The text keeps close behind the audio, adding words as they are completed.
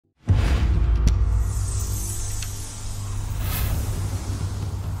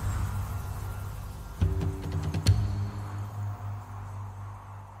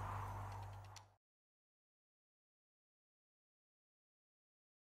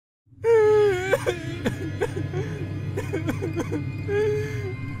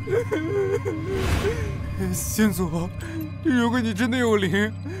先祖，如果你真的有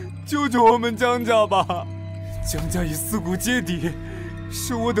灵，救救我们姜家吧！姜家已四顾皆敌，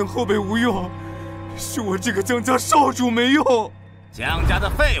是我等后辈无用，是我这个姜家少主没用。姜家的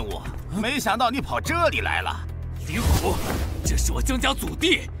废物，没想到你跑这里来了。李虎，这是我姜家祖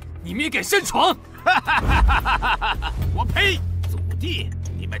地，你们也敢擅闯？我呸！祖地，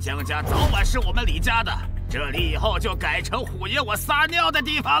你们姜家早晚是我们李家的。这里以后就改成虎爷我撒尿的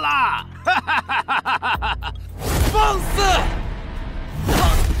地方了！放肆！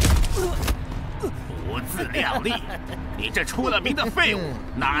不自量力！你这出了名的废物，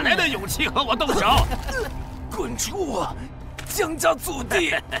哪来的勇气和我动手？滚出我姜家祖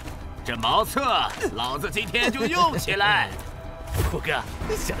地！这茅厕，老子今天就用起来！虎哥，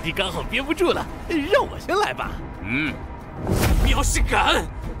小弟刚好憋不住了，让我先来吧。嗯，你们要是敢，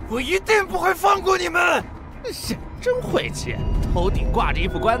我一定不会放过你们！是真晦气，头顶挂着一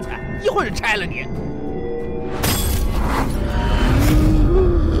副棺材，一会儿就拆了你。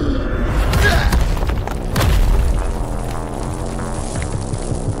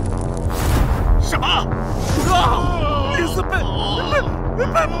什么？你是被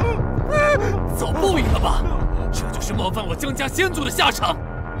遭报应了吧？这就是冒犯我姜家先祖的下场。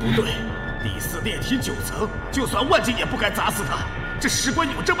不对，第四炼体9层，就算万金也不敢砸死他。这石棺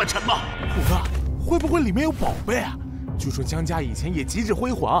有这么沉吗？虎哥，会不会里面有宝贝啊？据说姜家以前也极致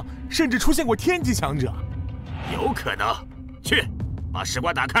辉煌，甚至出现过天级强者。有可能。去，把石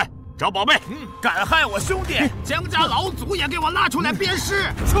棺打开，找宝贝。敢害我兄弟，姜家老祖也给我拉出来鞭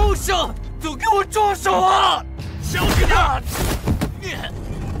尸！畜生，都给我住手啊！小心点！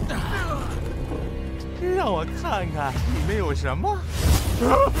让我看看里面有什么。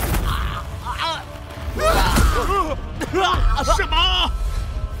什么？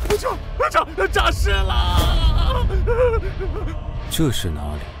诈尸了！这是哪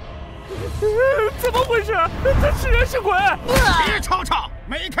里？怎么回事？他是人是鬼？别吵吵，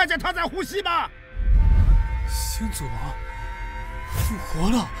没看见他在呼吸吗？先祖复活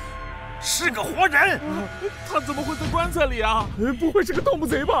了，是个活人。他怎么会在棺材里啊？不会是个盗墓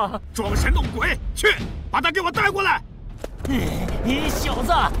贼吧？装神弄鬼，去把他给我带过来！你小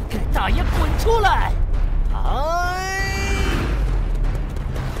子，给大爷滚出来！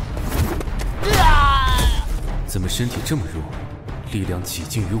怎么身体这么弱，力量几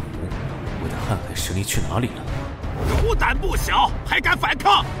近于无？我的瀚海神力去哪里了？狗胆不小，还敢反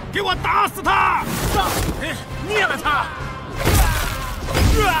抗！给我打死他！灭了他！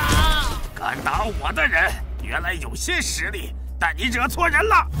敢打我的人，原来有些实力，但你惹错人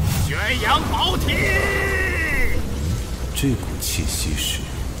了。宣扬宝体！这股气息是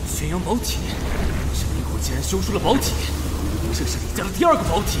宣扬宝体。这李虎竟然修出了宝体，这是李家的第2个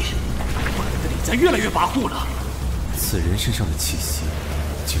宝体，怪不得李家越来越跋扈了。此人身上的气息，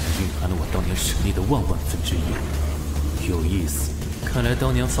竟然蕴含了我当年神力的10000分之一。有意思，看来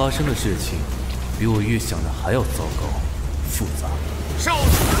当年发生的事情，比我预想的还要糟糕、复杂。受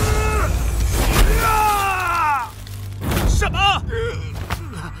死！什么？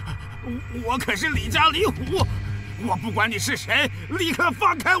我可是李家李虎，我不管你是谁，立刻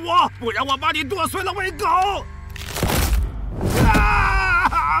放开我，不然我把你剁碎了喂狗！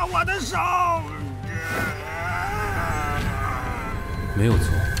我的手！没有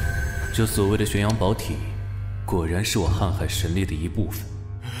错，这所谓的玄阳宝体，果然是我瀚海神力的一部分。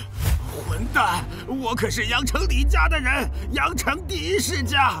混蛋！我可是阳城李家的人，阳城第一世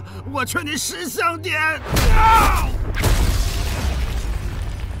家，我劝你识相点！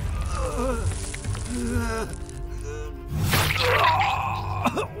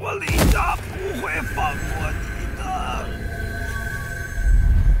我李家不会放过你的。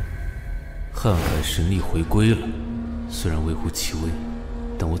瀚海神力回归了，虽然微乎其微，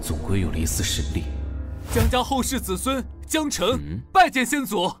但我总归有了一丝神力。姜家后世子孙姜成，拜见先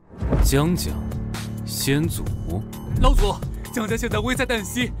祖。姜家先祖，老祖，姜家现在危在旦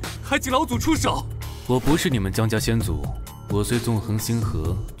夕，还请老祖出手。我不是你们姜家先祖，我虽纵横星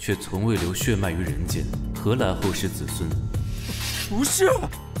河，却从未留血脉于人间，何来后世子孙？不是，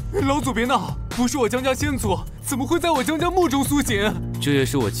老祖别闹，不是我姜家先祖，怎么会在我姜家墓中苏醒？这也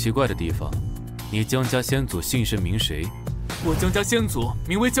是我奇怪的地方。你姜家先祖姓甚名谁？我姜家先祖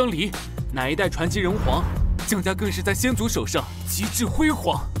名为姜离，乃一代传奇人皇，姜家更是在先祖手上极致辉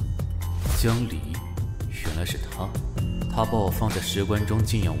煌。姜离，原来是他，他把我放在石棺中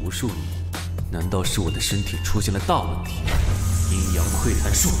静养无数年，难道是我的身体出现了大问题？阴阳窥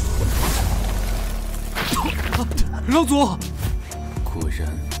探术。老祖，果然，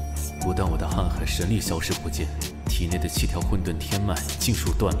不但我的瀚海神力消失不见，体内的7条混沌天脉尽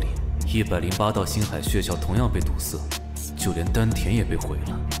数断裂， 108道星海穴窍同样被堵塞，就连丹田也被毁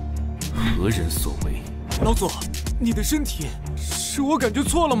了，何人所为？老祖，你的身体是我感觉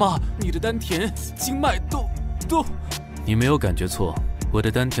错了吗？你的丹田、经脉都……你没有感觉错，我的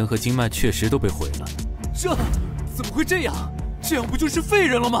丹田和经脉确实都被毁了。这怎么会这样？这样不就是废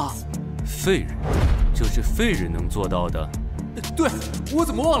人了吗？废人，这是废人能做到的。对，我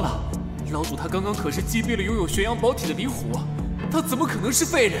怎么忘了？老祖他刚刚可是击毙了拥有玄阳宝体的李虎，他怎么可能是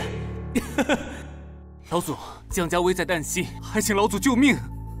废人？老祖，姜家危在旦夕，还请老祖救命！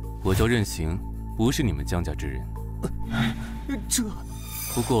我叫任行，不是你们姜家之人。这……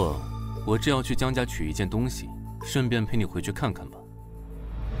不过，我正要去姜家取一件东西，顺便陪你回去看看吧。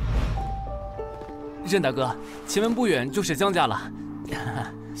任大哥，前面不远就是姜家了。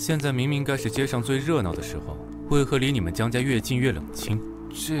现在明明该是街上最热闹的时候，为何离你们姜家越近越冷清？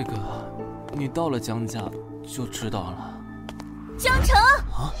这个，你到了姜家就知道了。江城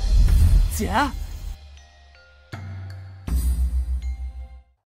啊，姐。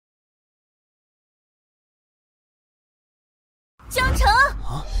江城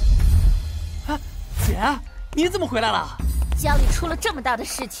啊，姐，你怎么回来了？家里出了这么大的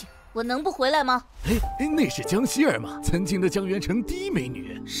事情，我能不回来吗？那是江希儿吗？曾经的江源城第一美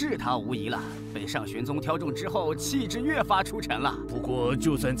女，是她无疑了。被上玄宗挑中之后，气质越发出尘了。不过，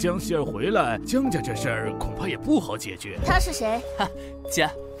就算江希儿回来，江家这事儿恐怕也不好解决。他是谁？姐，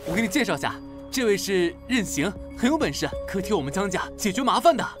我给你介绍下，这位是任行，很有本事，可替我们姜家解决麻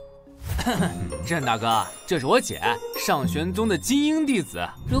烦的。任大哥，这是我姐，上玄宗的精英弟子。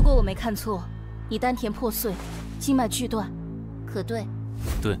如果我没看错，你丹田破碎，经脉锯断，可对？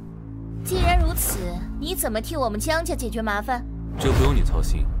对。既然如此，你怎么替我们姜家解决麻烦？这不用你操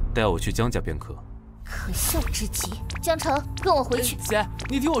心，带我去姜家便可。可笑之极！江城，跟我回去。姐，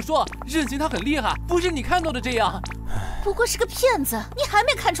你听我说，任行他很厉害，不是你看到的这样。不过是个骗子，你还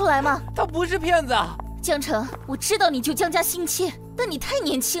没看出来吗？他不是骗子。江城，我知道你救姜家心切，但你太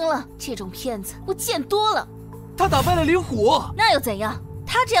年轻了，这种骗子我见多了。他打败了李虎，那又怎样？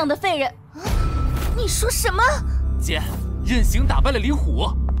他这样的废人，你说什么？姐，任行打败了李虎。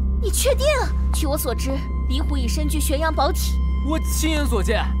你确定？据我所知，李虎已身居玄阳宝体。我亲眼所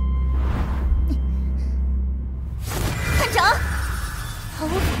见。探长，毫无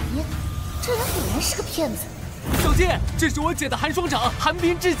反应，这人果然是个骗子。小心，这是我姐的寒霜掌，寒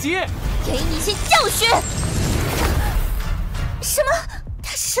冰至极，给你一些教训。什么？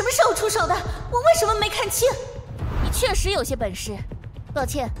他是什么时候出手的？我为什么没看清？你确实有些本事，抱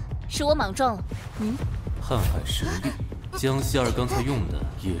歉，是我莽撞了。瀚海神力，江希儿刚才用的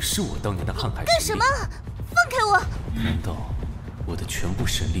也是我当年的瀚海神力。干什么？放开我！难道我的全部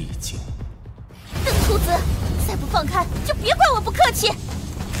神力已经……邓兔子，再不放开，就别怪我不客气。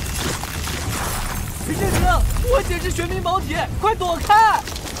任行，我姐是玄冥宝体，快躲开！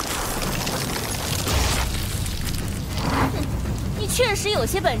你确实有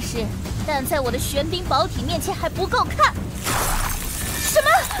些本事，但在我的玄冥宝体面前还不够看。什么？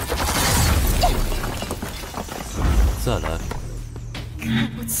再来！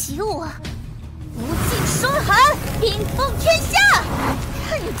看不起我？无尽霜寒，冰封天下，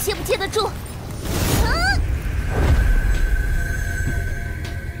看你接不接得住！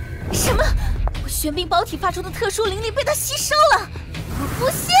什么？我玄冥宝体发出的特殊灵力被他吸收了！我不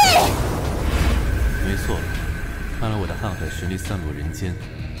信！没错，看来我的瀚海神力散落人间，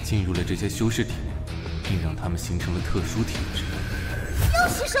进入了这些修士体内，并让他们形成了特殊体质。又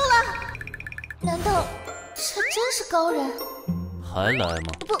吸收了？难道这真是高人？还来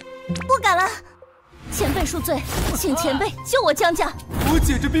吗？不敢了。前辈恕罪，请前辈救我姜家。我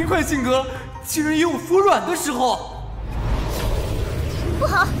姐这冰块性格，竟然也有服软的时候。不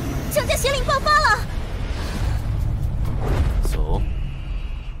好，姜家邪灵爆发了！走。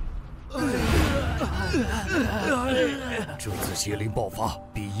这次邪灵爆发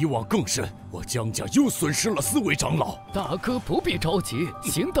比以往更甚，我姜家又损失了4位长老。大哥不必着急，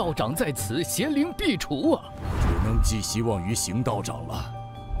邢道长在此，邪灵必除啊！只能寄希望于邢道长了。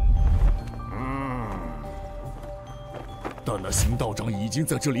但那邢道长已经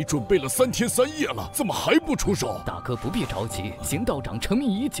在这里准备了3天3夜了，怎么还不出手？大哥不必着急，邢道长成名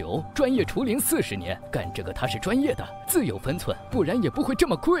已久，专业除灵40年，干这个他是专业的，自有分寸，不然也不会这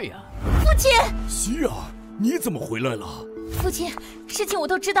么贵啊！父亲，希儿，你怎么回来了？父亲，事情我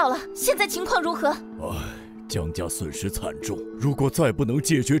都知道了，现在情况如何？姜家损失惨重，如果再不能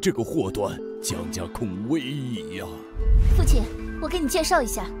解决这个祸端，姜家恐危矣呀！父亲，我给你介绍一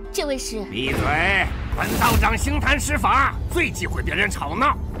下，这位是……闭嘴！本道长行谈施法，最忌讳别人吵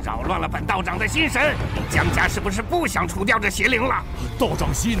闹，扰乱了本道长的心神。姜家是不是不想除掉这邪灵了？道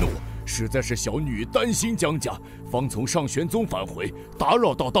长息怒，实在是小女担心江家，方从上玄宗返回，打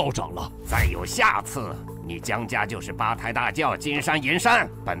扰到道长了。再有下次，你江家就是八抬大轿金山银山，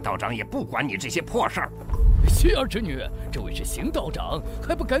本道长也不管你这些破事儿。虚儿之女，这位是邢道长，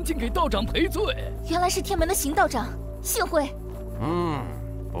还不赶紧给道长赔罪？原来是天门的邢道长，幸会。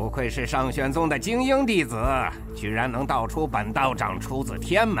不愧是上玄宗的精英弟子，居然能道出本道长出自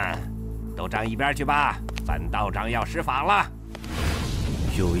天门。都站一边去吧，本道长要施法了。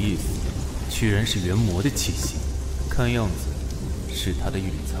有意思，居然是元魔的气息，看样子是他的玉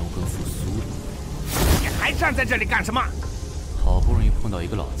里残魂复苏了。你还站在这里干什么？好不容易碰到一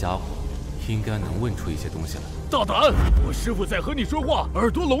个老家伙，应该能问出一些东西来。大胆！我师父在和你说话，耳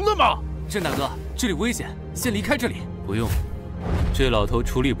朵聋了吗？郑大哥，这里危险，先离开这里。不用，这老头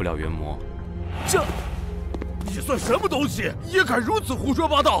处理不了元魔。这，你算什么东西？也敢如此胡说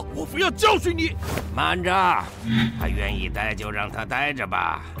八道！我非要教训你！慢着，他愿意待就让他待着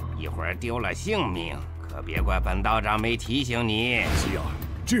吧，一会儿丢了性命，可别怪本道长没提醒你。希儿，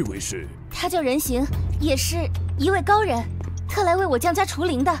这位是？他叫人形，也是一位高人，特来为我江家除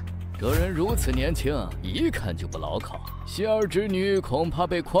灵的。这人如此年轻，一看就不牢靠。希儿之女恐怕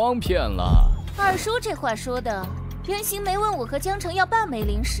被诓骗了。二叔这话说的，人形没问我和江城要半枚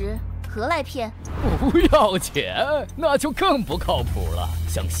灵石，何来骗？不要钱，那就更不靠谱了。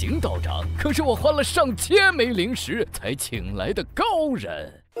像邢道长，可是我花了上千枚灵石才请来的高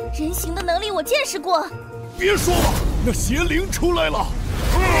人。人形的能力我见识过。别说了，那邪灵出来了！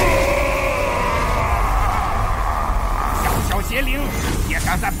小小邪灵也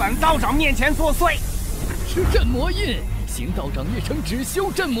敢在本道长面前作祟！是镇魔印，邢道长一生只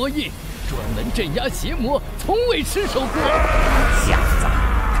修镇魔印，专门镇压邪魔，从未失手过。小子，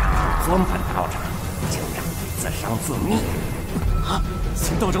他不尊本道长，竟让你自伤自灭！啊！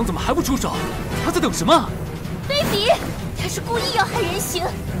邢道长怎么还不出手？他在等什么？卑鄙！他是故意要害人形。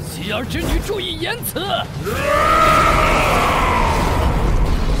希儿之女，注意言辞！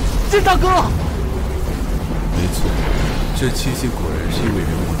郑大哥，没错，这气息果然是一位元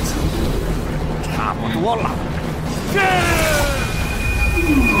魔的残魂。差不多了。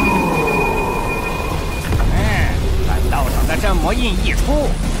本道长的镇魔印一出，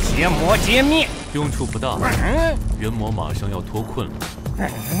邪魔皆灭。用处不大，元魔马上要脱困了。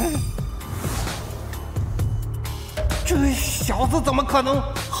这小子怎么可能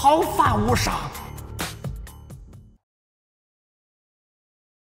毫发无伤？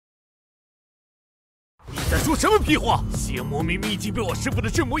你在说什么屁话？邪魔明明已经被我师父的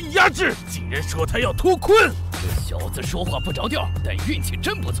镇魔印压制，竟然说他要脱困！这小子说话不着调，但运气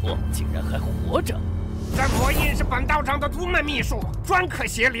真不错，竟然还活着。镇魔印是本道长的独门秘术，专克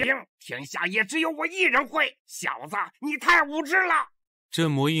邪灵，天下也只有我一人会。小子，你太无知了！镇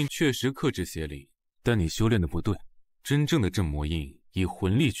魔印确实克制邪灵，但你修炼的不对。真正的镇魔印以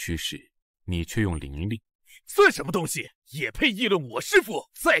魂力驱使，你却用灵力，算什么东西？也配议论我师父？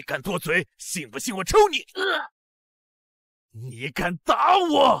再敢多嘴，信不信我抽你？你敢打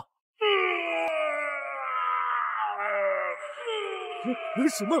我？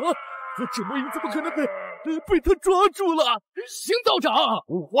什么？镇魔印怎么可能被他抓住了？邢道长，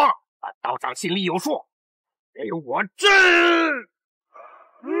无话，本道长心里有数，给我震！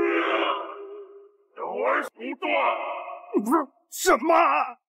我手段。什么？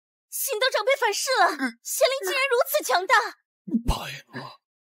邢道长被反噬了，邪灵竟然如此强大！败了，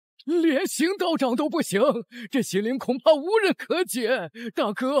连邢道长都不行，这邪灵恐怕无人可解。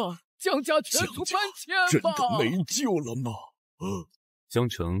大哥，江家全族搬迁吧！真的没救了吗？江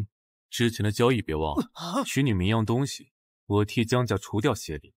城，之前的交易别忘了，许你名样东西，我替江家除掉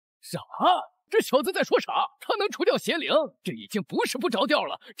邪灵。啥？这小子在说啥？他能除掉邪灵？这已经不是不着调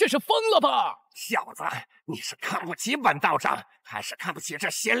了，这是疯了吧？小子，你是看不起本道长，还是看不起这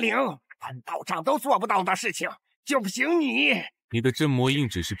邪灵？本道长都做不到的事情，就凭你？你的镇魔印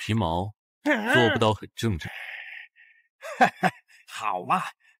只是皮毛，做不到很正常。好啊，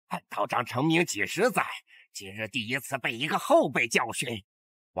本道长成名几十载，今日第一次被一个后辈教训，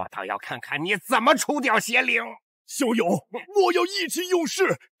我倒要看看你怎么除掉邪灵。小友，莫要意气用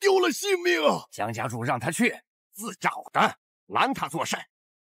事，丢了性命啊！江家主让他去，自找的，拦他做甚？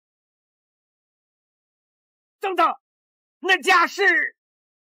等等，那家是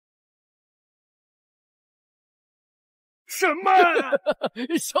什么？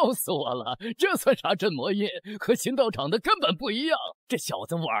笑死我了！这算啥镇魔印？和秦道长的根本不一样。这小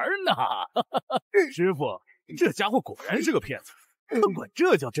子玩呢！师傅，这家伙果然是个骗子，甭管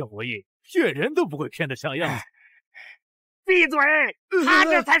这叫镇魔印，骗人都不会骗得像样子。闭嘴！他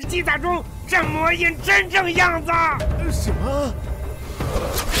这才是记载中镇魔印真正样子。什么？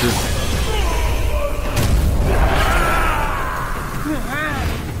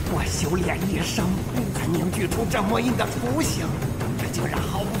我我修炼一生，才凝聚出镇魔印的雏形，这竟然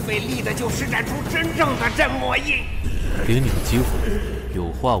毫不费力的就施展出真正的镇魔印。给你个机会，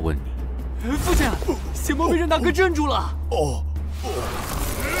有话问你。父亲，邪魔被任大哥镇住了。怎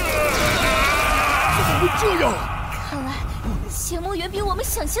么会这样？看来邪魔远比我们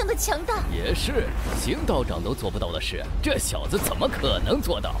想象的强大。也是，邢道长都做不到的事，这小子怎么可能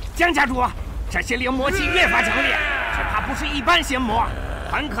做到？江家主，这些灵魔气越发强烈，只怕不是一般邪魔，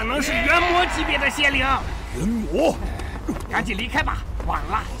很可能是元魔级别的邪灵。元魔，赶紧离开吧，晚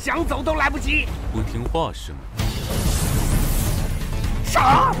了想走都来不及。不听话是吗？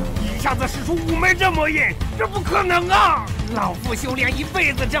啥？一下子使出5枚镇魔印，这不可能啊！老夫修炼一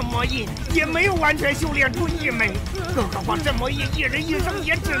辈子镇魔印，也没有完全修炼出1枚，更何况镇魔印一人一生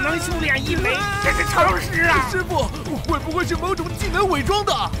也只能修炼1枚，这是常识啊！师傅，会不会是某种技能伪装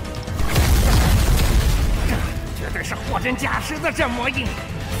的？这绝对是货真价实的镇魔印，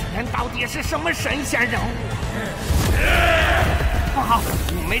此人到底是什么神仙人物？不好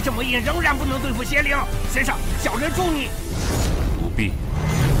，5枚镇魔印仍然不能对付邪灵，先生，小人助你。不必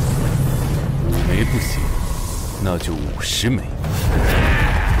，5枚不行，那就50枚。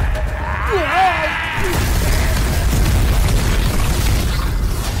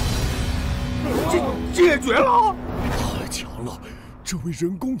解决了！太强了，这位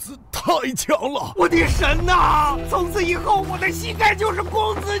任公子太强了！我的神呐！从此以后，我的膝盖就是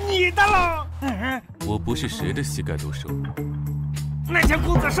公子你的了。我不是谁的膝盖都收。那请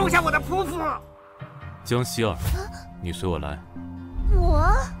公子收下我的匍匐。江希儿，你随我来。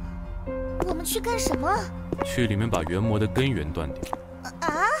我们去干什么？去里面把元魔的根源断掉。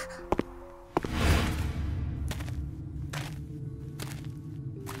啊！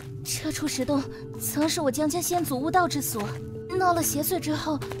这处石洞曾是我江家先祖悟道之所，闹了邪祟之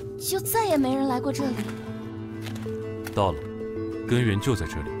后，就再也没人来过这里。到了，根源就在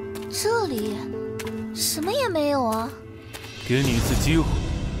这里。这里什么也没有啊！给你一次机会，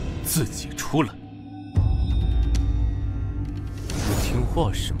自己出来。不听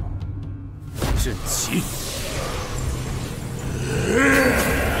话是吗？阵旗！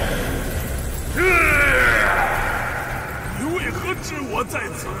你为何置我在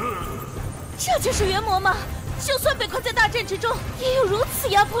此？这就是元魔吗？就算被困在大阵之中，也有如此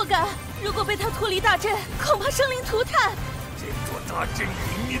压迫感。如果被他脱离大阵，恐怕生灵涂炭。这座大阵隐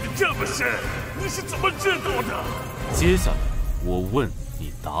秘的这么深，你是怎么知道的？接下来我问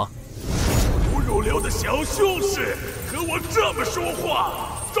你答。无入流的小修士和我这么说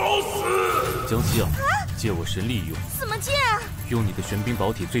话，找死！江希儿，借我神力一用。怎么借啊？用你的玄冰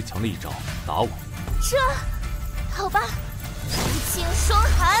宝体最强的一招打我。这，好吧。无情霜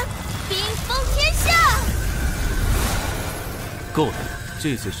寒，冰封天下。够了，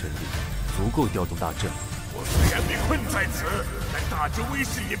这些神力足够调动大阵。我虽然被困在此，但大阵威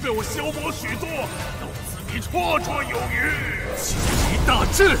势也被我消磨许多，到此你绰绰有余。启动大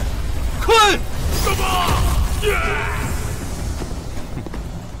阵，困！什么？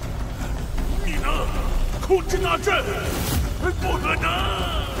你呢？控制大阵？不可能！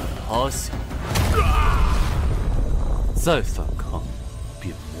趴下！再反抗，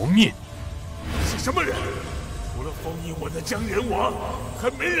便磨灭你。你是什么人？除了封印我的江人王，还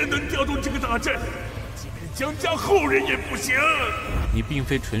没人能调动这个大阵，即便江家后人也不行。你并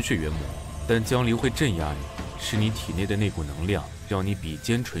非纯血元魔，但江离会镇压你，是你体内的那股能量让你比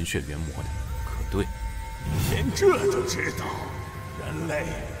肩纯血元魔的，可对？你连这都知道，人类，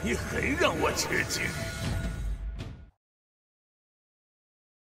你很让我吃惊。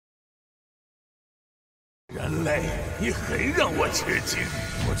人类，你很让我吃惊。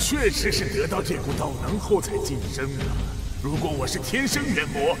我确实是得到这股道能后才晋升的。如果我是天生元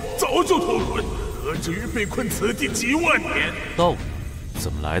魔，早就脱困，何至于被困此地几万年？道怎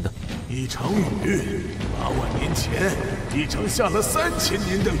么来的？一场雨，8万年前，一场下了3000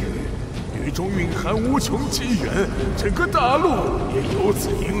年的雨，雨中蕴含无穷机缘，整个大陆也由此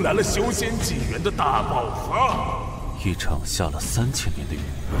迎来了修仙纪元的大爆发。一场下了3000年的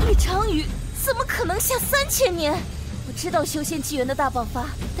雨，一场雨怎么可能下3000年？我知道修仙纪元的大爆发，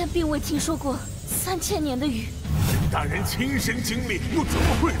但并未听说过3000年的雨。大人亲身经历，又怎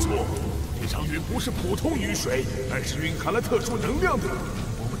么会错？这场雨不是普通雨水，而是蕴含了特殊能量的雨，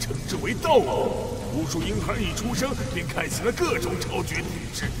我们称之为道物。无数婴孩一出生便开启了各种超绝体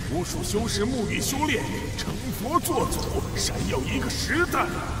质，无数修士沐浴修炼，成佛做祖，闪耀一个时代。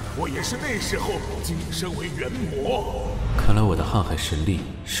我也是那时候晋升为元魔。看来我的瀚海神力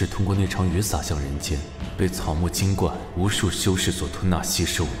是通过那场雨洒向人间，被草木精怪无数修士所吞纳吸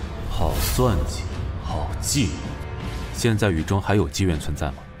收。好算计，好计谋。现在雨中还有机缘存在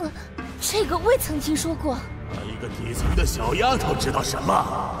吗？这个未曾听说过。一个底层的小丫头知道什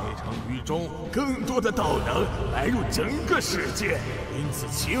么？那中更多的道能来入整个世界，因此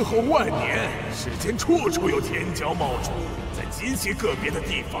今后万年，世间处处有天骄冒出，在极其个别的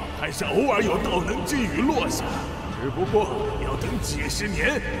地方，还是偶尔有道能之雨落下。只不过要等几十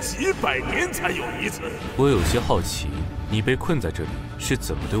年、几百年才有一次。我有些好奇，你被困在这里是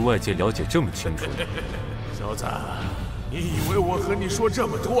怎么对外界了解这么清楚的？小子，你以为我和你说这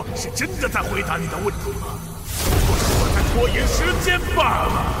么多是真的在回答你的问题吗？不过是我在拖延时间罢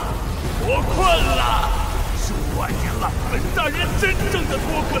了。我困了，数万年了，本大人真正的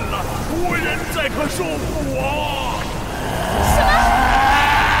脱困了，无人再可束缚我。什么？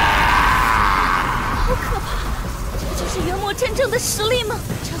好可怕！这就是元魔真正的实力吗？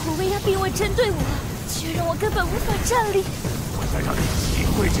这护卫呀并未针对我，却让我根本无法站立。我要让你体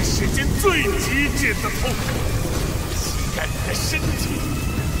会这世间最极致的痛苦，膝盖你的身体，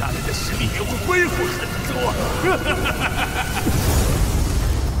大人的实力也会恢复很多。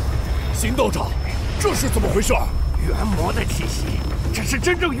邢道长，这是怎么回事？元魔的气息，这是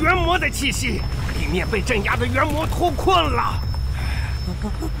真正元魔的气息，里面被镇压的元魔脱困了。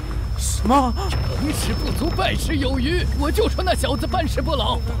什么？成事不足，败事有余。我就说那小子办事不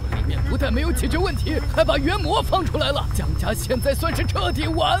牢，里面不但没有解决问题，还把元魔放出来了。江家现在算是彻底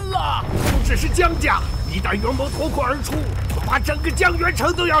完了。不只是江家，一旦元魔脱困而出，恐怕整个江源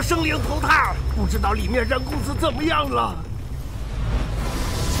城都要生灵涂炭。不知道里面任公子怎么样了？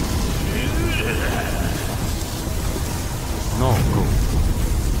闹够！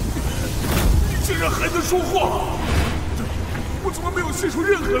你竟然还能说话！我怎么没有吸收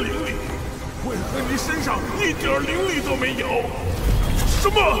任何灵力？为何你身上一点灵力都没有？什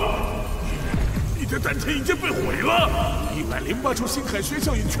么？你的丹田已经被毁了，108处星海穴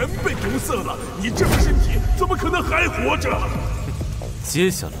窍也全被堵塞了。你这个身体怎么可能还活着？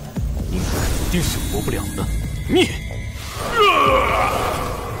接下来你肯定是活不了的。灭！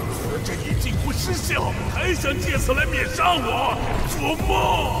此阵已近乎失效，还想借此来灭杀我？做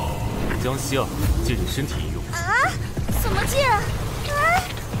梦！江希儿，借你身体一用。啊？怎么借？啊！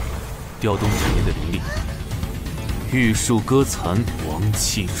调动体内的灵力，玉树歌残，王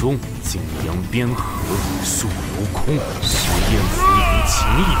气中，景阳边河，树流空，石焰浮移情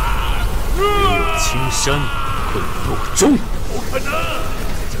意，若青山困肉中。不可能！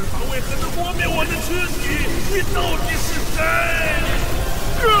这阵法为何能磨灭我的躯体？你到底是谁？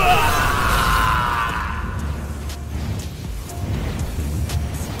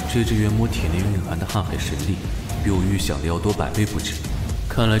这只元魔体内蕴含的瀚海神力，比我预想的要多100倍不止。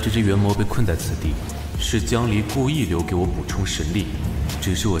看来这只元魔被困在此地，是江离故意留给我补充神力。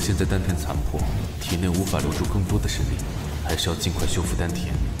只是我现在丹田残破，体内无法留住更多的神力，还是要尽快修复丹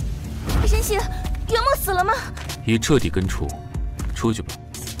田。人形，元魔死了吗？已彻底根除，出去吧。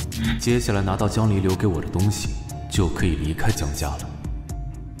接下来拿到江离留给我的东西，就可以离开江家了。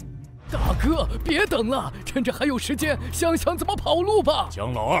大哥，别等了，趁着还有时间，想想怎么跑路吧。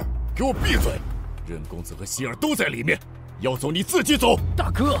江老二，给我闭嘴！任公子和希儿都在里面，要走你自己走。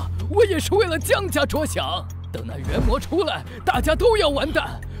大哥，我也是为了江家着想。等那元魔出来，大家都要完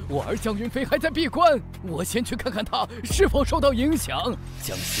蛋。我儿江云飞还在闭关，我先去看看他是否受到影响。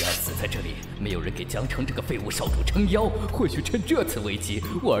江希儿死在这里，没有人给江城这个废物少主撑腰。或许趁这次危机，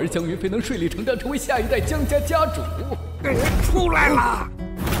我儿江云飞能顺理成章成为下一代江家家主。出来了！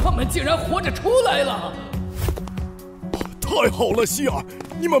他们竟然活着出来了！太好了，希儿，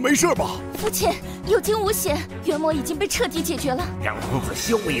你们没事吧？父亲有惊无险，元魔已经被彻底解决了。让公子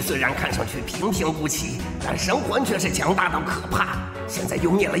修为虽然看上去平平无奇，但神魂却是强大到可怕。现在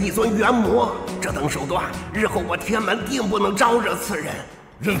又灭了一尊元魔，这等手段，日后我天门定不能招惹次人。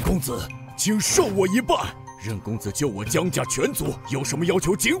任公子，请受我一拜。任公子救我江家全族，有什么要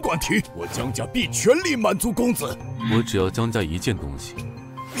求尽管提，我江家必全力满足公子。我只要江家一件东西。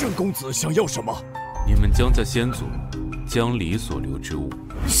任公子想要什么？你们江家先祖江离所留之物。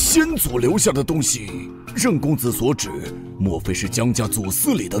先祖留下的东西，任公子所指，莫非是江家祖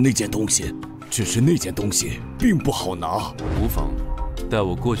祠里的那件东西？只是那件东西并不好拿。无妨，带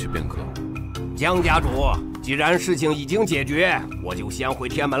我过去便可。江家主，既然事情已经解决，我就先回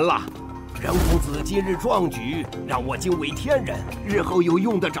天门了。任公子今日壮举，让我惊为天人。日后有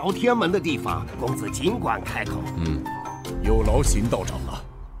用得着天门的地方，公子尽管开口。有劳邢道长了。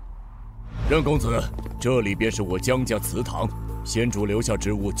任公子，这里便是我江家祠堂，先主留下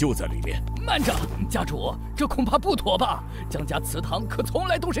之物就在里面。慢着，家主，这恐怕不妥吧？江家祠堂可从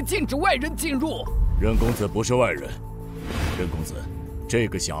来都是禁止外人进入。任公子不是外人。任公子，这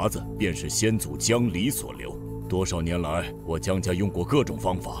个匣子便是先祖江离所留。多少年来，我江家用过各种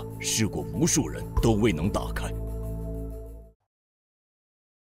方法，试过无数人，都未能打开。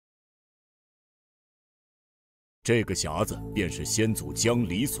这个匣子便是先祖江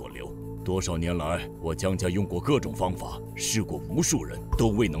离所留。多少年来，我姜家用过各种方法，试过无数人，都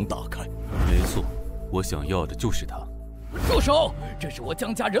未能打开。没错，我想要的就是它。住手！这是我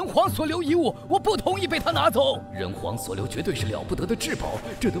姜家人皇所留遗物，我不同意被他拿走。人皇所留绝对是了不得的至宝，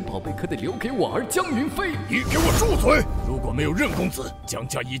这等宝贝可得留给我儿姜云飞。你给我住嘴！如果没有任公子，姜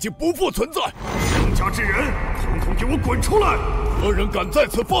家已经不复存在。姜家之人，统统给我滚出来！何人敢在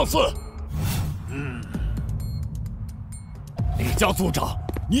此放肆？李家族长，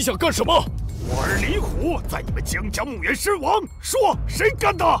你想干什么？我儿李虎在你们姜家墓园身亡，说谁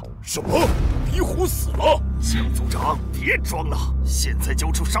干的？什么？李虎死了？姜族长，别装了！现在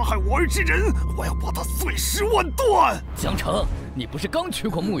交出杀害我儿之人，我要把他碎尸万段！江城，你不是刚去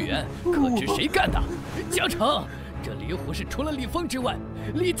过墓园，可知谁干的？江城，这李虎是除了李峰之外，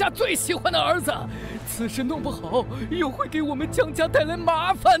李家最喜欢的儿子，此事弄不好，又会给我们姜家带来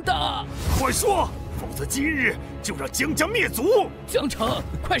麻烦的。快说！否则今日就让姜家灭族！江城，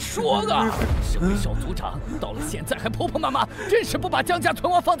快说啊！身为小族长，到了现在还婆婆妈妈，真是不把姜家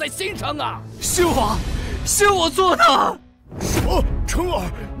存亡放在心上啊！是我做的。什么？成儿，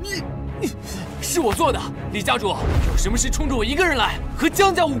你是我做的。李家主，有什么事冲着我一个人来，和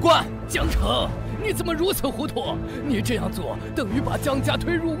姜家无关。江城，你怎么如此糊涂？你这样做等于把姜家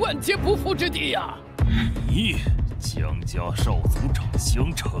推入万劫不复之地呀！你姜家少族长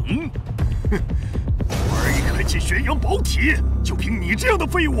相承，哼！我儿一开启玄阳宝体，就凭你这样的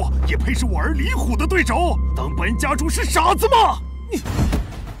废物，也配是我儿李虎的对手？当本家主是傻子吗？你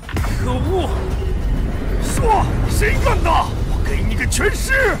可恶！说谁干的？我给你个全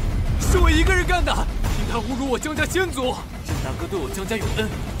尸！是我一个人干的，凭他侮辱我姜家先祖。任大哥对我姜家有恩，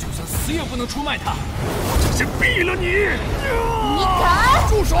就算死也不能出卖他。我这是毙了你！你敢？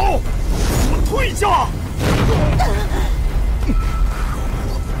住手！给我退下！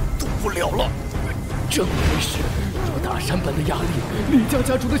动不了了。这么回事，若大山般的压力，李家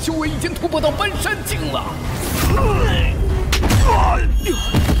家主的修为已经突破到半山境了。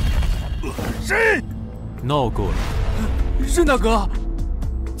谁？闹够了！任大哥，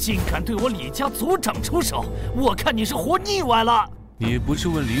竟敢对我李家族长出手，我看你是活腻歪了。你不是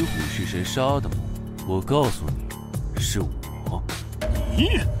问李虎是谁杀的吗？我告诉你，是我。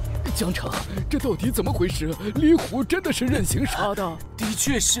你？江城，这到底怎么回事？李虎真的是任行杀的？的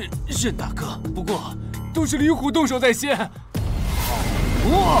确是任大哥，不过都是李虎动手在先。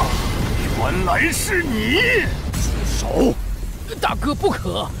哇，原来是你！住手！大哥不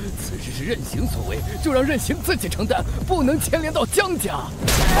可，此事是任行所为，就让任行自己承担，不能牵连到姜家。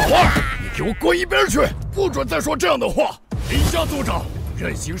老二，你给我滚一边去！不准再说这样的话！李家族长，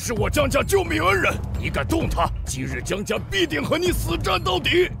任行是我姜家救命恩人，你敢动他，今日姜家必定和你死战到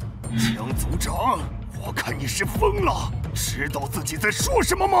底！姜族长，我看你是疯了，知道自己在说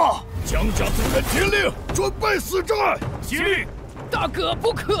什么吗？姜家族人听令，准备死战！起立！大哥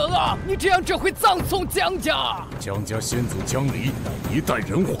不可啊！你这样只会葬送姜家。姜家先祖姜离乃一代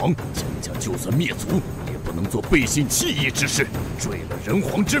人皇，姜家就算灭族，也不能做背信弃义之事，坠了人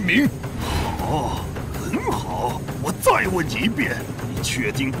皇之名。好，很好。我再问你一遍，你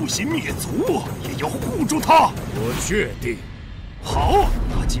确定不惜灭族也要护住他？我确定。好，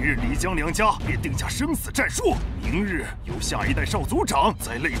那今日李姜两家便定下生死战术，明日由下一代少族长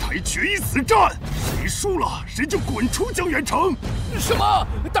在擂台决一死战，谁输了谁就滚出姜元城。什么？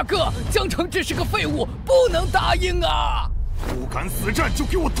大哥，姜城只是个废物，不能答应啊！不敢死战就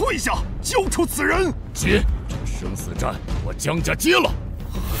给我退下，交出此人。接，这生死战我姜家接了。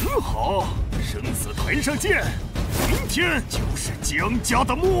很好，生死台上见。明天就是姜家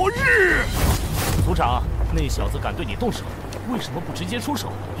的末日。族长，那小子敢对你动手，为什么不直接出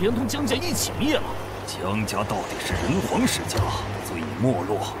手，连同姜家一起灭了？姜家到底是人皇世家，虽已没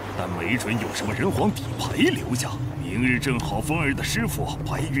落，但没准有什么人皇底牌留下。明日正好风儿的师傅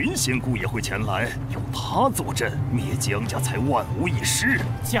白云仙姑也会前来，有他坐镇，灭姜家才万无一失。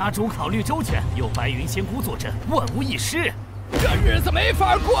家主考虑周全，有白云仙姑坐镇，万无一失。这日子没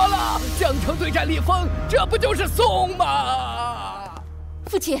法过了，姜城对战李峰，这不就是送吗？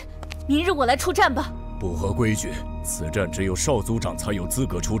父亲，明日我来出战吧。不合规矩，此战只有少族长才有资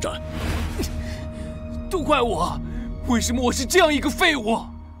格出战。都怪我，为什么我是这样一个废物？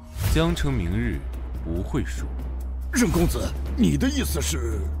姜城明日不会输。任公子，你的意思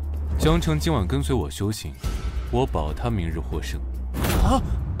是？姜城今晚跟随我修行，我保他明日获胜。啊！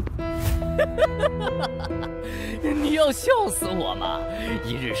你要笑死我吗？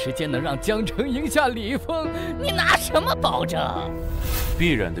一日时间能让姜城赢下李峰，你拿什么保证？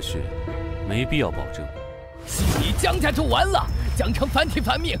必然的事，没必要保证。你姜家就完了，姜城反体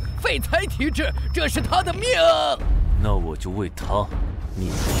反命，废材体制，这是他的命。那我就为他逆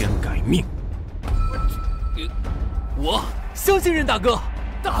天改命。我相信任大哥。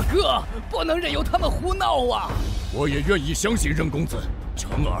大哥，不能任由他们胡闹啊！我也愿意相信任公子，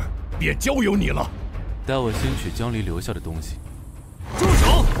成儿便交由你了。待我先取江离留下的东西。住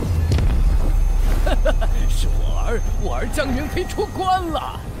手！是我儿江云飞出关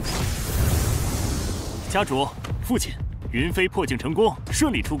了。家主，父亲，云飞破境成功，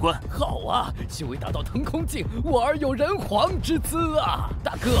顺利出关。好啊，修为达到腾空境，我儿有人皇之姿啊！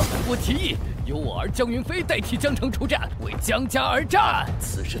大哥，我提议由我儿江云飞代替江城出战，为江家而战。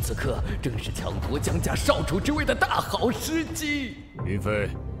此时此刻，正是抢夺江家少主之位的大好时机。云飞，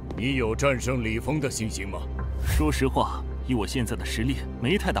你有战胜李峰的信心吗？说实话，以我现在的实力，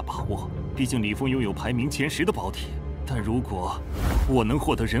没太大把握。毕竟李峰拥有排名前10的宝体，但如果我能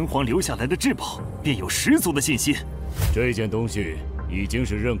获得人皇留下来的至宝，便有十足的信心。这件东西已经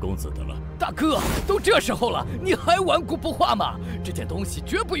是任公子的了。大哥，都这时候了，你还顽固不化吗？这件东西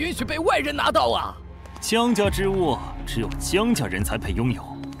绝不允许被外人拿到啊！江家之物，只有江家人才配拥有。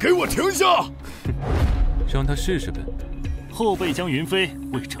给我停下！让他试试呗。后辈江云飞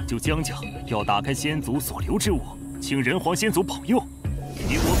为拯救江家，要打开先祖所留之物，请人皇先祖保佑。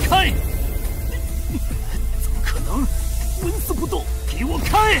给我开！怎么可能？纹丝不动！给我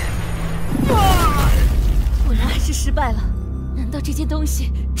开！果然还是失败了。难道这件东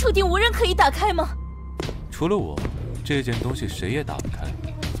西注定无人可以打开吗？除了我，这件东西谁也打不开。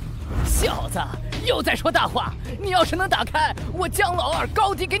小子，又在说大话！你要是能打开，我江老二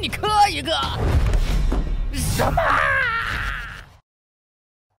高低给你磕一个！什么？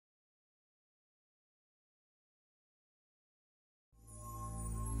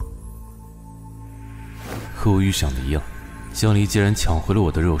和我预想的一样，江离既然抢回了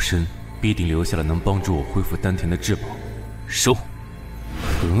我的肉身，必定留下了能帮助我恢复丹田的至宝。收。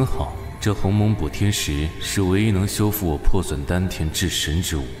很好，这鸿蒙补天石是唯一能修复我破损丹田至神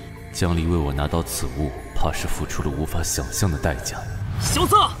之物。江离为我拿到此物，怕是付出了无法想象的代价。小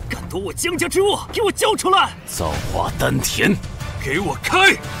子，敢夺我江家之物，给我交出来！造化丹田，给我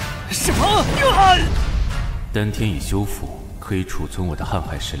开！什么？丹田已修复，可以储存我的瀚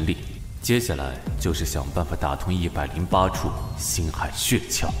海神力。接下来就是想办法打通108处星海穴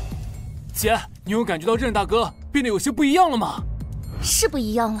窍。姐，你有感觉到任大哥变得有些不一样了吗？是不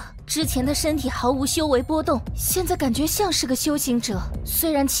一样了。之前的身体毫无修为波动，现在感觉像是个修行者，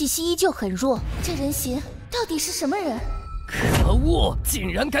虽然气息依旧很弱。这人形到底是什么人？可恶，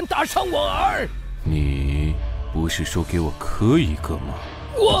竟然敢打伤我儿！你不是说给我磕一个吗？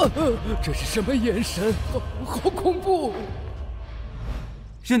这是什么眼神？好恐怖！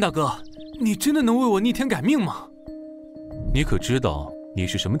任大哥，你真的能为我逆天改命吗？你可知道你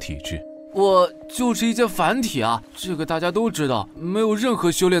是什么体质？我就是一件凡体啊，这个大家都知道，没有任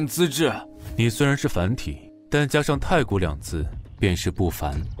何修炼资质。你虽然是凡体，但加上太古2字，便是不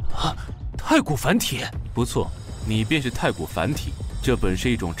凡。啊，太古凡体？不错，你便是太古凡体。这本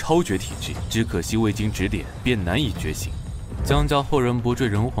是一种超绝体质，只可惜未经指点，便难以觉醒。江家后人不坠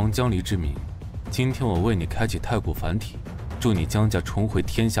人皇江离之名，今天我为你开启太古凡体，助你江家重回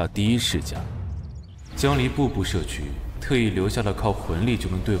天下第一世家。江离步步设局，特意留下了靠魂力就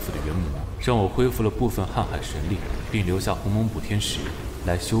能对付的元魔，让我恢复了部分瀚海神力，并留下鸿蒙补天石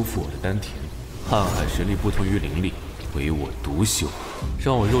来修复我的丹田。瀚海神力不同于灵力，唯我独修，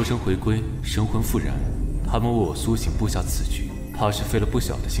让我肉身回归，神魂复燃。他们为我苏醒布下此局，怕是费了不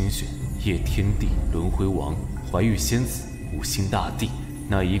小的心血。叶天帝、轮回王、怀玉仙子、五星大帝，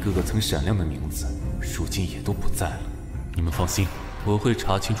那一个个曾闪亮的名字，如今也都不在了。你们放心，我会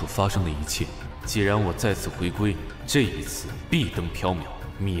查清楚发生的一切。既然我再次回归，这一次必登缥缈，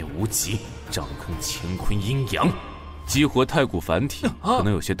灭无极，掌控乾坤阴阳，激活太古凡体，可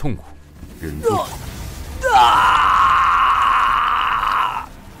能有些痛苦，忍住。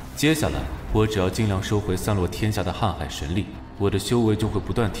接下来，我只要尽量收回散落天下的瀚海神力，我的修为就会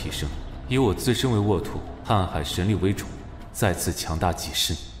不断提升。以我自身为沃土，瀚海神力为主，再次强大几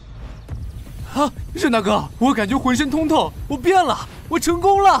身。任大哥，我感觉浑身通透，我变了，我成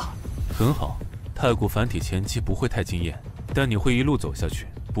功了。很好，太古凡体前期不会太惊艳，但你会一路走下去，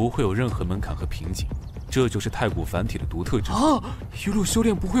不会有任何门槛和瓶颈，这就是太古凡体的独特之处。一路修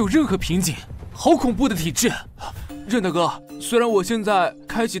炼不会有任何瓶颈，好恐怖的体质。任大哥，虽然我现在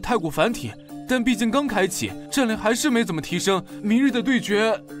开启太古凡体，但毕竟刚开启，战力还是没怎么提升。明日的对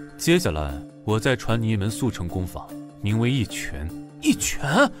决，接下来我再传你一门速成功法，名为一拳。一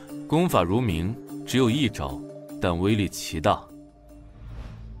拳？功法如名，只有一招，但威力奇大。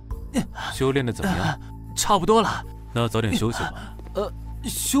修炼的怎么样？差不多了。那早点休息吧。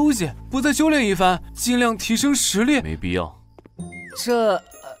休息？不再修炼一番，尽量提升实力？没必要。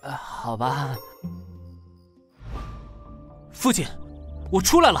好吧。父亲，我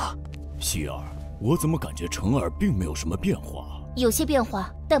出来了。希儿，我怎么感觉成儿并没有什么变化？有些变化，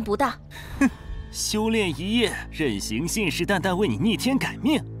但不大。哼，修炼一夜，任行信誓旦旦为你逆天改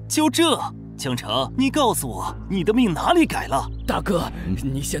命，就这？江城，你告诉我，你的命哪里改了？大哥，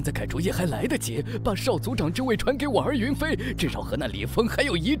你现在改主意还来得及，把少族长之位传给我儿云飞，至少和那李峰还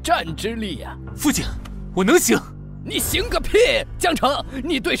有一战之力呀。父亲，我能行。你行个屁！江城，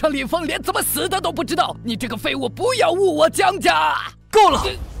你对上李峰连怎么死的都不知道，你这个废物，不要误我江家！够了，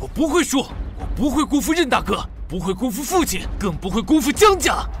我不会输，我不会辜负任大哥，不会辜负父亲，更不会辜负江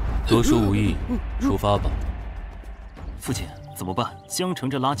家。多说无益，出发吧。父亲。怎么办？江城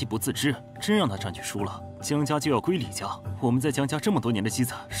这垃圾不自知，真让他战局输了，江家就要归李家。我们在江家这么多年的积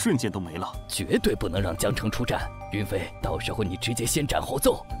攒，瞬间都没了。绝对不能让江城出战。云飞，到时候你直接先斩后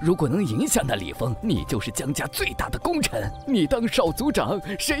奏。如果能赢下那李峰，你就是江家最大的功臣。你当少族长，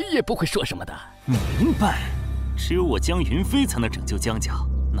谁也不会说什么的。明白。只有我江云飞才能拯救江家，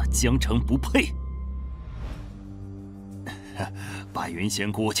那江城不配。白云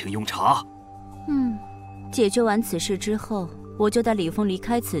仙姑，请用茶。解决完此事之后，我就带李峰离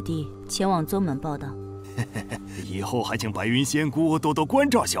开此地，前往宗门报道。以后还请白云仙姑多多关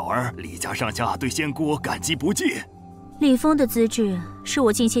照小儿，李家上下对仙姑感激不尽。李峰的资质是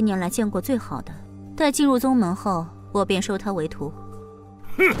我近些年来见过最好的，待进入宗门后，我便收他为徒。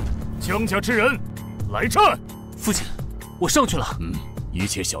哼，江家之人，来战！父亲，我上去了。一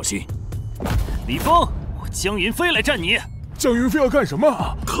切小心。李峰，我江云飞来战你。江云飞要干什么？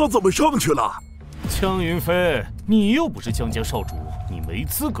他怎么上去了？江云飞，你又不是江家少主，你没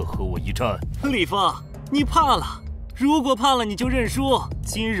资格和我一战。李峰，你怕了？如果怕了，你就认输。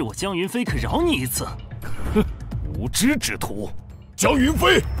今日我江云飞可饶你一次。哼，无知之徒！江云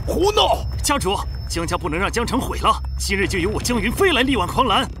飞，胡闹！家主，江家不能让江城毁了。今日就由我江云飞来力挽狂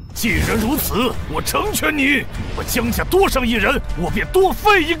澜。既然如此，我成全你。你们江家多上一人，我便多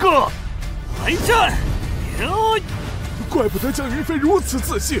废一个。来战！怪不得江云飞如此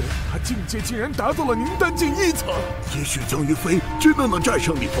自信，他境界竟然达到了凝丹境1层。也许江云飞真的能战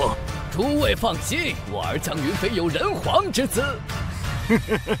胜李峰。诸位放心，我儿江云飞有人皇之姿。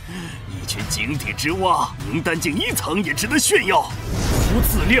一群井底之蛙，凝丹境1层也值得炫耀，不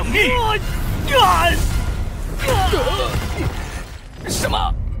自量力！什么？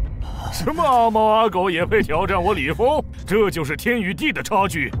什么阿猫阿狗也配挑战我李峰？这就是天与地的差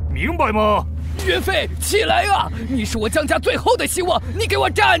距，明白吗？云飞，起来呀！你是我江家最后的希望，你给我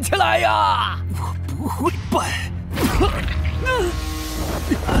站起来呀！我不会败。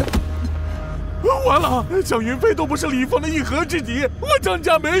完了，江云飞都不是李峰的一合之敌，我江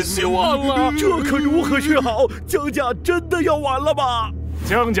家没希望了。这可如何是好？江家真的要完了吗？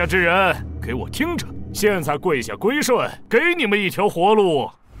江家之人，给我听着！现在跪下归顺，给你们一条活路。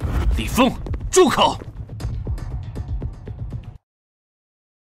李峰，住口！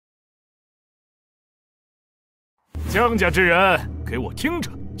江家之人，给我听着！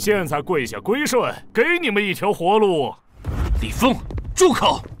现在跪下归顺，给你们一条活路。李峰，住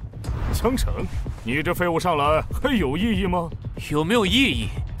口！江城，你这废物上来还有意义吗？有没有意义？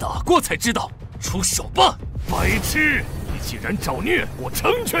打过才知道。出手吧！白痴！你既然找虐，我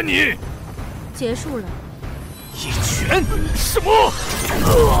成全你。结束了。一拳！什么？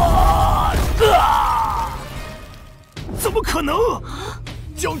怎么可能？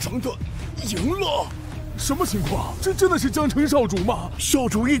江城的赢了。什么情况？这真的是江城少主吗？少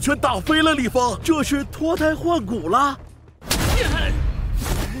主一拳打飞了李峰，这是脱胎换骨了。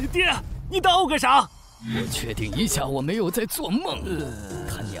爹，你刀个啥？确定一下我没有在做梦。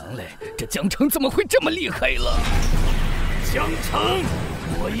他娘嘞，这江城怎么会这么厉害了？江城，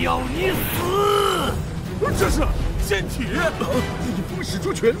我要你死！这是仙体！李峰使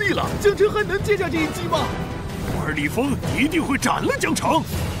出全力了，江城还能接下这一击吗？我儿李峰一定会斩了江城。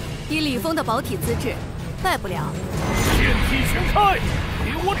以李峰的保体资质，败不了。仙体全开，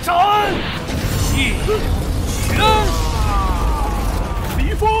给我斩！一拳！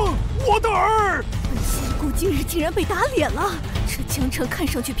李峰，我的儿！西姑今日竟然被打脸了。这江城看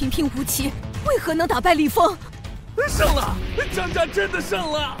上去平平无奇，为何能打败李峰？胜了！江家真的胜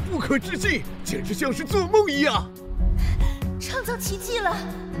了，不可置信，简直像是做梦一样。创造奇迹了！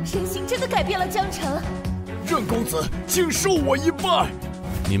人形真的改变了江城。任公子，请受我一拜。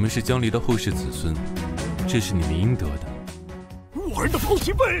你们是江离的后世子孙，这是你们应得的。我儿的抛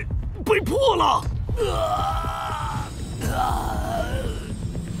体被破了。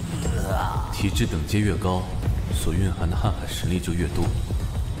体质等阶越高，所蕴含的瀚海神力就越多。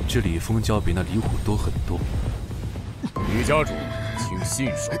这李峰就要比那李虎多很多。李家主，请信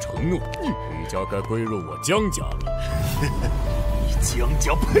守承诺，李家该归入我江家了。你江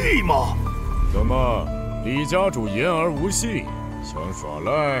家配吗？怎么，李家主言而无信，想耍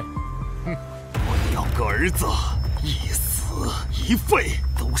赖？我2个儿子，一死一废，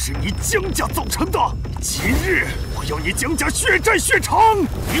都是你姜家造成的！今日我要你姜家血债血偿！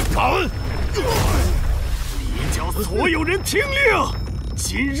你敢！李家所有人听令，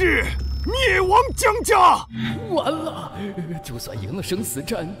今日灭亡姜家！完了，就算赢了生死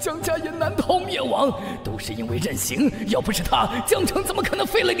战，姜家也难逃灭亡，都是因为任行。要不是他，江城怎么可能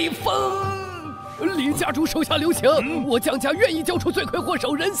废了李峰？李家主手下留情，我姜家愿意交出罪魁祸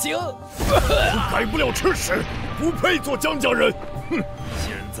首任行。改不了吃屎，不配做姜家人。哼！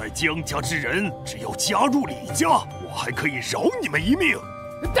现在姜家之人只要加入李家，我还可以饶你们一命。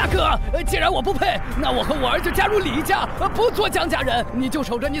大哥，既然我不配，那我和我儿就加入李家，不做姜家人。你就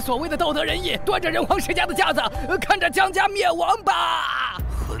守着你所谓的道德仁义，端着人皇世家的架子，看着姜家灭亡吧。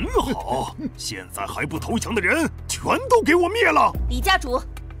很好，现在还不投降的人，全都给我灭了！李家主，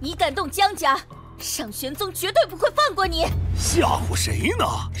你敢动姜家，上玄宗绝对不会放过你！吓唬谁呢？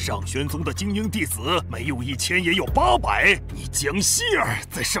上玄宗的精英弟子没有1000也有800，你姜希儿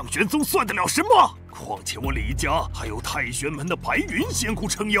在上玄宗算得了什么？况且我李家还有太玄门的白云仙姑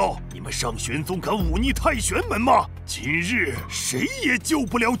撑腰，你们上玄宗敢忤逆太玄门吗？今日谁也救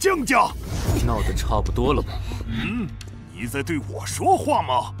不了姜家！闹得差不多了吧？你在对我说话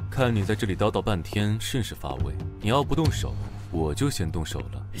吗？看你在这里叨叨半天，甚是乏味。你要不动手，我就先动手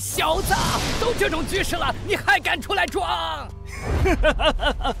了。小子，都这种局势了，你还敢出来装？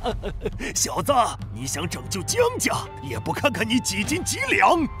小子，你想拯救姜家，也不看看你几斤几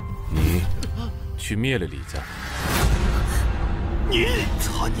两。你去灭了李家。你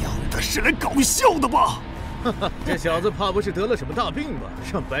他娘的是来搞笑的吧？这小子怕不是得了什么大病吧？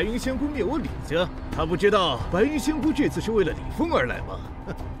让白云仙姑灭我李家，他不知道白云仙姑这次是为了李峰而来吗？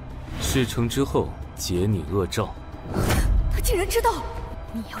事成之后解你恶兆。他竟然知道！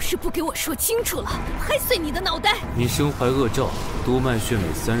你要是不给我说清楚了，拍碎你的脑袋！你身怀恶兆，督脉血每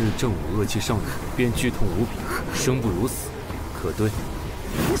3日正午恶气上涌，便剧痛无比，生不如死，可对？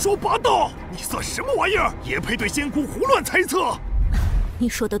胡说八道！你算什么玩意儿？也配对仙姑胡乱猜测？你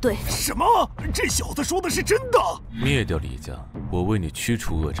说的对。什么？这小子说的是真的？灭掉李家，我为你驱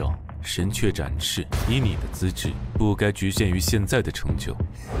除恶兆，神阙展翅。以你的资质，不该局限于现在的成就。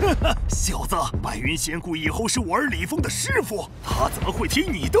小子，白云仙姑以后是我儿李峰的师傅，他怎么会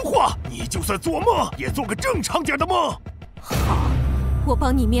听你的话？你就算做梦，也做个正常点的梦。好，我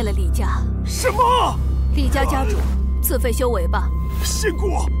帮你灭了李家。什么？李家家主，自费修为吧。仙姑，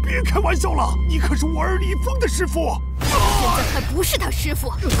别开玩笑了，你可是我儿李峰的师傅。现在还不是他师傅。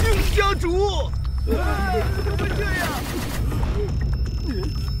家主，怎么这样？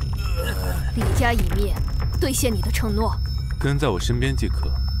李家已灭，兑现你的承诺。跟在我身边即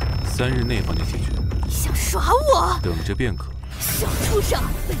可，3日内帮你解决。你想耍我？等着便可。小畜生，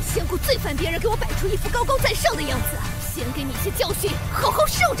本仙姑最烦别人给我摆出一副高高在上的样子。先给你些教训，好好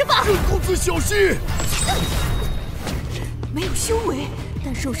受着吧。任公子小心！没有修为，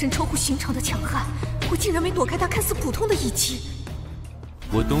但肉身超乎寻常的强悍，我竟然没躲开他看似普通的一击。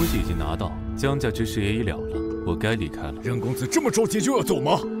我东西已经拿到，姜家之事也已了了，我该离开了。任公子这么着急就要走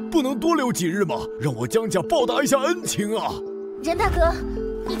吗？不能多留几日吗？让我姜家报答一下恩情啊！任大哥，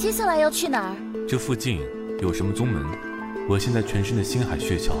你接下来要去哪儿？这附近有什么宗门？我现在全身的星海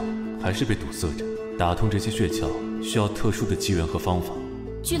穴窍还是被堵塞着，打通这些穴窍需要特殊的机缘和方法。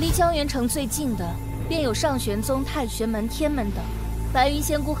距离江原城最近的便有上玄宗、太玄门、天门等。白云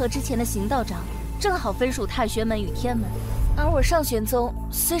仙姑和之前的邢道长正好分属太玄门与天门，而我上玄宗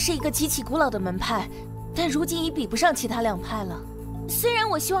虽是一个极其古老的门派，但如今已比不上其他2派了。虽然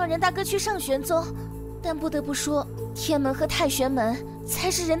我希望任大哥去上玄宗，但不得不说，天门和太玄门才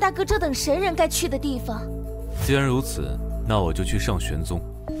是任大哥这等神人该去的地方。既然如此，那我就去上玄宗。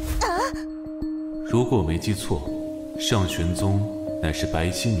如果我没记错，上玄宗乃是白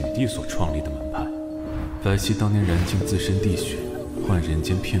曦女帝所创立的门派。白曦当年燃尽自身地血，换人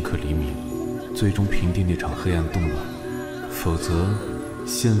间片刻黎明，最终平定那场黑暗动乱。否则，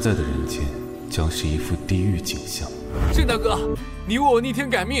现在的人间将是一副地狱景象。任大哥，你为我逆天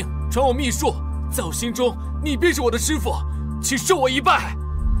改命，传我秘术，在我心中，你便是我的师傅，请受我一拜。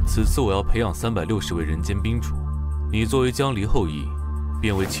此次我要培养360位人间兵主，你作为江离后裔，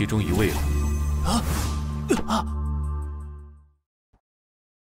便为其中一位了。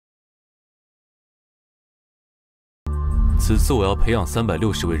此次我要培养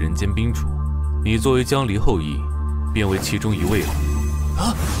360位人间兵主，你作为江离后裔，便为其中一位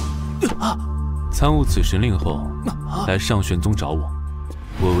了。参悟此神令后，来上玄宗找我。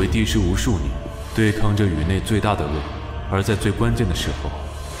我为帝师无数年，对抗着宇内最大的恶，而在最关键的时候，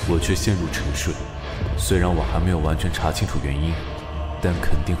我却陷入沉睡。虽然我还没有完全查清楚原因，但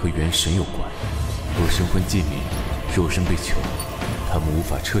肯定和元神有关。若神魂寂灭，肉身被囚，他们无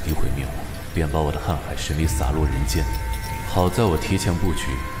法彻底毁灭我，便把我的瀚海神力洒落人间。好在我提前布局，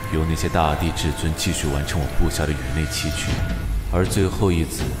由那些大帝至尊继续完成我布下的宇内奇局，而最后一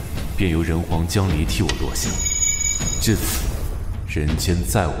子便由人皇江离替我落下。至此，人间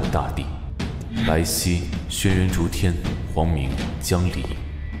再无大帝。白曦、轩辕逐天、黄明、江离，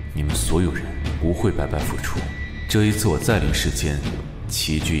你们所有人不会白白付出。这一次我再临世间，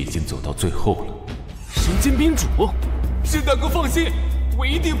棋局已经走到最后了。神剑宾主，是大哥放心，我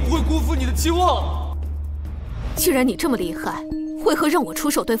一定不会辜负你的期望。既然你这么厉害，为何让我出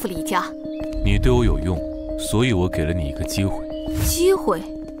手对付李家？你对我有用，所以我给了你一个机会。机会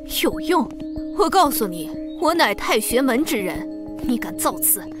有用？我告诉你，我乃太玄门之人，你敢造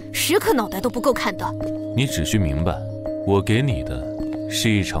次，10颗脑袋都不够看的。你只需明白，我给你的是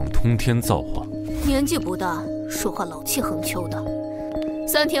一场通天造化。年纪不大，说话老气横秋的。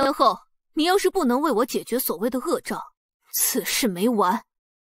3天后，你要是不能为我解决所谓的恶兆，此事没完。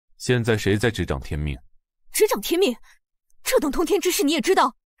现在谁在执掌天命？执掌天命？这等通天之事你也知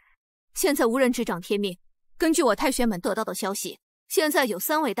道？现在无人执掌天命。根据我太玄门得到的消息，现在有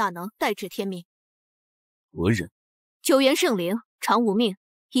3位大能代执天命。何人？九元圣灵、长无命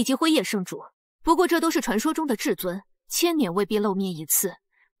以及辉夜圣主。不过这都是传说中的至尊，1000年未必露面一次。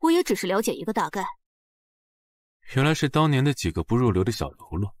我也只是了解一个大概。原来是当年的几个不入流的小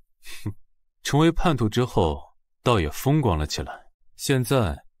喽啰。哼，成为叛徒之后，倒也风光了起来。现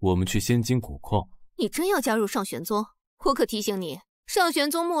在我们去仙金古矿。你真要加入上玄宗？我可提醒你，上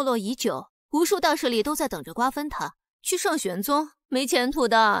玄宗没落已久，无数大势力都在等着瓜分它。去上玄宗没前途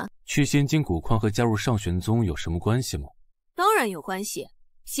的。去仙金古矿和加入上玄宗有什么关系吗？当然有关系。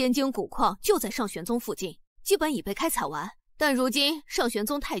仙金古矿就在上玄宗附近，基本已被开采完。但如今上玄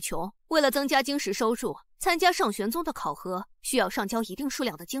宗太穷，为了增加晶石收入，参加上玄宗的考核需要上交一定数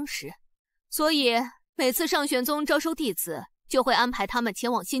量的晶石，所以每次上玄宗招收弟子，就会安排他们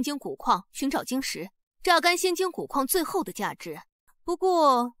前往仙金古矿寻找晶石，榨干仙金古矿最后的价值。不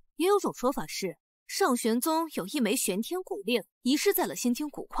过也有种说法是，上玄宗有一枚玄天古令遗失在了仙金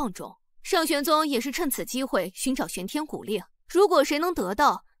古矿中，上玄宗也是趁此机会寻找玄天古令，如果谁能得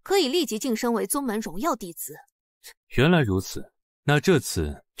到，可以立即晋升为宗门荣耀弟子。原来如此，那这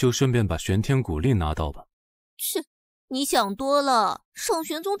次就顺便把玄天古令拿到吧。切，你想多了，上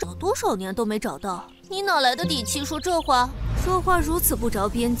玄宗找多少年都没找到，你哪来的底气说这话？说话如此不着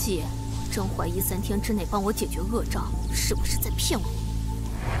边际，我真怀疑3天之内帮我解决恶兆，是不是在骗我？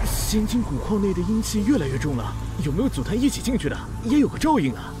仙金古矿内的阴气越来越重了，有没有组团一起进去的？也有个照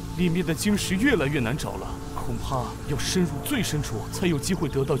应啊！里面的晶石越来越难找了，恐怕要深入最深处才有机会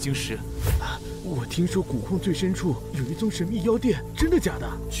得到晶石。我听说古矿最深处有一宗神秘妖殿，真的假的？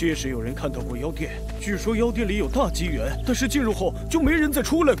确实有人看到过妖殿，据说妖殿里有大机缘，但是进入后就没人再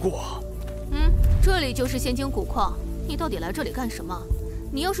出来过。这里就是仙金古矿，你到底来这里干什么？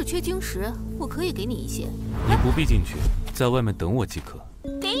你要是缺晶石，我可以给你一些。你不必进去，在外面等我即可。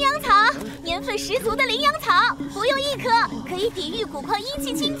羚羊草，年份10足的羚羊草，服用1颗可以抵御古矿阴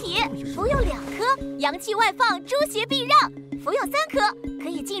气侵体，服用2颗阳气外放，诸邪避让，服用3颗可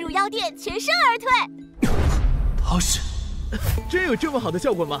以进入妖殿全身而退。他是，真有这么好的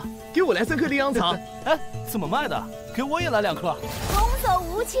效果吗？给我来3颗羚羊草。哎，怎么卖的？给我也来2颗。童叟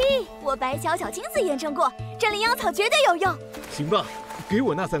无欺，我白巧巧亲自验证过，这羚羊草绝对有用。行吧，给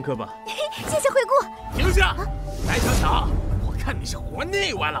我那3颗吧。谢谢惠顾。停下，白巧巧。看你是活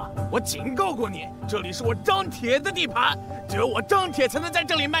腻歪了，我警告过你，这里是我张铁的地盘，只有我张铁才能在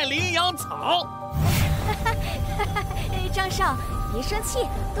这里卖羚羊草。张少，别生气，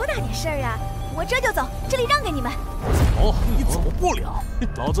多大点事儿啊！我这就走，这里让给你们。走，你走不了，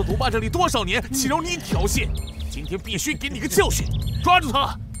老子独霸这里多少年，岂容你挑衅？今天必须给你个教训，抓住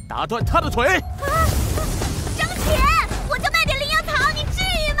他，打断他的腿。张铁，我就卖点羚羊草，你至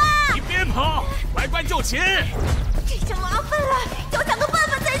于吗？你别跑，乖乖就擒。这就麻烦了，要想个办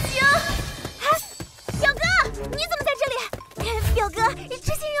法才行。表哥，你怎么在这里？表哥，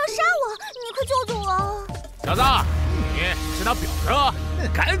这些人要杀我，你快救救我！小子，你是他表哥，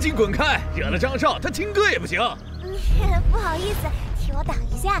赶紧滚开，惹了张少，他听歌也不行。不好意思，替我挡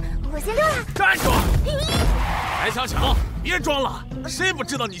一下，我先溜了。站住！白巧巧，别装了，谁不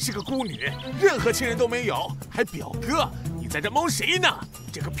知道你是个孤女，任何亲人都没有，还表哥，你在这蒙谁呢？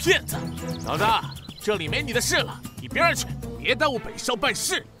这个骗子！小子，这里没你的事了，一边去，别耽误本少办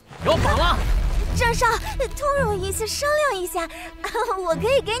事。给我绑了！张少，通融一下，商量一下，我可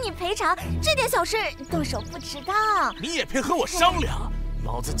以给你赔偿，这点小事动手不迟到。你也配和我商量？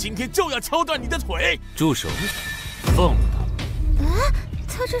老子今天就要敲断你的腿！住手！放了他！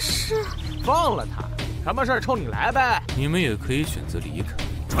他这是……放了他，什么事儿冲你来呗？你们也可以选择离开。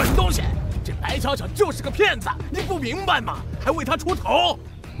蠢东西，这白巧巧就是个骗子，你不明白吗？还为他出头！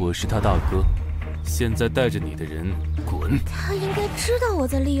我是他大哥，现在带着你的人滚！他应该知道我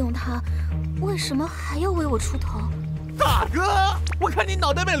在利用他，为什么还要为我出头？大哥，我看你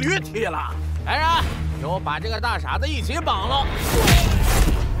脑袋被驴踢了！来人，给我把这个大傻子一起绑了！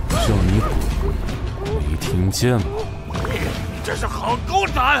让你滚，没听见吗？你这是好狗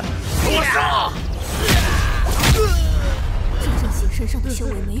胆！给我上！张正行身上的修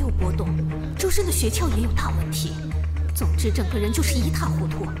为没有波动，周身的穴窍也有大问题。总之，整个人就是一塌糊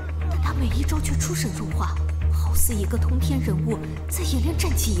涂。但他每一招却出神入化，好似一个通天人物在演练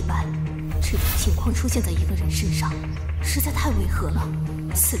战技一般。这种情况出现在一个人身上，实在太违和了。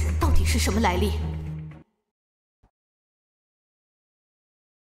此人到底是什么来历？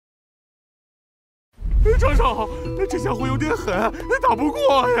张少，这家伙有点狠，打不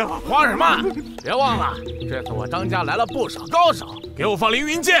过呀！慌什么？别忘了，这次我张家来了不少高手，给我放凌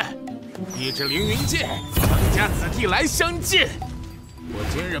云剑。一支凌云剑，张家子弟来相见。我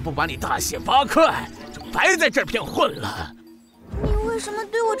今日不把你大卸8块，就白在这片混了。你为什么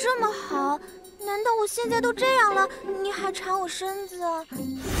对我这么好？难道我现在都这样了，你还缠我身子？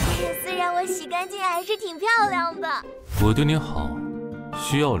虽然我洗干净还是挺漂亮的。我对你好，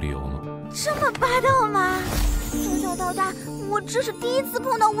需要理由吗？这么霸道吗？从小到大，我这是第一次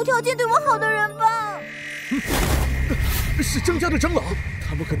碰到无条件对我好的人吧？是张家的长老，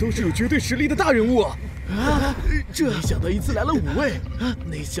他们可都是有绝对实力的大人物啊！没想到一次来了5位，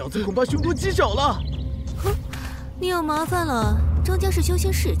那小子恐怕凶多吉少了。你有麻烦了，张家是修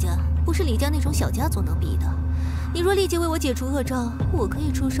仙世家，不是李家那种小家族能比的。你若立即为我解除恶兆，我可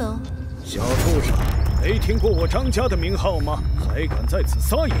以出手。小畜生，没听过我张家的名号吗？还敢在此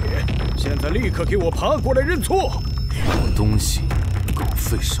撒野！现在立刻给我爬过来认错！什么东西，狗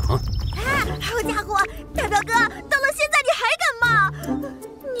吠什么？好家伙，大表哥，到了现在你还敢骂？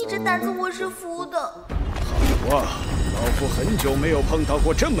你这胆子我是服的。好啊，老夫很久没有碰到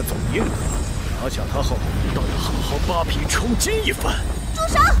过这么走硬的，拿下他后，倒要好好扒皮抽筋一番。住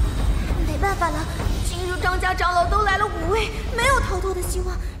手！没办法了，今日张家长老都来了5位，没有逃脱的希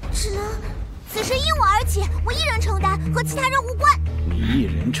望，只能。此事因我而起，我一人承担，和其他人无关。你一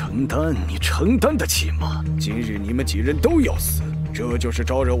人承担，你承担得起吗？今日你们几人都要死，这就是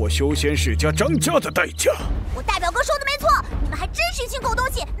招惹我修仙世家张家的代价。我大表哥说的没错，你们还真是一群狗东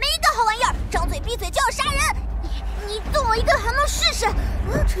西，没一个好玩意儿，张嘴闭嘴就要杀人。你动我一个还能试试？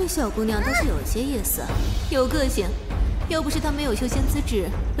这小姑娘倒是有些意思，有个性。要不是她没有修仙资质，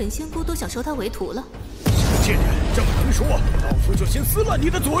本仙姑都想收她为徒了。小贱人，这么能说，老夫就先撕烂你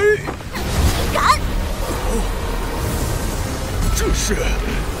的嘴！你敢！这是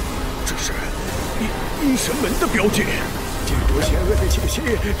阴神门的标记，这朵险恶的气息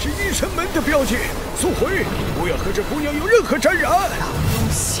是阴神门的标记，速回，不要和这姑娘有任何沾染。东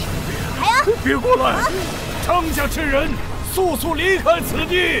西，来啊！别过来！张家之人，速离开此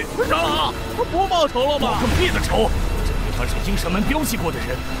地！长老，不报仇了吗？报个屁的仇！这地方是阴神门标记过的人，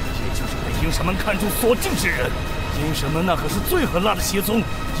也就是被阴神门看中锁定之人。阴神门那可是最狠辣的邪宗，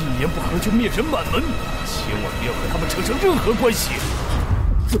一言不合就灭人满门，千万不要和他们扯上任何关系。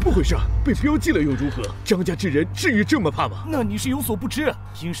怎么回事？被标记了又如何？张家之人至于这么怕吗？那你是有所不知，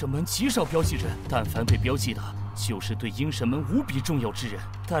阴神门极少标记人，但凡被标记的，就是对阴神门无比重要之人，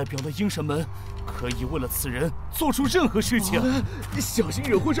代表了阴神门可以为了此人做出任何事情。小心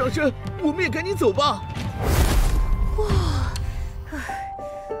惹祸上身，我们也赶紧走吧。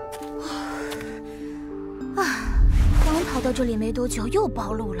刚逃到这里没多久，又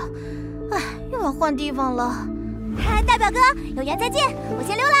暴露了，又要换地方了。大表哥，有缘再见，我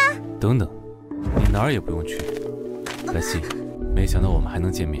先溜啦。等等，你哪儿也不用去。白曦，没想到我们还能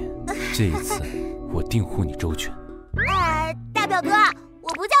见面，这一次我定护你周全。大表哥，我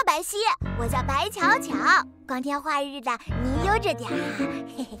不叫白曦，我叫白巧巧。光天化日的，你悠着点嘿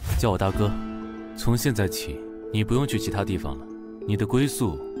嘿。叫我大哥。从现在起，你不用去其他地方了，你的归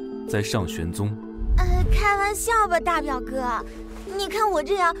宿在上玄宗。开玩笑吧，大表哥，你看我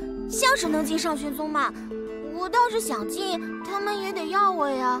这样，像是能进上玄宗吗？我倒是想进，他们也得要我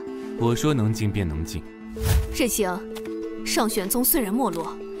呀。我说能进便能进。任行，上玄宗虽然没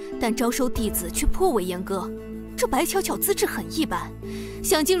落，但招收弟子却颇为严格。这白巧巧资质很一般，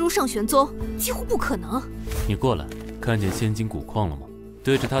想进入上玄宗几乎不可能。你过来，看见仙金古矿了吗？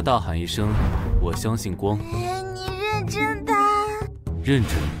对着他大喊一声“我相信光”。你认真的？认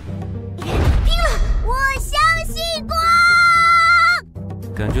真。拼了！我相信光。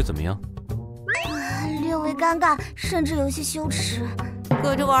感觉怎么样？略微尴尬，甚至有些羞耻。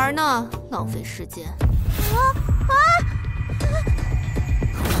搁着玩呢，浪费时间。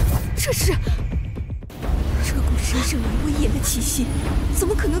这股神圣而威严的气息，怎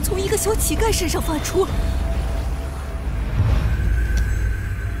么可能从一个小乞丐身上发出？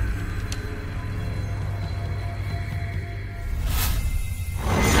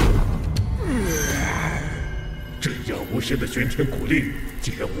身的玄天古令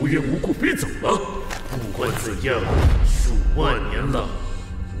竟然无缘无故飞走了。不管怎样，数万年了，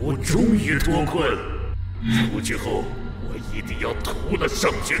我终于脱困。出去后，我一定要屠了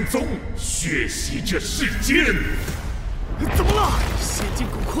上玄宗，血洗这世间。怎么了？仙境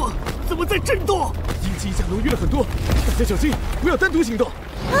古矿怎么在震动？阴气一下浓郁了很多，大家小心，不要单独行动。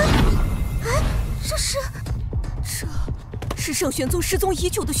这是上玄宗失踪已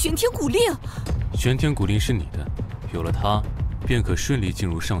久的玄天古令。玄天古令是你的，有了它，便可顺利进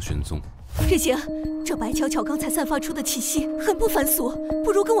入上玄宗。任行，这白巧巧刚才散发出的气息很不凡俗，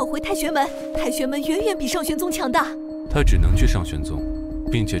不如跟我回太玄门。太玄门远远比上玄宗强大。他只能去上玄宗，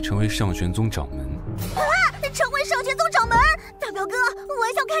并且成为上玄宗掌门。成为上玄宗掌门，大表哥，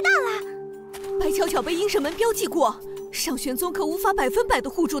玩笑开大了。白巧巧被阴神门标记过，上玄宗可无法100%的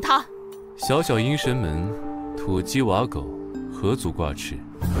护住他。小小阴神门，土鸡瓦狗，何足挂齿？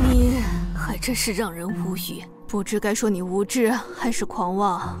你还真是让人无语，不知该说你无知还是狂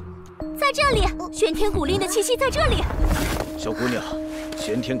妄。在这里，玄天古令的气息在这里。小姑娘，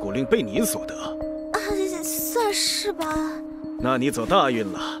玄天古令被你所得，算是吧。那你走大运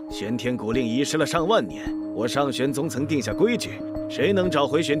了。玄天古令遗失了上万年，我上玄宗曾定下规矩，谁能找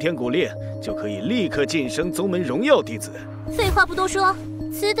回玄天古令，就可以立刻晋升宗门荣耀弟子。废话不多说，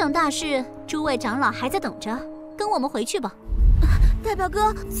此等大事，诸位长老还在等着，跟我们回去吧。大表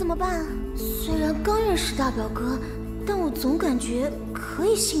哥怎么办？虽然刚认识大表哥，但我总感觉可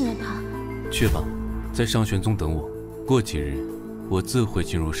以信任他。去吧，在上玄宗等我。过几日，我自会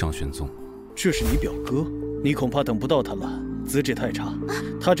进入上玄宗。这是你表哥，你恐怕等不到他了，资质太差，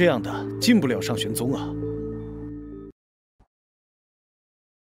他这样的进不了上玄宗啊。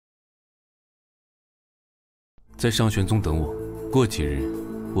在上玄宗等我。过几日，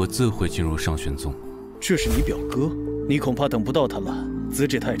我自会进入上玄宗。这是你表哥，你恐怕等不到他了，资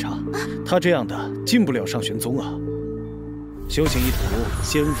质太差，他这样的进不了上玄宗啊。修行一途，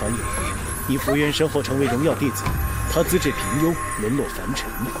仙凡有别。你福元身后成为荣耀弟子，他资质平庸，沦落凡尘，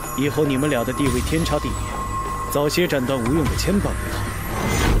以后你们俩的地位天差地别，早些斩断无用的牵绊为好。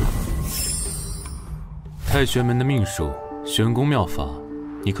太玄门的命术、玄功妙法，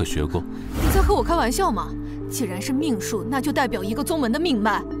你可学过？你在和我开玩笑吗？既然是命术，那就代表一个宗门的命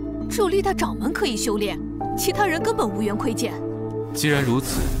脉，只有历代掌门可以修炼，其他人根本无缘窥见。既然如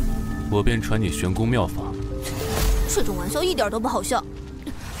此，我便传你玄功妙法。这种玩笑一点都不好笑。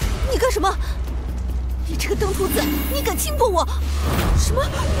你干什么？你这个登徒子，你敢轻薄我？什么？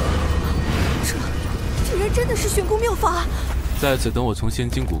这居然真的是玄功妙法！在此等我从仙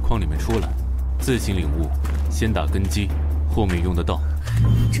金古矿里面出来，自行领悟，先打根基，后面用得到。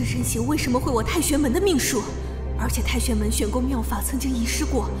这任行为什么会我太玄门的命术？而且太玄门玄功妙法曾经遗失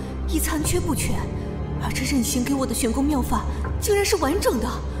过，已残缺不全，而这任行给我的玄功妙法竟然是完整的。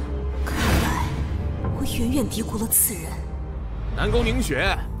看来我远远低估了此人。南宫凝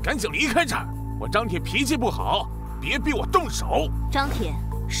雪，赶紧离开这儿！我张铁脾气不好，别逼我动手。张铁，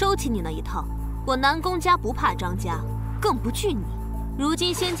收起你那一套。我南宫家不怕张家，更不惧你。如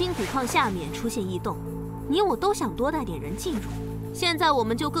今仙金古矿下面出现异动，你我都想多带点人进入。现在我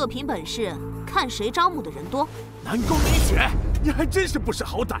们就各凭本事，看谁招募的人多。南宫凝雪，你还真是不识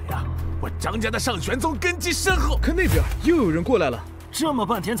好歹呀！我张家的上玄宗根基深厚。看那边又有人过来了，这么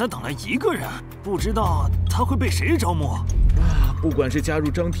半天才等来一个人，不知道他会被谁招募。不管是加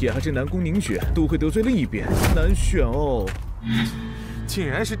入张铁还是南宫凝雪，都会得罪另一边，难选哦。竟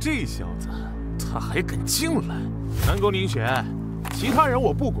然是这小子，他还敢进来！南宫凝雪，其他人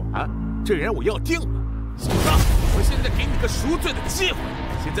我不管，这人我要定了。小子，我现在给你个赎罪的机会，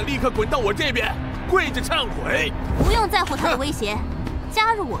现在立刻滚到我这边，跪着忏悔。不用在乎他的威胁，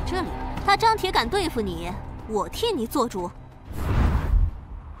加入我这里，他张铁敢对付你，我替你做主。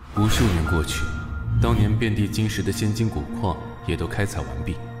无数年过去，当年遍地金石的仙金古矿也都开采完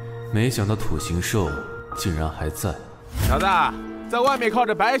毕，没想到土行兽竟然还在。小子，在外面靠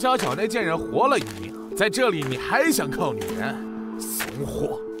着白小巧那贱人活了一命，在这里你还想靠女人？怂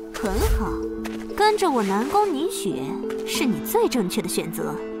货！很好，跟着我南宫凝雪是你最正确的选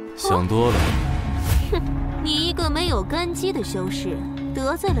择。想多了。哼，你一个没有根基的修士，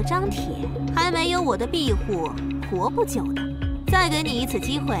得罪了张铁，还没有我的庇护，活不久的。再给你一次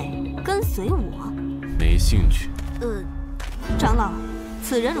机会，跟随我。没兴趣。长老，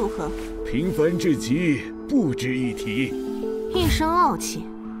此人如何？平凡至极，不值一提。一身傲气，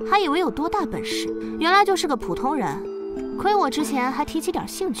还以为有多大本事，原来就是个普通人。亏我之前还提起点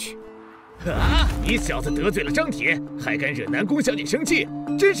兴趣。啊！你小子得罪了张铁，还敢惹南宫小姐生气，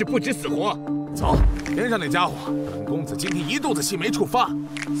真是不知死活！走，边上那家伙，本公子今天一肚子气没处发。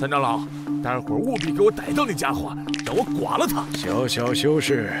三长老，待会儿务必给我逮到那家伙，让我剐了他。小小修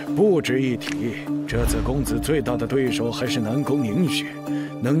士不值一提，这次公子最大的对手还是南宫凝雪，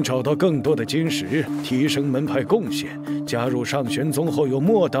能找到更多的金石，提升门派贡献，加入上玄宗后有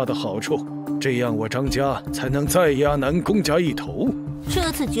莫大的好处。这样我张家才能再压南宫家一头。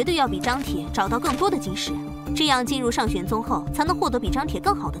这次绝对要比张铁找到更多的金石，这样进入上玄宗后，才能获得比张铁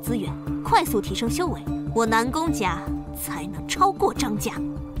更好的资源，快速提升修为，我南宫家才能超过张家。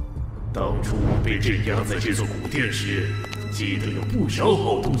当初被镇压在这座古殿时，记得有不少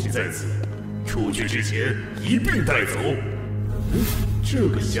好东西在此，出去之前一并带走。这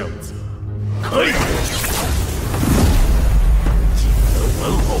个箱子开，竟然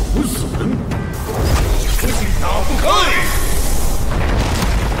完好无损，不信打不开。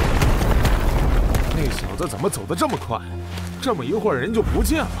那小子怎么走得这么快？这么一会儿人就不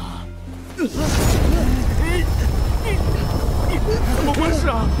见了。怎么回事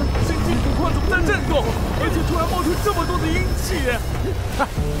啊？仙境古矿怎么在震动？而且突然冒出这么多的阴气！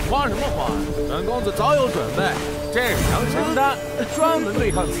慌什么慌？本公子早有准备，这是阳神丹，专门对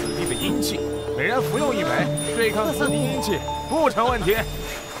抗此地的阴气。每人服用1枚，对抗此地阴气不成问题。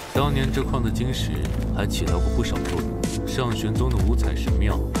当年这矿的金石还起到过不少作用，上玄宗的五彩神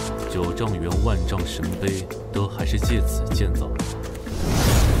庙、9丈原万丈神碑都还是借此建造的。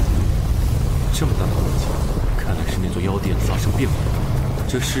这么大的动静，看来是那座妖殿发生变化。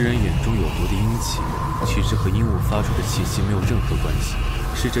这世人眼中有毒的阴气，其实和阴物发出的气息没有任何关系，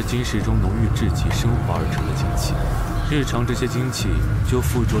是这金石中浓郁至极升华而成的精气。日常这些精气就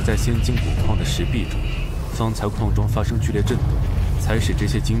附着在仙境古矿的石壁中，方才矿中发生剧烈震动，才使这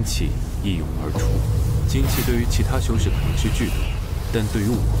些精气一涌而出。精气对于其他修士可能是剧毒，但对于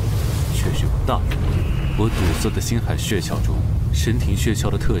我却是有大用。我堵塞的星海穴窍中，神庭穴窍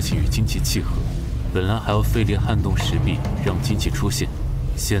的特性与精气契合，本来还要费力撼动石壁让精气出现，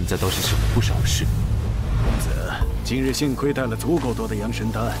现在倒是省了不少事。公子，今日幸亏带了足够多的阳神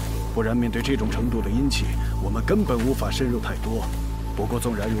丹，不然面对这种程度的阴气，我们根本无法深入太多。不过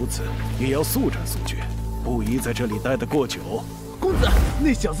纵然如此，也要速战速决，不宜在这里待得过久。公子，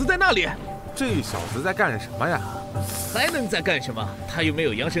那小子在那里。这小子在干什么呀？还能在干什么？他又没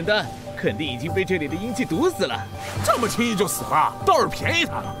有阳神丹，肯定已经被这里的阴气毒死了。这么轻易就死了，倒是便宜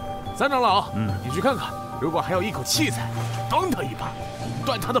他了。三长老，你去看看，如果还有一口气在，帮他一把，引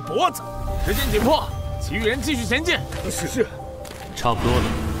断他的脖子。时间紧迫，其余人继续前进。是。差不多了，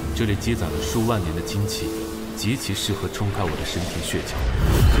这里积攒了数万年的精气，极其适合冲开我的神庭穴窍。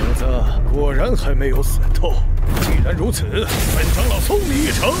小子果然还没有死透。既然如此，本长老送你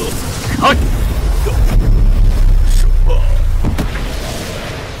一程。开！什么？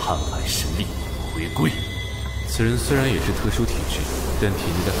瀚海神力回归。此人虽然也是特殊体质，但体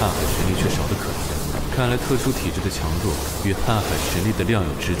内的瀚海神力却少得可怜。看来特殊体质的强弱与瀚海神力的量有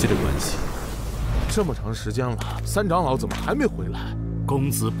直接的关系。这么长时间了，三长老怎么还没回来？公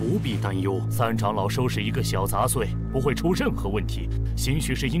子不必担忧，三长老收拾一个小杂碎，不会出任何问题。兴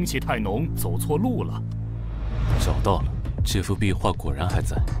许是阴气太浓，走错路了。找到了，这幅壁画果然还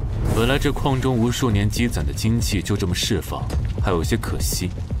在。本来这矿中无数年积攒的精气就这么释放，还有些可惜。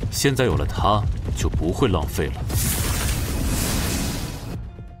现在有了它，就不会浪费了。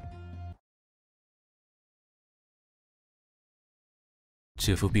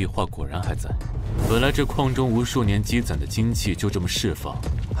这幅壁画果然还在。本来这矿中无数年积攒的精气就这么释放，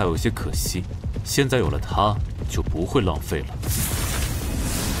还有些可惜。现在有了它，就不会浪费了。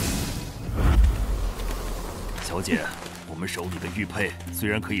小姐，我们手里的玉佩虽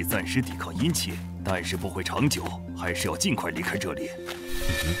然可以暂时抵抗阴气，但是不会长久，还是要尽快离开这里。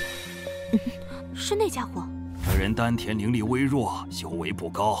是那家伙。这人丹田灵力微弱，修为不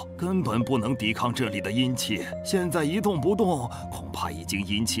高，根本不能抵抗这里的阴气。现在一动不动，恐怕已经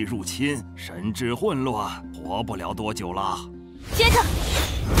阴气入侵，神志混乱，活不了多久了。接着。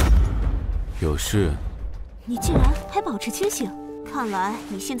有事？你竟然还保持清醒，看来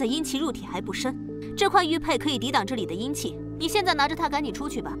你现在阴气入体还不深。这块玉佩可以抵挡这里的阴气，你现在拿着它赶紧出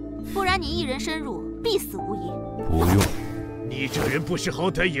去吧，不然你一人深入，必死无疑。不用。你这人不识好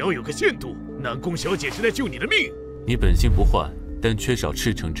歹也要有个限度。南宫小姐是在救你的命。你本性不坏，但缺少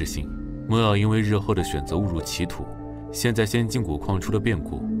赤诚之心，莫要因为日后的选择误入歧途。现在仙境古矿出了变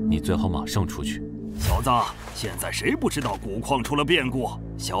故，你最好马上出去。小子，现在谁不知道古矿出了变故？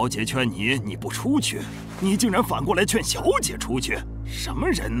小姐劝你，你不出去，你竟然反过来劝小姐出去，什么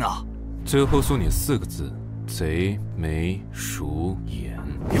人呢？最后送你4个字：贼眉鼠眼。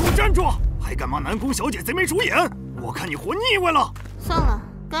给我站住！还敢骂南宫小姐贼眉鼠眼？我看你活腻歪了。算了，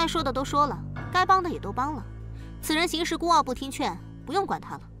该说的都说了，该帮的也都帮了。此人行事孤傲不听劝，不用管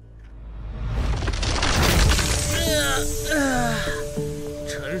他了。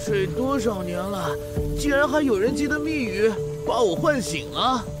沉睡多少年了，竟然还有人记得密语，把我唤醒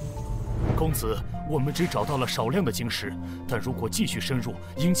了。公子，我们只找到了少量的晶石，但如果继续深入，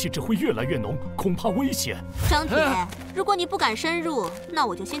阴气只会越来越浓，恐怕危险。张铁，如果你不敢深入，那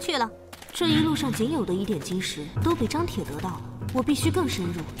我就先去了。这一路上仅有的一点晶石都被张铁得到了，我必须更深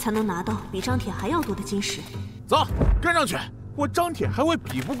入，才能拿到比张铁还要多的晶石。走，跟上去！我张铁还会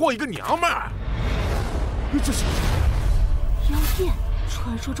比不过一个娘们儿？这是妖殿，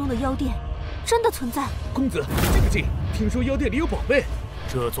传说中的妖殿真的存在。公子，进不进？听说妖殿里有宝贝。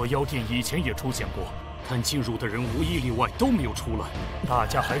这座妖殿以前也出现过，但进入的人无一例外都没有出来。大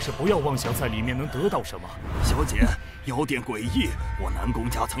家还是不要妄想在里面能得到什么。小姐，妖殿诡异，我南宫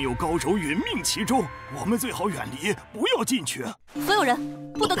家曾有高手殒命其中，我们最好远离，不要进去。所有人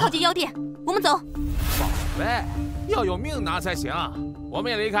不得靠近妖殿，我们走。宝贝，要有命拿才行。我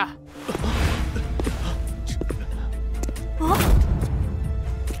们也离开。啊！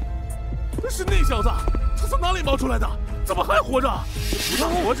是那小子，他从哪里冒出来的？怎么还活着？不但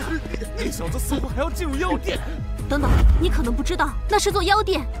活着，那小子似乎还要进入妖殿。等等，你可能不知道，那是座妖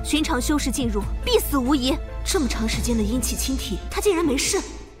殿，寻常修士进入必死无疑。这么长时间的阴气侵体，他竟然没事。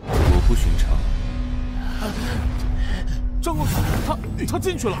果不寻常。张公子，他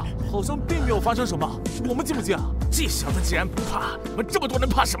进去了，好像并没有发生什么。我们进不进啊？这小子既然不怕，我们这么多人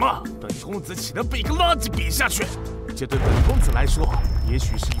怕什么？本公子岂能被一个垃圾比下去？这对本公子来说，也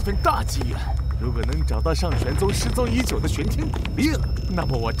许是一份大机缘。如果能找到上玄宗失踪已久的玄天古令，那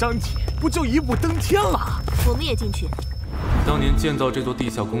么我张铁不就一步登天了？我们也进去。当年建造这座地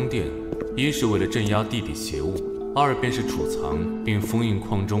下宫殿，一是为了镇压地底邪物，二便是储藏并封印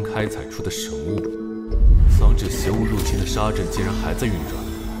矿中开采出的神物，防止邪物入侵的沙阵竟然还在运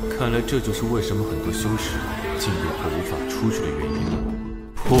转。看来这就是为什么很多修士进入后无法出去的原因了。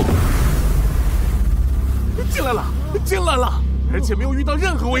破！进来了，进来了，而且没有遇到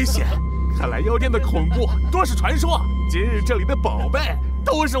任何危险。看来妖殿的恐怖多是传说，今日这里的宝贝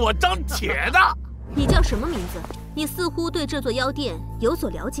都是我张铁的。你叫什么名字？你似乎对这座妖殿有所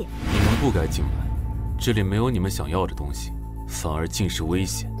了解。你们不该进来，这里没有你们想要的东西，反而尽是危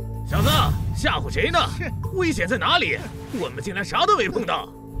险。小子，吓唬谁呢？危险在哪里？我们竟然啥都没碰到。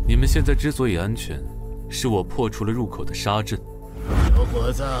你们现在之所以安全，是我破除了入口的沙阵。小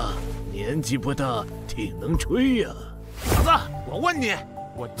伙子，年纪不大，挺能吹呀。小子，我问你，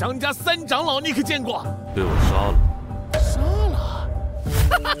我张家三长老你可见过？被我杀了。杀了？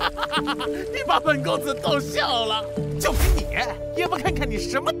你把本公子逗笑了。就凭你，也不看看你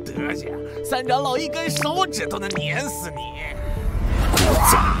什么德行，三长老一根手指都能碾死你。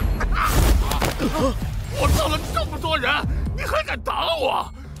我杀了这么多人，你还敢打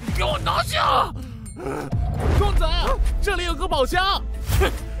我？给我拿下！公子，这里有个宝箱，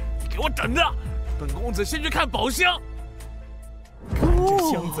给我等着，本公子先去看宝箱。这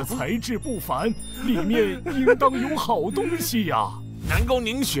箱子材质不凡，里面应当有好东西呀！南宫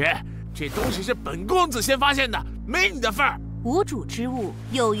凝雪，这东西是本公子先发现的，没你的份儿。无主之物，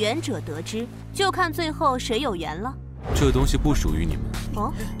有缘者得之，就看最后谁有缘了。这东西不属于你们，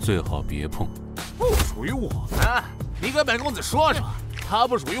哦，最好别碰。不属于我们？你跟本公子说说，他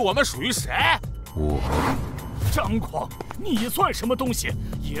不属于我们，属于谁？我。张狂，你算什么东西，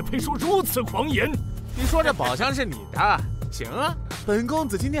也配说如此狂言？你说这宝箱是你的，行啊，本公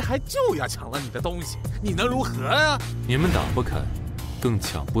子今天还就要抢了你的东西，你能如何啊？你们打不开，更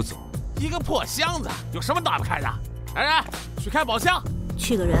抢不走。一个破箱子，有什么打不开的？来人，去开宝箱！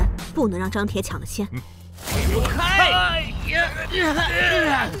去个人，不能让张铁抢了先。给我开！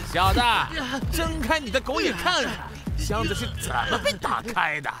小子，睁开你的狗眼看看，箱子是怎么被打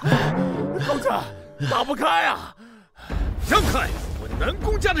开的？公子，打不开啊！让开！我南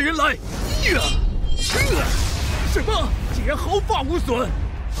宫家的人来！什么？竟然毫发无损！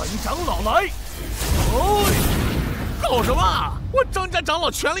本长老来！搞什么？我张家长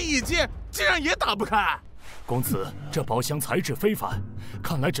老全力一击，竟然也打不开！公子，这宝箱材质非凡，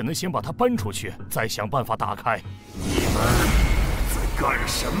看来只能先把它搬出去，再想办法打开。你们在干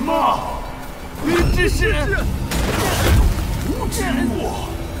什么？这是无知我，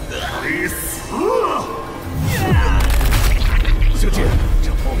该死！小姐，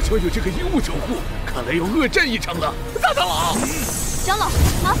这宝箱有这个阴物守护，看来要恶战一场了。大长老，长老，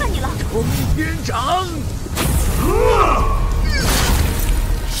麻烦你了。冲天掌！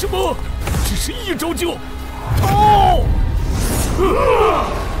什么？只是一招就？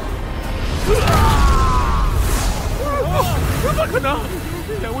怎么可能？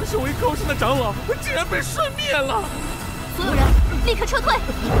两位修为高深的长老竟然被瞬灭了！所有人立刻撤退！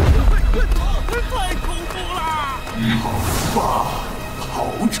太恐怖了！好吧，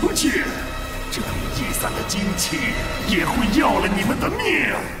跑出去！这里逸散的精气也会要了你们的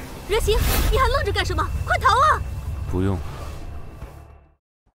命！人形，你还愣着干什么？快逃啊！不用。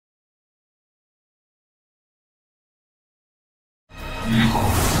好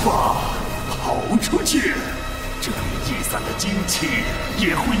吧，跑出去！这里逸散的精气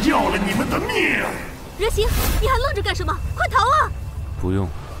也会要了你们的命！人形，你还愣着干什么？快逃啊！不用，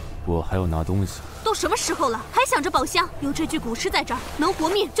我还要拿东西。都什么时候了，还想着宝箱？有这具古尸在这儿，能活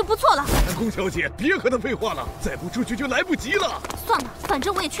命就不错了。南宫小姐，别和他废话了，再不出去就来不及了。算了，反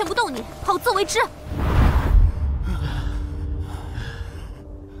正我也劝不动你，好自为之。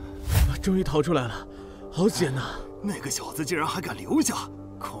终于逃出来了，好险呐！那个小子竟然还敢留下，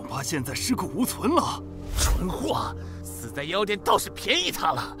恐怕现在尸骨无存了。蠢货，死在妖殿倒是便宜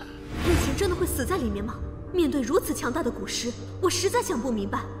他了。人形真的会死在里面吗？面对如此强大的古尸，我实在想不明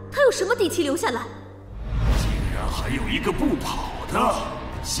白，他有什么底气留下来？竟然还有一个不跑的，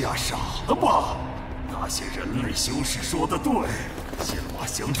吓傻了吧？那些人类修士说的对，先把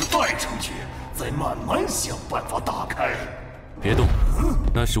箱子带出去，再慢慢想办法打开。别动，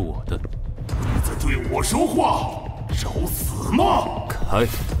那是我的。你在对我说话，找死吗？开！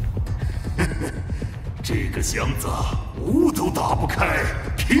这个箱子无都打不开，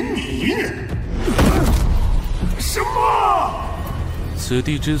凭你！什么？此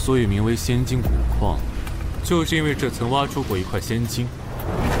地之所以名为仙金古矿，就是因为这曾挖出过一块仙金，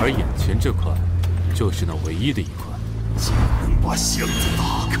而眼前这块，就是那唯一的一块。竟能把箱子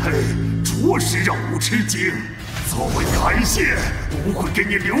打开，着实让我吃惊。作为感谢，我会给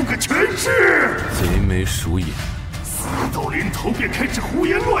你留个全尸。贼眉鼠眼，死到临头便开始胡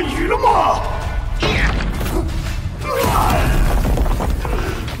言乱语了吗？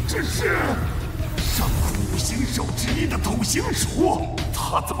这是上古五行兽之一的土行鼠，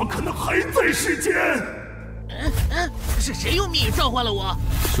他怎么可能还在世间？是谁用秘语召唤了我？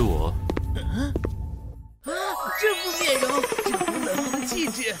是我。这副面容，这股冷傲的气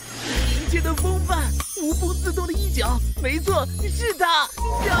质，一切的风范，无风自动的一脚，没错，是他，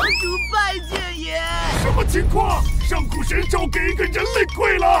小鼠拜见爷。什么情况？上古神兽给一个人类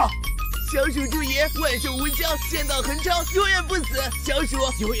跪了？小鼠祝爷万寿无疆，剑道恒超，永远不死。小鼠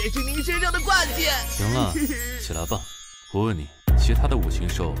永远是您身上的挂件。行了，起来吧。我问你，其他的五行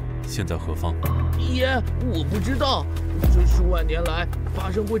兽现在何方？爷，我不知道。这数万年来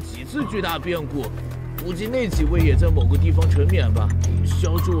发生过几次巨大变故，估计那几位也在某个地方沉眠吧。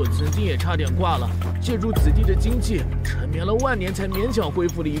小鼠我曾经也差点挂了，借助此地的精气，沉眠了万年才勉强恢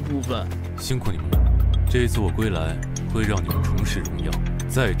复了一部分。辛苦你们了，这一次我归来会让你们重拾荣耀，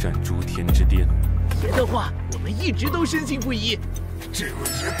再战诸天之巅。爷的话，我们一直都深信不疑。这位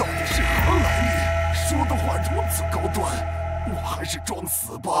爷到底是何来历？说的话如此高端，我还是装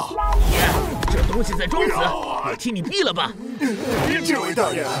死吧。爷，这东西在装死，我替你毙了吧。这位大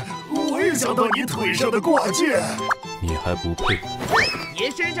人，我也想当你腿上的挂件。你还不配。爷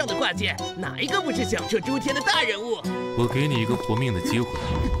身上的挂件，哪一个不是响彻诸天的大人物？我给你一个活命的机会，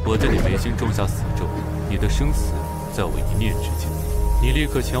我在你眉心种下死咒，你的生死在我一念之间。你立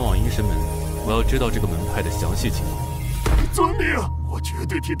刻前往阴神门，我要知道这个门派的详细情况。遵命，我绝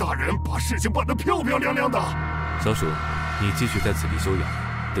对替大人把事情办得漂漂亮亮的。小鼠，你继续在此地休养，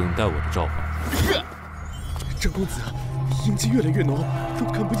等待我的召唤。是。张公子，阴气越来越浓，都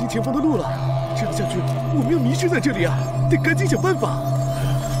看不清前方的路了。这样下去，我们要迷失在这里啊！得赶紧想办法。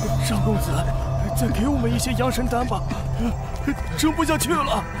张公子，再给我们一些阳神丹吧，撑不下去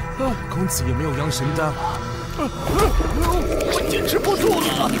了。公子也没有阳神丹了。我坚持不住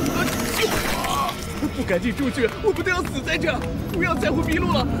了，救我！不赶紧出去，我们都要死在这！不要再会迷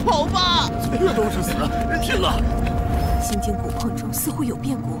路了，跑吧！都是死，拼了！仙境古矿中似乎有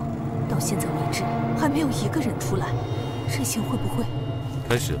变故，到现在为止还没有一个人出来，这些会不会？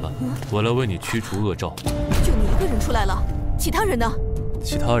开始吧，我来为你驱除恶兆。就你一个人出来了，其他人呢？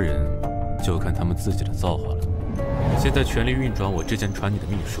其他人就看他们自己的造化了。现在全力运转我之前传你的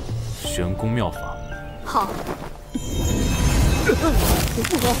秘术玄功妙法。好。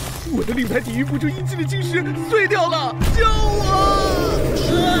不好，我的令牌抵御不住阴气的侵蚀，碎掉了！救我！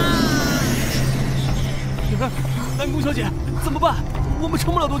南宫小姐，怎么办？我们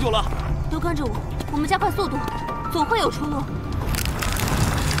撑不了多久了。都跟着我，我们加快速度，总会有出路。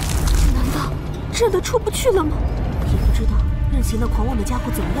难道真的出不去了吗？也不知道任行的狂妄的家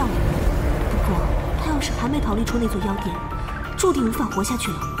伙怎么样了。不过他要是还没逃离出那座妖殿，注定无法活下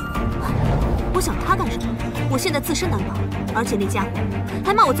去了。我想他干什么？我现在自身难保，而且那家伙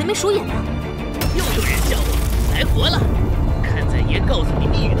还骂我贼眉鼠眼呢。又有人笑我来活了，看在爷告诉你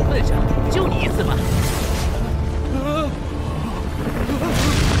秘语的份上，救你一次吧。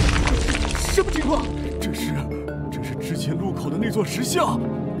什么情况？这是之前路口的那座石像，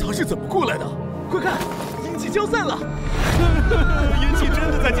它是怎么过来的？快看，阴气消散了，阴气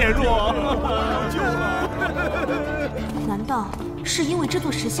真的在减弱，救了！难道是因为这座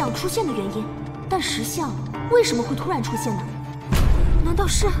石像出现的原因？但石像为什么会突然出现呢？道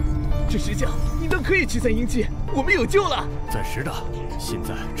是？这石像应当可以驱散阴气，我们有救了。暂时的，现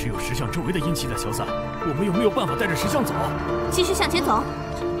在只有石像周围的阴气在消散，我们有没有办法带着石像走？继续向前走。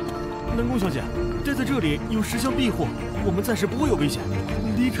南宫小姐，待在这里有石像庇护，我们暂时不会有危险。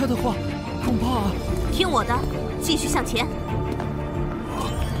离开的话，恐怕……听我的，继续向前。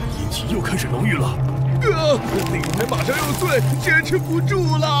阴气又开始浓郁了。灵台马上要碎，坚持不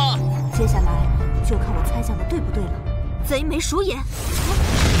住了。接下来就看我猜想的对不对了。贼眉鼠眼，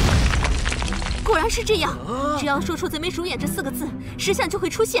果然是这样。只要说出贼眉鼠眼这4个字，石像就会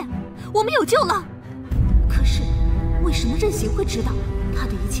出现，我们有救了。可是为什么任行会知道？他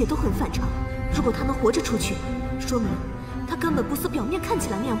的一切都很反常。如果他能活着出去，说明他根本不似表面看起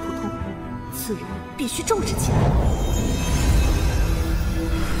来那样普通。此人必须重视起来。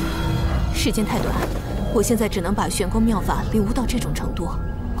时间太短，我现在只能把玄功妙法领悟到这种程度。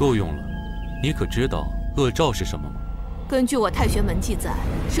够用了。你可知道恶兆是什么吗？根据我太玄门记载，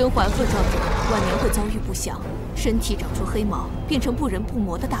身怀恶兆者晚年会遭遇不祥，身体长出黑毛，变成不人不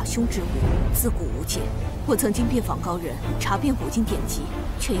魔的大凶之物，自古无解。我曾经遍访高人，查遍古今典籍，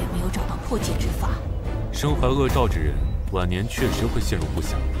却也没有找到破解之法。身怀恶兆之人，晚年确实会陷入不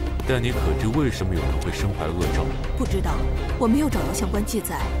祥，但你可知为什么有人会身怀恶兆？不知道，我没有找到相关记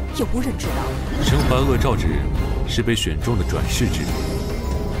载，也无人知道。身怀恶兆之人是被选中的转世之人。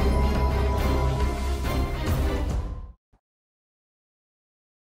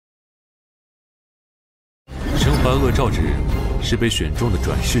身怀恶兆之人是被选中的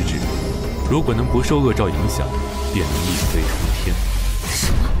转世之人，如果能不受恶兆影响，便能一飞冲天。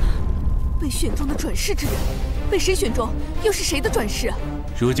什么？被选中的转世之人？被谁选中？又是谁的转世？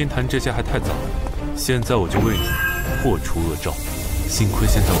如今谈这些还太早，现在我就为你破除恶兆。幸亏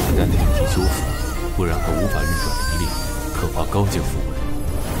现在我的丹田体修复，不然可无法运转灵力，可化高阶符文。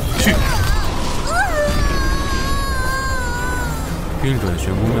去！运转玄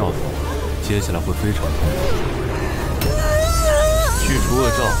功妙法，接下来会非常痛苦。去除恶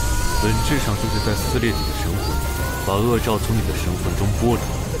兆，本质上就是在撕裂你的神魂，把恶兆从你的神魂中剥出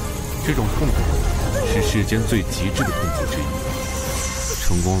来。这种痛苦是世间最极致的痛苦之一。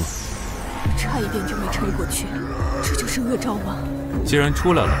成功了，差一点就没撑过去，这就是恶兆吗？既然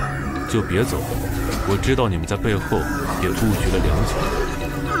出来了，就别走。我知道你们在背后也布局了良久，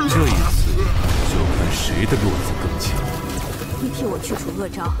这一次就看谁的路子更强。你替我去除恶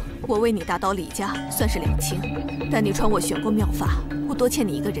兆，我为你打倒李家，算是两清。但你传我玄功妙法，我多欠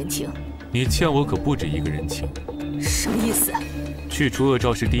你一个人情。你欠我可不止一个人情。什么意思？去除恶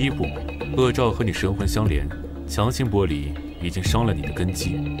兆是第一步，恶兆和你神魂相连，强行剥离已经伤了你的根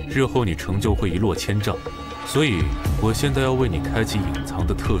基，日后你成就会一落千丈。所以，我现在要为你开启隐藏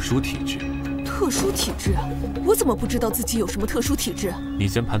的特殊体质。特殊体质？我怎么不知道自己有什么特殊体质？你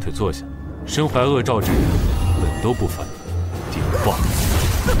先盘腿坐下。身怀恶兆之人，本都不凡。点化。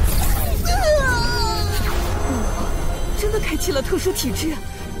真的开启了特殊体质，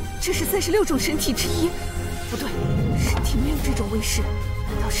这是36种神体之一。不对，神体没有这种威势，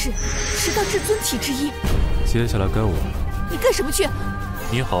难道是10大至尊体之一？接下来该我了。你干什么去？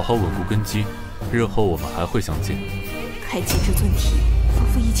你好好稳固根基，日后我们还会相见。开启至尊体，仿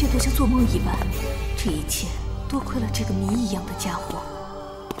佛一切都像做梦一般。这一切多亏了这个谜一样的家伙。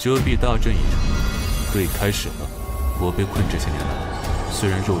遮蔽大阵一场，对，开始了。我被困这些年来，虽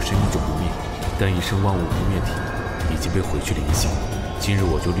然肉身依旧不灭，但一身万物不灭体已经被毁去了影响。今日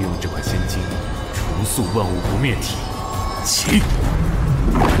我就利用这块仙金，重塑万物不灭体。起！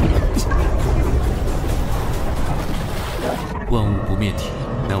万物不灭体，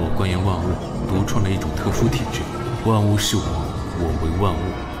乃我观研万物，独创的一种特殊体质。万物是我，我为万物，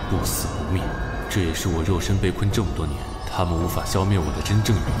不死不灭。这也是我肉身被困这么多年，他们无法消灭我的真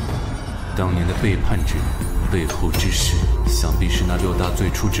正原因。当年的背叛之人，背后之事，想必是那6大最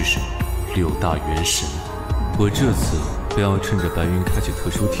初之神，6大元神。我这次便要趁着白云开启特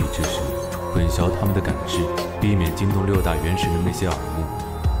殊体质时，混淆他们的感知，避免惊动6大元神的那些耳目，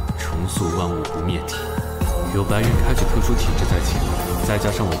重塑万物不灭体。有白云开启特殊体质在前，再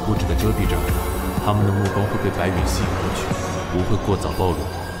加上我布置的遮蔽障碍，他们的目光会被白云吸引过去，不会过早暴露。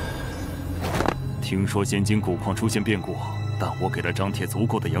听说仙境古矿出现变故，但我给了张铁足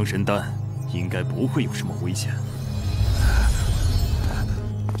够的阳神丹，应该不会有什么危险。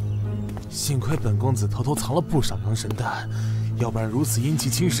幸亏本公子偷偷藏了不少阳神丹，要不然如此阴气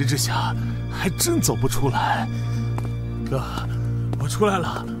侵蚀之下，还真走不出来。哥，我出来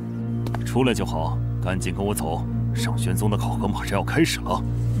了。出来就好，赶紧跟我走，上玄宗的考核马上要开始了。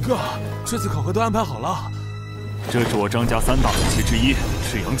哥，这次考核都安排好了。这是我张家3大武器之一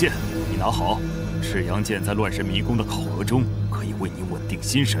赤阳剑，你拿好。赤阳剑在乱神迷宫的考核中可可以为你稳定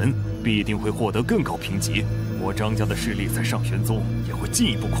心神，必定会获得更高评级。我张家的势力在上玄宗也会进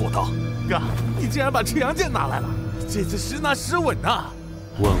一步扩大。哥，你竟然把赤阳剑拿来了，这次实拿实稳呐！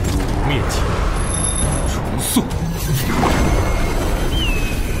万物不灭体，重塑。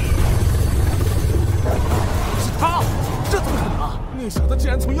是他，这怎么可能？那小子竟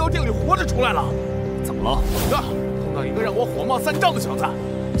然从妖殿里活着出来了！怎么了？哥，碰到一个让我火冒三丈的小子，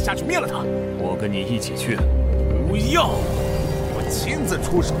你下去灭了他。我跟你一起去。不要，我亲自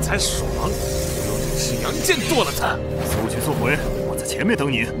出手才爽。用这赤阳剑剁了他。速去速回，我在前面等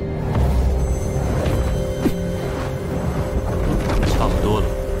你。差不多了，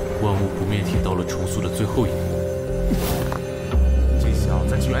万物不灭体到了重塑的最后一步。这小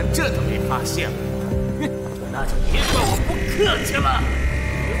子居然这都没发现，哼，那就别怪我不客气了。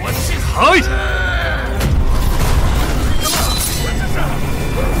给我去死！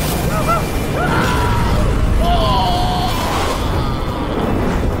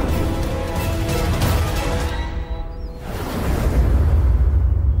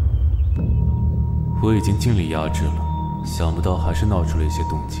我已经尽力压制了，想不到还是闹出了一些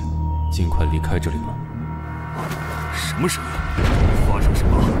动静，尽快离开这里吧。什么声音？发生什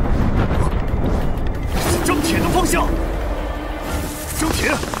么？张铁的方向！张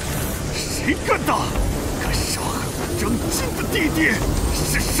铁，谁干的？敢杀害我张金的弟弟？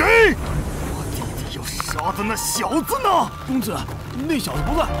是谁？我弟弟要杀的那小子呢？公子，那小子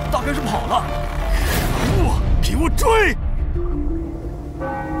不在，大概是跑了。可恶！给我追！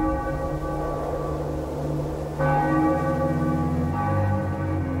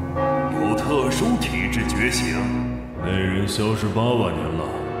特殊体质觉醒，那人消失8万年了，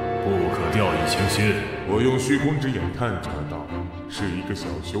不可掉以轻心。我用虚空之眼探查到，是一个小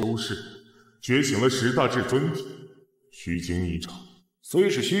修士，觉醒了10大至尊体，虚惊一场。虽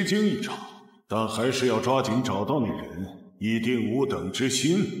是虚惊一场，但还是要抓紧找到那人，以定吾等之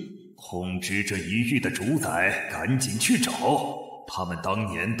心。控制这一域的主宰，赶紧去找。他们当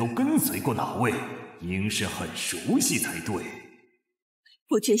年都跟随过哪位？应是很熟悉才对。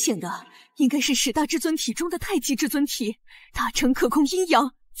我觉醒的应该是10大至尊体中的太极至尊体，大成可控阴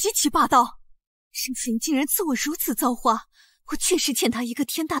阳，极其霸道。圣神竟然赐我如此造化，我确实欠他一个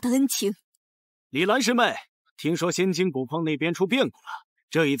天大的恩情。李兰师妹，听说仙境古矿那边出变故了，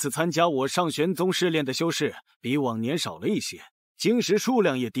这一次参加我上玄宗试炼的修士比往年少了一些，晶石数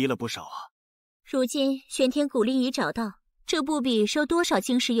量也低了不少啊。如今玄天古力已找到，这不比收多少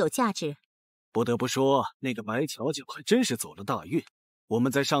晶石有价值。不得不说，那个白巧巧还真是走了大运。我们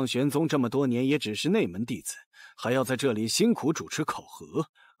在上玄宗这么多年也只是内门弟子，还要在这里辛苦主持考核，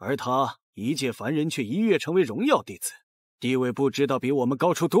而他一介凡人却一跃成为荣耀弟子，地位不知道比我们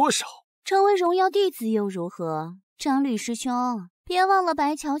高出多少。成为荣耀弟子又如何？张律师兄，别忘了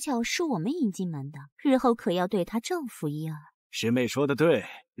白巧巧是我们引进门的，日后可要对她正负一耳。师妹说的对，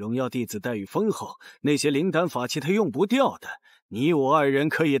荣耀弟子待遇丰厚，那些灵丹法器他用不掉的，你我2人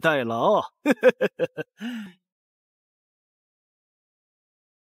可以代劳。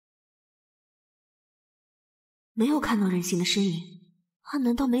没有看到人形的身影，他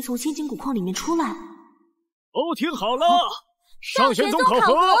难道没从仙境古矿里面出来？都听好了，上玄宗考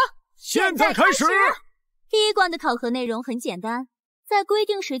核现在开始。第一关的考核内容很简单，在规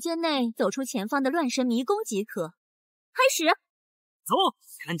定时间内走出前方的乱神迷宫即可。开始。走，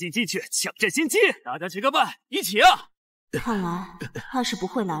赶紧进去抢占先机！大家去个伴，一起啊！看来他是不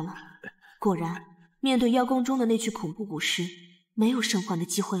会来了。果然，面对妖宫中的那具恐怖古尸，没有生还的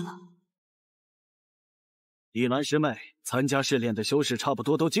机会了。李兰师妹，参加试炼的修士差不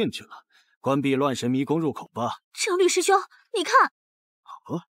多都进去了，关闭乱神迷宫入口吧。张律师兄，你看，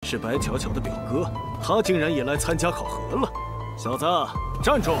是白巧巧的表哥，他竟然也来参加考核了。小子，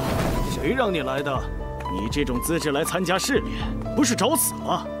站住！谁让你来的？你这种资质来参加试炼，不是找死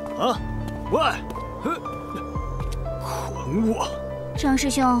吗？啊！喂，狂妄！张师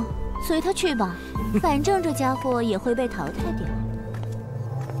兄，随他去吧，反正这家伙也会被淘汰掉。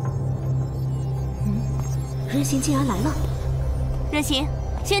人形竟然来了！人形，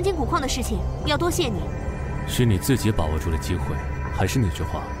仙境古矿的事情要多谢你。是你自己把握住了机会，还是那句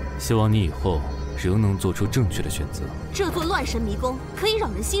话，希望你以后仍能做出正确的选择。这座乱神迷宫可以扰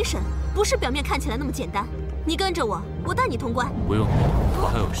人心神，不是表面看起来那么简单。你跟着我，我带你通关。不用，我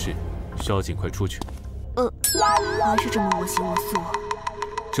还有事，需要尽快出去。还是这么我行我素。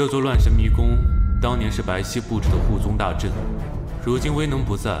这座乱神迷宫当年是白皙布置的护宗大阵，如今威能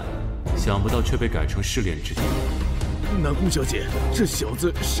不在，想不到却被改成试炼之地。南宫小姐，这小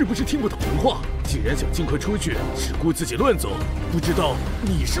子是不是听不懂人话？竟然想尽快出去，只顾自己乱走。不知道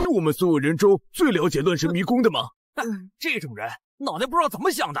你是我们所有人中最了解乱神迷宫的吗？这种人脑袋不知道怎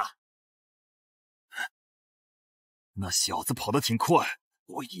么想的。那小子跑得挺快，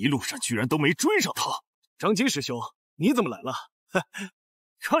我一路上居然都没追上他。张金师兄，你怎么来了？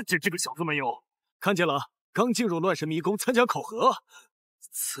看见这个小子没有？看见了，刚进入乱神迷宫参加考核。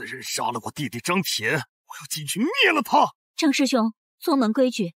此人杀了我弟弟张田，我要进去灭了他。张师兄，宗门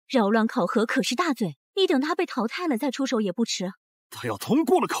规矩，扰乱考核可是大罪，你等他被淘汰了再出手也不迟。他要通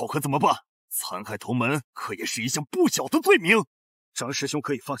过了考核怎么办？残害同门可也是一项不小的罪名。张师兄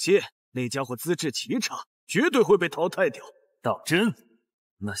可以放心，那家伙资质奇差，绝对会被淘汰掉。当真？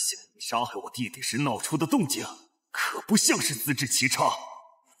那小子杀害我弟弟时闹出的动静，可不像是资质奇差。难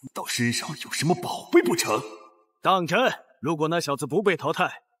道身上有什么宝贝不成？当真？如果那小子不被淘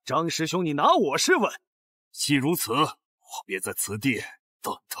汰，张师兄你拿我试问。既如此，我便在此地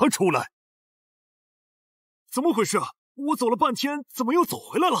等他出来。怎么回事？我走了半天，怎么又走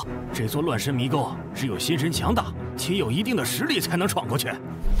回来了？这座乱神迷宫只有心神强大且有一定的实力才能闯过去。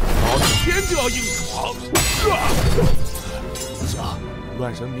老子偏就要硬闯！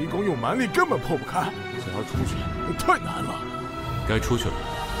乱神迷宫用蛮力根本破不开，想要出去太难了。该出去了，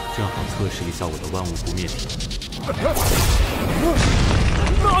正好测试一下我的万物不灭体。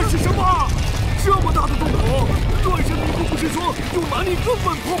那是什么？这么大的洞口，乱神迷宫不是说用蛮力根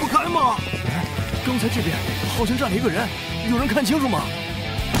本破不开吗？刚才这边好像站了一个人，有人看清楚吗？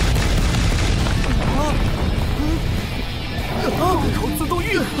洞口自动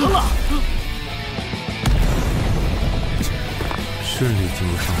愈合了。顺利进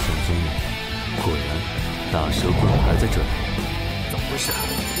入上神宗了，果然打蛇棍还在这里。怎么回事？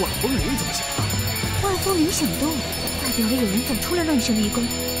万风铃怎么响了？万风铃响动，代表了有人走出了乱神迷宫。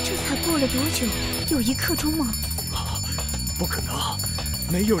这才过了多久？有1刻钟吗？不可能，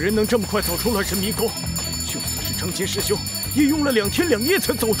没有人能这么快走出乱神迷宫。就算是张金师兄，也用了2天2夜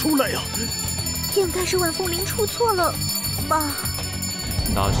才走出来呀。应该是万风铃出错了吧？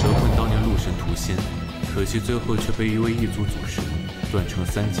打蛇棍当年入神图仙，可惜最后却被一位异族祖师断成了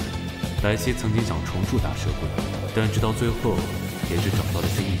3截。白曦曾经想重铸打蛇棍，但直到最后也只找到了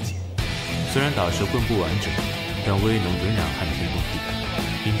这1截。虽然打蛇棍不完整，但威能仍然撼天动地，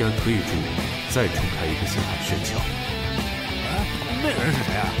应该可以助我再重开一个星海穴窍。那个人是谁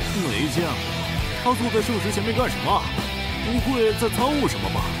啊？没见过，他坐在圣石前面干什么？不会在参悟什么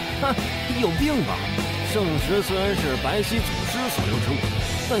吧？哼，有病吧！圣石虽然是白曦祖师所留之物，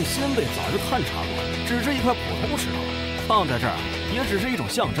但仙辈早就探查过，只是一块普通石头，放在这儿也只是一种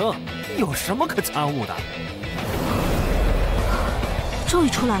象征，有什么可参悟的？终于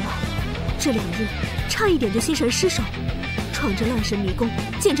出来了，这2日差一点就心神失守，闯着乱神迷宫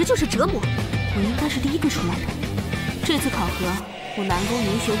简直就是折磨。我应该是第一个出来的。这次考核我南宫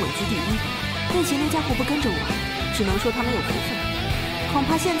云雪稳居第1，但邪那家伙不跟着我，只能说他没有福分，恐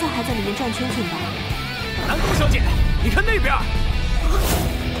怕现在还在里面转圈圈吧。南宫小姐，你看那边！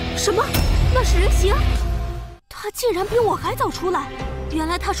什么？那是人形？他竟然比我还早出来！原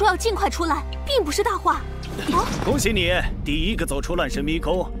来他说要尽快出来，并不是大话。恭喜你，第1个走出乱神迷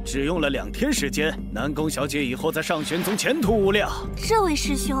宫，只用了2天时间。南宫小姐以后在上玄宗前途无量。这位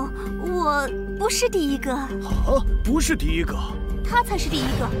师兄，我不是第1个。啊，不是第1个，他才是第1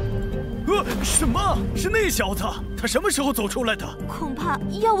个。什么？是那小子？他什么时候走出来的？恐怕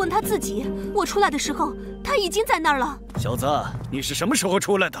要问他自己。我出来的时候，他已经在那儿了。小子，你是什么时候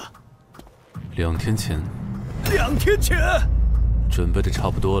出来的？2天前。2天前？准备的差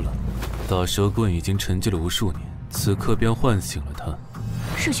不多了。打蛇棍已经沉寂了无数年，此刻便唤醒了他。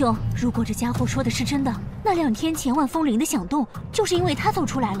师兄，如果这家伙说的是真的，那2天前万风铃的响动，就是因为他走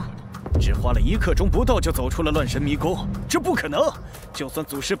出来了。只花了1刻钟不到就走出了乱神迷宫，这不可能！就算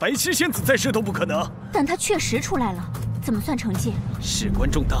祖师白曦仙子在世都不可能。但他确实出来了，怎么算成绩？事关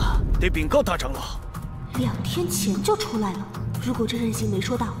重大，得禀告大长老。 2天前就出来了，如果这任性没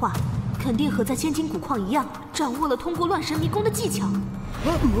说大话，肯定和在仙金古矿一样，掌握了通过乱神迷宫的技巧。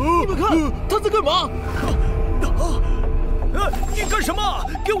你们看，他在干嘛？你干什么？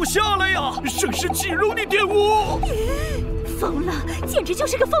给我下来呀！圣石岂容你玷污！疯了，简直就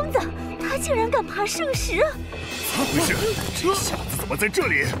是个疯子！他竟然敢爬圣石！怎么回事？这小子怎么在这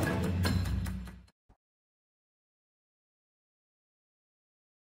里？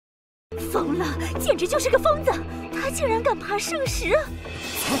 疯了，简直就是个疯子！他竟然敢爬圣石！怎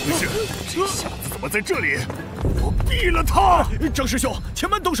么回事？这小子怎么在这里？我毙了他！张师兄，千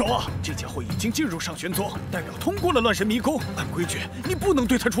万动手啊！这家伙已经进入上玄宗，代表通过了乱神迷宫。按规矩，你不能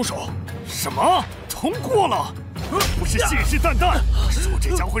对他出手。什么？通过了？不是信誓旦旦说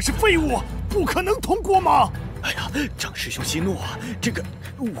这将会是废物，不可能通过吗？哎呀，张师兄息怒啊！这个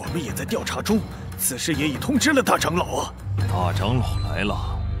我们也在调查中，此事也已通知了大长老啊。大长老来了。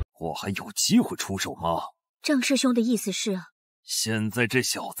 我还有机会出手吗？张师兄的意思是，现在这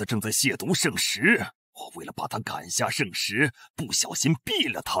小子正在亵渎圣石，我为了把他赶下圣石，不小心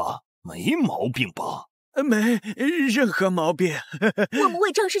毙了他，没毛病吧？没任何毛病。我们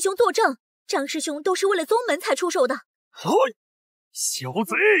为张师兄作证，张师兄都是为了宗门才出手的。小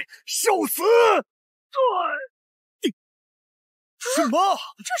贼，受死！什么？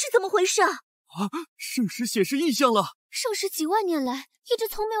这是怎么回事啊？圣石显示异象了。圣石几万年来一直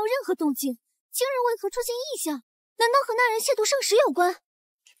从没有任何动静，今日为何出现异象？难道和那人亵渎圣石有关？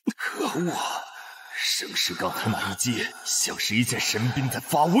可恶！圣石刚才那一击，像是一件神兵在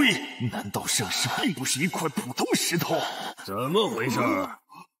发威。难道圣石并不是一块普通石头？怎么回事？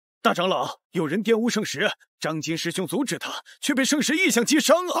大长老，有人玷污圣石，张金师兄阻止他，却被圣石异象击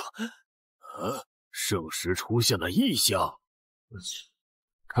伤啊！圣石出现了异象。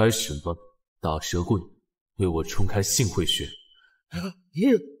开始吧，打蛇棍，为我冲开幸会穴。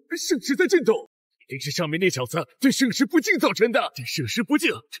圣石在震动，一定是上面那小子对圣石不敬造成的。对圣石不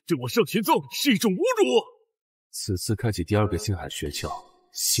敬，对我上玄宗是一种侮辱。此次开启第二个星海穴窍，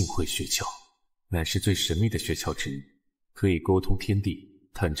幸会穴窍，乃是最神秘的穴窍之一，可以沟通天地，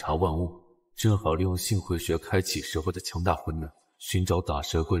探查万物。正好利用幸会穴开启时候的强大魂能，寻找打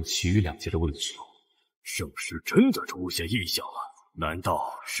蛇棍其余两节的问题。圣石真的出现异象了，难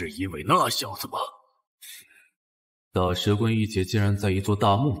道是因为那小子吗？打蛇棍一节竟然在一座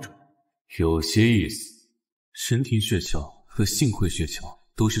大墓中，有些意思。神庭穴窍和幸会穴窍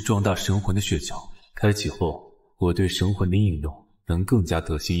都是壮大神魂的穴窍，开启后，我对神魂的应用能更加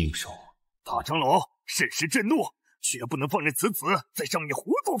得心应手。大长老，圣石震怒，绝不能放任此子在上面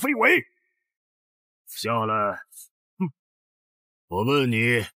胡作非为。下来。我问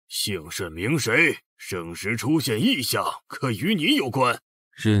你，姓甚名谁？圣石出现异象，可与你有关？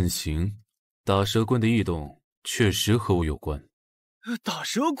任行，打蛇棍的异动确实和我有关。打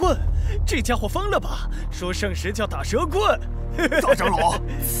蛇棍？这家伙疯了吧？说圣石叫打蛇棍？大长老，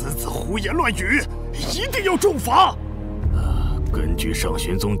此子胡言乱语，一定要重罚。根据上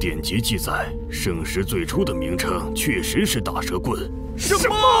玄宗典籍记载，圣石最初的名称确实是打蛇棍。什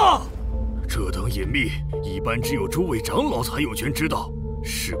么？这等隐秘，一般只有诸位长老才有权知道，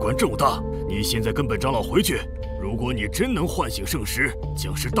事关重大。你现在跟本长老回去，如果你真能唤醒圣石，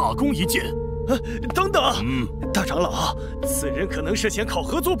将是大功一件。等等，大长老，此人可能涉嫌考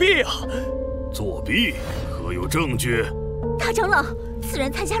核作弊啊！作弊？何有证据？大长老，此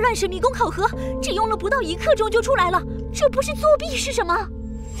人参加乱神迷宫考核，只用了不到1刻钟就出来了，这不是作弊是什么？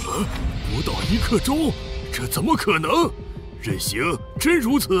不到1刻钟，这怎么可能？任行，真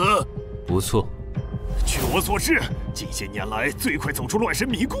如此？不错。据我所知，近些年来最快走出乱神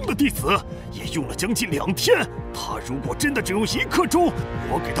迷宫的弟子，也用了将近2天。他如果真的只用1刻钟，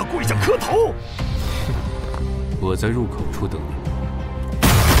我给他跪下磕头。我在入口处等你。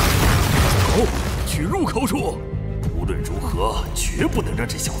走，去入口处。无论如何，绝不能让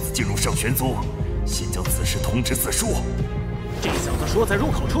这小子进入上玄宗。先将此事通知四叔。这小子说在入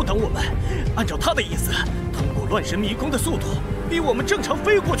口处等我们，按照他的意思，通过乱神迷宫的速度比我们正常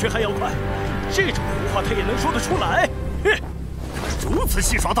飞过去还要快。这种胡话他也能说得出来？如此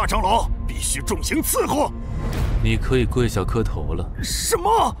戏耍大长老，必须重刑伺候。你可以跪下磕头了。什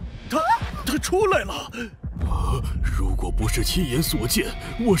么？他出来了！如果不是亲眼所见，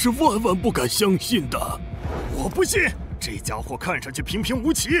我是万万不敢相信的。我不信，这家伙看上去平平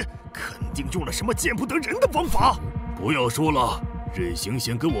无奇，肯定用了什么见不得人的方法。不要说了，任行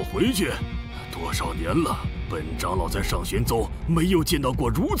先跟我回去。多少年了，本长老在上玄宗没有见到过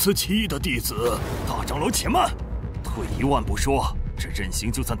如此奇异的弟子。大长老且慢，退1万步说，这任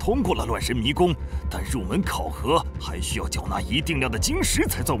行就算通过了乱神迷宫，但入门考核还需要缴纳一定量的晶石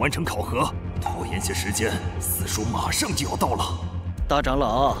才算完成考核。拖延些时间，四叔马上就要到了。大长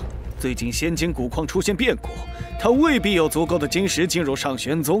老，最近仙境古矿出现变故，他未必有足够的晶石进入上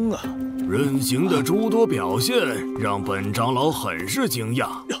玄宗啊。任行的诸多表现让本长老很是惊讶，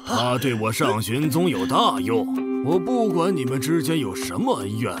他对我上玄宗有大用。我不管你们之间有什么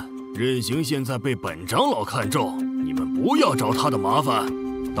恩怨，任行现在被本长老看中，你们不要找他的麻烦。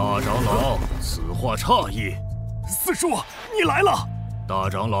大长老，此话差矣。四叔，你来了。大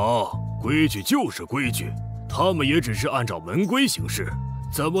长老，规矩就是规矩，他们也只是按照门规行事，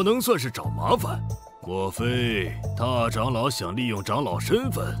怎么能算是找麻烦？莫非大长老想利用长老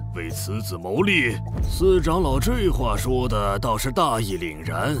身份为此子谋利？四长老这话说的倒是大义凛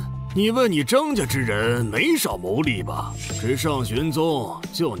然。你问你张家之人没少谋利吧？这上玄宗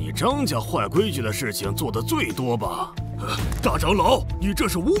就你张家坏规矩的事情做得最多吧？大长老，你这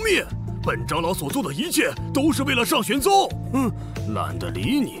是污蔑！本长老所做的一切都是为了上玄宗。懒得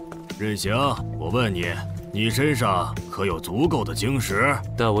理你。任行，我问你，你身上可有足够的晶石？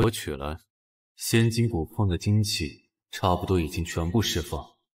待我取来。仙金古矿的精气差不多已经全部释放，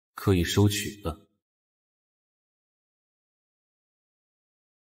可以收取了。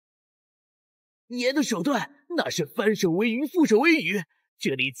爷的手段那是翻手为云，覆手为雨，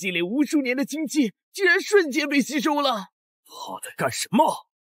这里积累无数年的精气，居然瞬间被吸收了。他在干什么？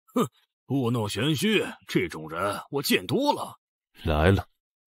哼，故弄玄虚，这种人我见多了。来了。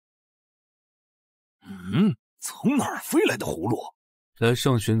从哪儿飞来的葫芦？来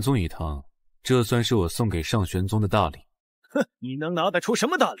上玄宗一趟，这算是我送给上玄宗的大礼。哼，你能拿得出什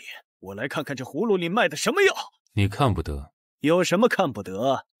么大礼？我来看看这葫芦里卖的什么药。你看不得？有什么看不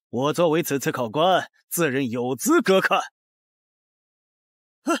得？我作为此次考官，自认有资格看。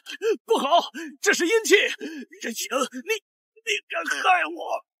不好，这是阴气！任行，你敢害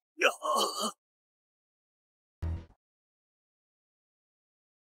我！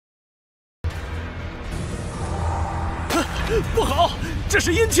不好，这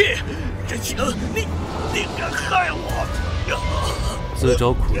是阴气！任行，你敢害我！自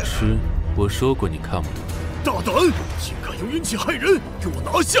找苦吃！我说过你看不得。大胆，竟敢用阴气害人，给我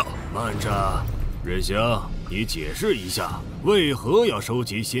拿下！慢着，任行，你解释一下，为何要收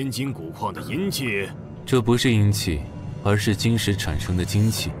集仙金古矿的阴气？这不是阴气，而是金石产生的精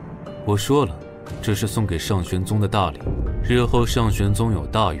气。我说了，这是送给上玄宗的大礼，日后上玄宗有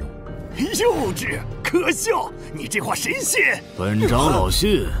大用。幼稚，可笑！你这话谁信？本长老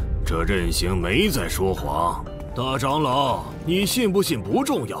信，这任行没在说谎。大长老，你信不信不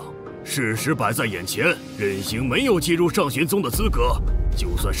重要，事实摆在眼前，任行没有进入上玄宗的资格，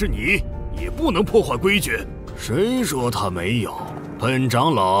就算是你，也不能破坏规矩。谁说他没有？本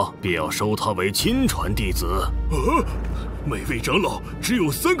长老便要收他为亲传弟子。每位长老只有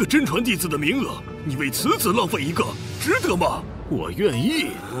3个真传弟子的名额，你为此子浪费一个，值得吗？我愿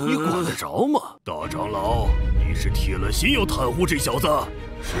意，你管得着吗？大长老，你是铁了心要袒护这小子，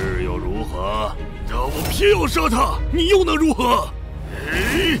是又如何？让我偏要杀他，你又能如何？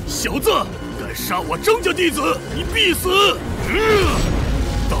小子，敢杀我张家弟子，你必死！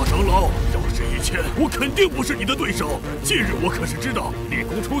大长老，要是这一切，我肯定不是你的对手。近日我可是知道立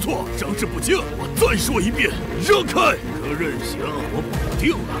功出错，伤势不轻。我再说一遍，让开！这任行，我保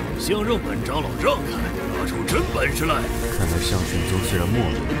定了，想让本长老让开，拿出真本事来。看来上玄宗虽然没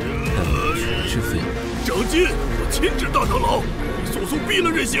落，但全是废物。长金，我亲指大长老，你速速毙了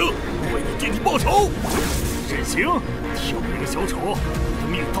任行，为你弟弟报仇。任行，挑了一个小丑，你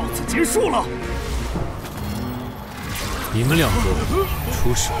的命到此结束了。你们2个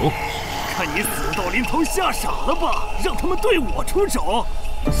出手！看你死到临头吓傻了吧？让他们对我出手？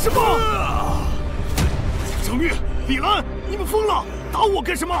什么？小玉、李兰，你们疯了！打我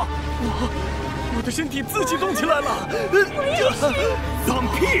干什么？我的身体自己动起来了。放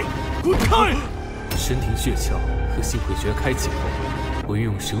屁！滚开！神庭穴窍和星回诀开启后，我运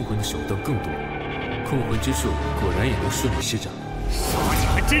用神魂的手段更多，控魂之术果然也能顺利施展。杀你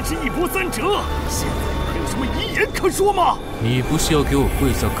还真是一波3折！现在还有什么遗言可说吗？你不是要给我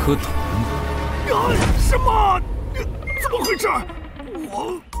跪下磕头吗？什么？怎么回事？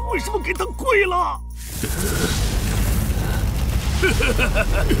我为什么给他跪了？大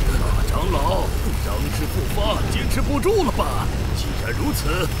长老，伤势复发，坚持不住了吧？既然如此，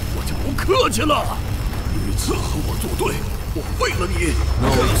我就不客气了。屡次和我作对，我废了你。闹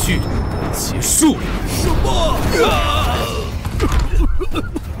剧结束了。什么？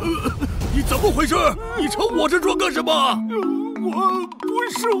你怎么回事？你朝我这装干什么？我不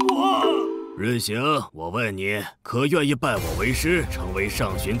是我。任行，我问你，可愿意拜我为师，成为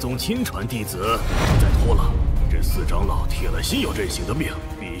上玄宗亲传弟子？再拖了，这4长老铁了心要任行的命，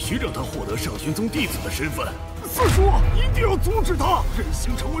必须让他获得上玄宗弟子的身份。四叔，一定要阻止他！任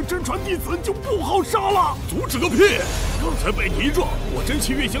行成为真传弟子就不好杀了。阻止个屁！刚才被你一撞，我真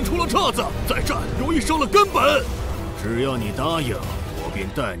气运行出了岔子，再战容易伤了根本。只要你答应，我便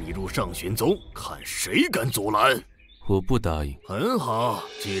带你入上玄宗，看谁敢阻拦。我不答应。很好，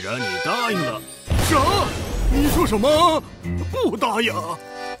既然你答应了。啥？你说什么？不答应？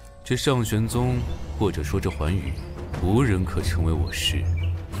这上玄宗，或者说这寰宇，无人可成为我师。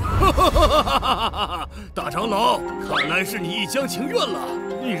大长老，看来是你一厢情愿了。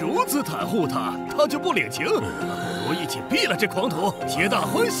你如此袒护他，他就不领情。不如一起毙了这狂徒，皆大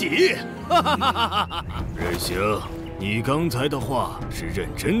欢喜。任行，你刚才的话是认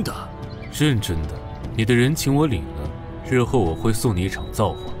真的？认真的。你的人情我领了，日后我会送你一场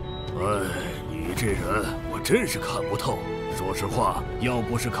造化。哎，你这人我真是看不透。说实话，要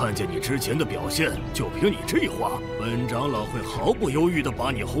不是看见你之前的表现，就凭你这话，本长老会毫不犹豫地把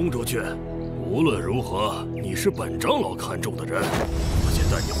你轰出去。无论如何，你是本长老看中的人，我先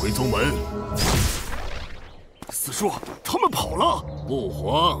带你回宗门。四叔，他们跑了。不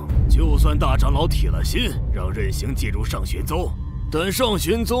慌，就算大长老铁了心让任行进入上玄宗，但上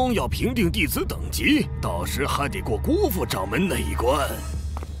玄宗要评定弟子等级，到时还得过姑父掌门那一关。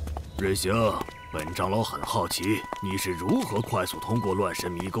任行，本长老很好奇，你是如何快速通过乱神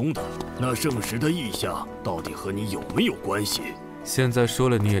迷宫的？那圣石的异象到底和你有没有关系？现在说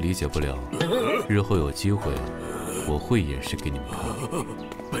了你也理解不了，日后有机会，我会演示给你们看。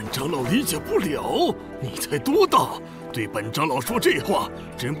本长老理解不了，你才多大？对本长老说这话，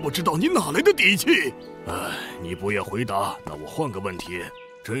真不知道你哪来的底气。哎，你不愿回答，那我换个问题。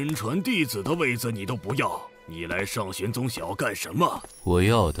真传弟子的位子你都不要，你来上玄宗想要干什么？我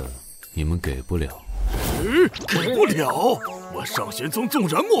要的你们给不了。给不了？我上玄宗纵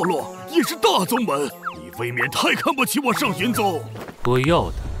然没落，也是大宗门，你未免太看不起我上玄宗。我要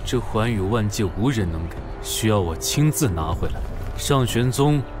的这寰宇万界无人能给，需要我亲自拿回来。上玄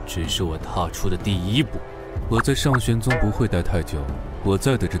宗只是我踏出的第一步。我在上玄宗不会待太久，我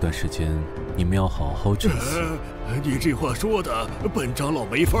在的这段时间，你们要好好珍惜。你这话说的，本长老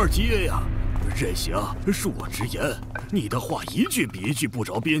没法接呀。任行，恕我直言，你的话一句比一句不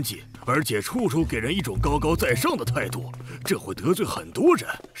着边际，而且处处给人一种高高在上的态度，这会得罪很多人。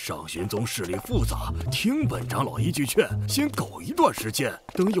上玄宗势力复杂，听本长老一句劝，先苟一段时间，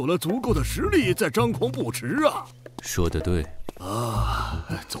等有了足够的实力再张狂不迟啊。说得对啊，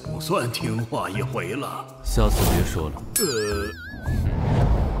总算听话一回了。下次别说了。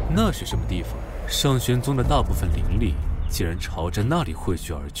那是什么地方？上玄宗的大部分灵力竟然朝着那里汇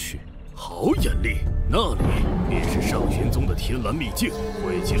聚而去。好眼力！那里便是上玄宗的天蓝秘境，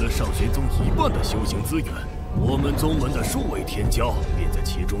汇集了上玄宗一半的修行资源。我们宗门的数位天骄便在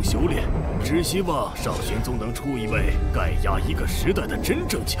其中修炼，只希望上玄宗能出一位盖压一个时代的真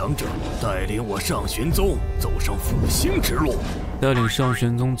正强者，带领我上玄宗走上复兴之路。带领上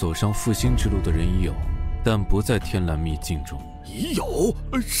玄宗走上复兴之路的人已有，但不在天蓝秘境中。已有？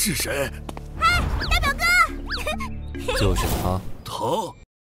是谁？哎，大表哥！就是他。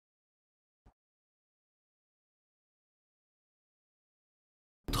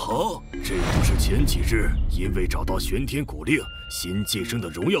他这不是前几日因为找到玄天古令新晋升的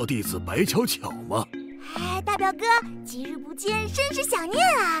荣耀弟子白巧巧吗？哎，大表哥，几日不见，甚是想念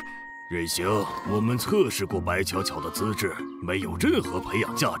啊！任行，我们测试过白巧巧的资质，没有任何培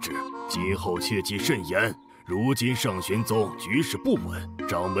养价值，今后切记慎言。如今上玄宗局势不稳，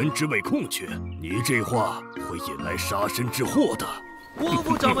掌门之位空缺，你这话会引来杀身之祸的。郭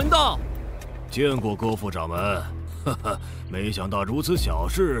副掌门到，见过郭副掌门。哈哈，没想到如此小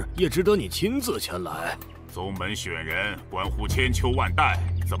事也值得你亲自前来。宗门选人关乎千秋万代，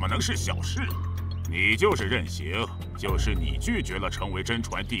怎么能是小事？你就是任行，就是你拒绝了成为真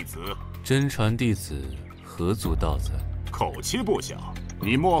传弟子。真传弟子何足道哉？口气不小，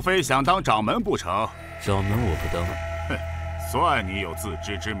你莫非想当掌门不成？掌门我不当。哼，算你有自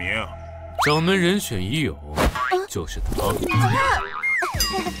知之明。掌门人选已有，就是他。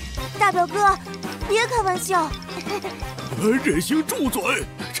大表哥，别开玩笑。任行住嘴！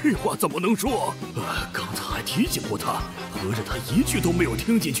这话怎么能说？刚才还提醒过他，合着他一句都没有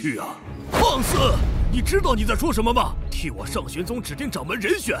听进去啊！放肆！你知道你在说什么吗？替我上玄宗指定掌门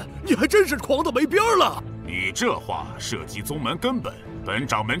人选，你还真是狂得没边了！你这话涉及宗门根本，本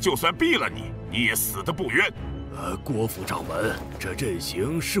掌门就算毙了你，你也死得不冤。郭副掌门，这任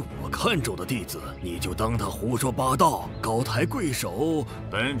行是我看中的弟子，你就当他胡说八道，高抬贵手。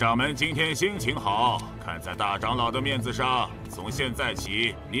本掌门今天心情好，看在大长老的面子上，从现在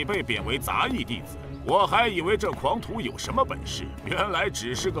起你被贬为杂役弟子。我还以为这狂徒有什么本事，原来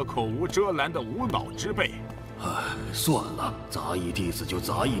只是个口无遮拦的无脑之辈。算了，杂役弟子就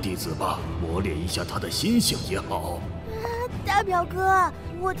杂役弟子吧，磨练一下他的心性也好。大表哥，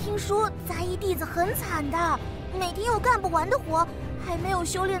我听说杂役弟子很惨的，每天有干不完的活，还没有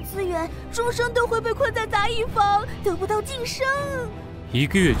修炼资源，终生都会被困在杂役房，得不到晋升。1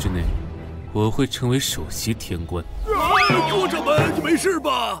个月之内，我会成为首席天官。郭掌门，你没事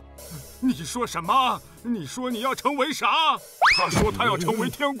吧？你说什么？你说你要成为啥？他说他要成为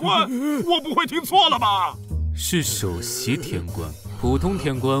天官，我不会听错了吧？是首席天官，普通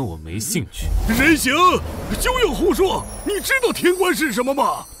天官我没兴趣。任行，休要胡说！你知道天官是什么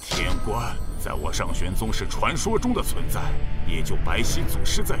吗？天官在我上玄宗是传说中的存在，也就白曦祖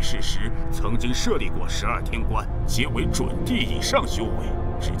师在世时曾经设立过12天官，皆为准帝以上修为，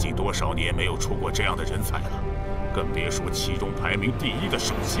至今多少年没有出过这样的人才了，更别说其中排名第1的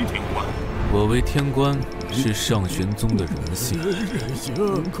首席天官。我为天官是上玄宗的荣幸。任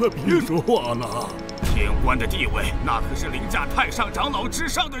行，快别说话了。天官的地位，那可是凌驾太上长老之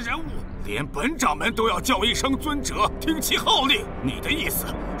上的人物，连本掌门都要叫一声尊者，听其号令。你的意思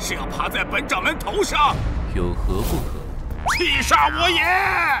是要趴在本掌门头上？有何不可？气杀我也！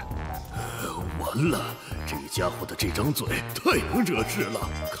完了，这家伙的这张嘴太能惹事了。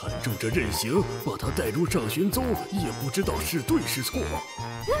看中这任行，把他带入上玄宗，也不知道是对是错。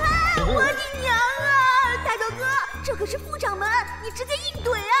我的娘啊！大哥哥，这可是副掌门，你直接硬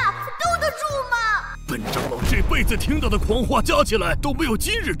怼啊，兜得住吗？本长老这辈子听到的狂话加起来都没有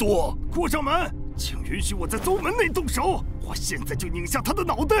今日多。郭掌门，请允许我在宗门内动手，我现在就拧下他的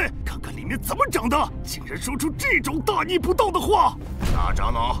脑袋，看看里面怎么长的，竟然说出这种大逆不道的话！大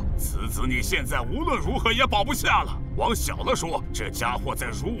长老，此子你现在无论如何也保不下了。往小了说，这家伙在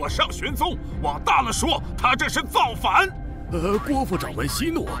辱我上玄宗；往大了说，他这是造反。郭副掌门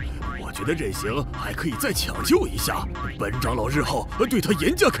息怒，我觉得任行还可以再抢救一下。本长老日后对他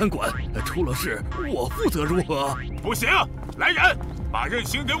严加看管，出了事我负责，如何？不行，来人，把任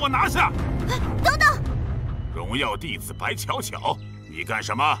行给我拿下！等等，荣耀弟子白巧巧，你干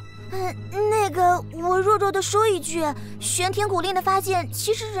什么？那个，我弱弱的说一句，玄天古令的发现，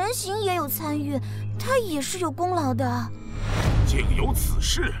其实人形也有参与，他也是有功劳的。竟有此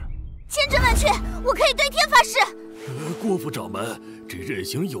事！千真万确，我可以对天发誓。郭副掌门，这任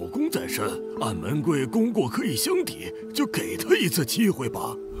行有功在身，按门规功过可以相抵，就给他一次机会吧。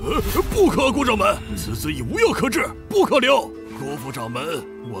不可，郭掌门，此子已无药可治，不可留。郭副掌门，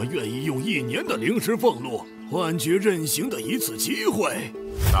我愿意用1年的灵石俸禄换取任行的一次机会。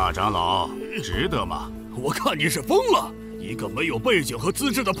大长老，值得吗？我看你是疯了！一个没有背景和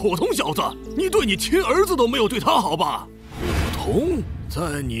资质的普通小子，你对你亲儿子都没有对他好吧？普通，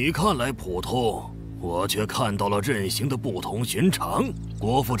在你看来普通，我却看到了任行的不同寻常。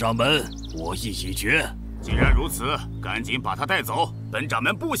郭副掌门，我意已决。既然如此，赶紧把他带走，本掌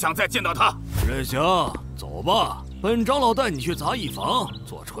门不想再见到他。任行，走吧，本长老带你去杂役房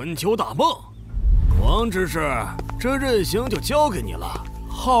做春秋大梦。王执事，这任行就交给你了，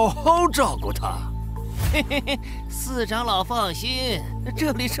好好照顾他。嘿嘿嘿，四长老放心，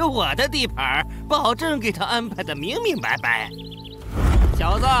这里是我的地盘，保证给他安排的明明白白。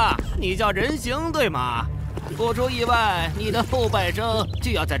小子，你叫任行对吗？不出意外，你的后半生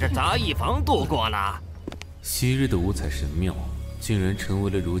就要在这杂役房度过了。昔日的五彩神庙，竟然成为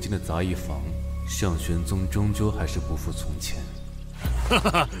了如今的杂役房。上玄宗终究还是不复从前。哈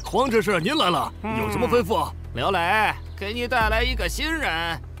哈，黄执事您来了，有什么吩咐？刘磊，给你带来一个新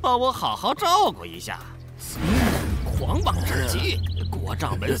人，帮我好好照顾一下。新人狂妄至极，郭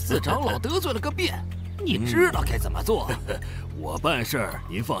掌门四长老得罪了个遍，你知道该怎么做。我办事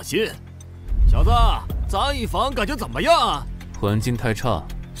您放心。小子，杂役房感觉怎么样？环境太差，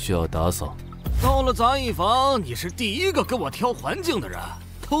需要打扫。到了杂役房，你是第一个跟我挑环境的人，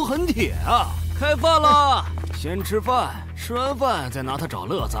头很铁啊！开饭了，先吃饭，吃完饭再拿它找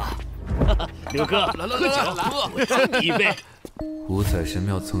乐子。刘哥，来喝酒，喝，我敬你一杯。五彩神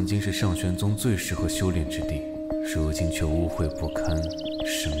庙曾经是上玄宗最适合修炼之地，如今却污秽不堪，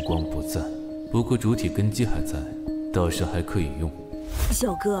神光不再。不过主体根基还在，倒是还可以用。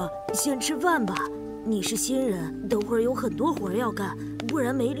小哥，先吃饭吧。你是新人，等会儿有很多活要干，不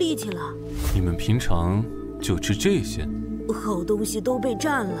然没力气了。你们平常就吃这些？好东西都被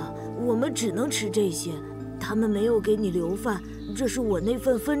占了，我们只能吃这些。他们没有给你留饭，这是我那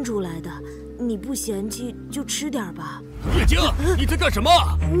份分出来的，你不嫌弃就吃点吧。叶京，你在干什么？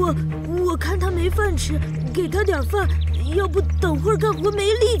我看他没饭吃，给他点饭，要不等会儿干活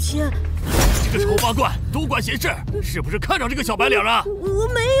没力气。这个丑八怪，多管闲事，是不是看上这个小白脸了？我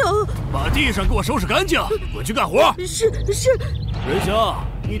没有。把地上给我收拾干净，滚去干活。是。任行，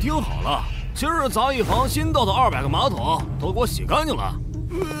你听好了，今儿杂役房新到的200个马桶都给我洗干净了。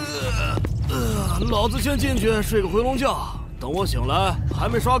老子先进去睡个回笼觉，等我醒来还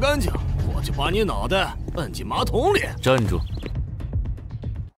没刷干净，我就把你脑袋摁进马桶里。站住！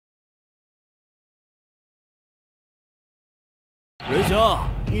任行，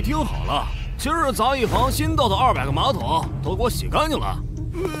你听好了，今儿杂役房新到的200个马桶都给我洗干净了。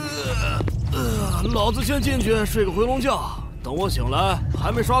老子先进去睡个回笼觉，等我醒来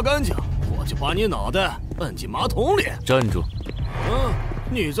还没刷干净，我就把你脑袋摁进马桶里。站住！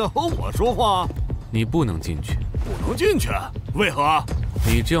你在和我说话？你不能进去。不能进去？为何？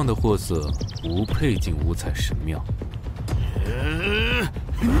你这样的货色不配进五彩神庙。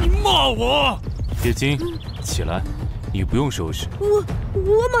你骂我？叶京，起来，你不用收拾。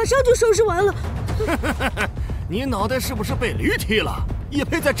我马上就收拾完了。你脑袋是不是被驴踢了？也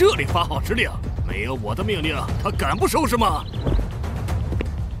配在这里发号施令？没有我的命令，他敢不收拾吗？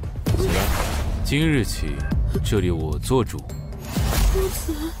起来，今日起，这里我做主。公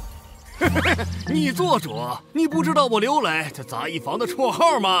子，你做主？你不知道我刘磊在杂役房的绰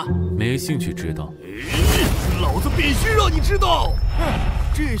号吗？没兴趣知道。老子必须让你知道！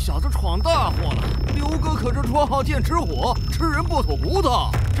这小子闯大祸了。刘哥可是绰号剑齿虎，吃人不吐骨头。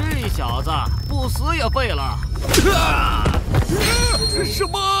这小子不死也废了。什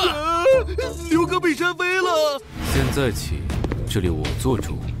么？刘哥被扇飞了！现在起，这里我做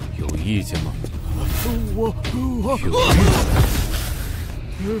主，有意见吗？我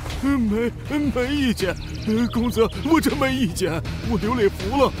没意见，公子，我真没意见，我流泪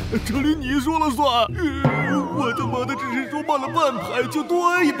服了，这里你说了算。我他妈的只是说慢了半拍就多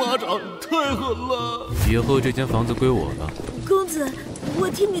挨一巴掌，太狠了。以后这间房子归我了。公子，我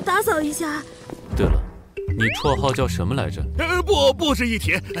替你打扫一下。对了，你绰号叫什么来着？不是一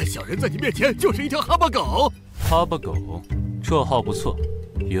提，小人在你面前就是一条哈巴狗。哈巴狗，绰号不错，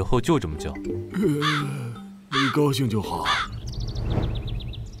以后就这么叫。你高兴就好。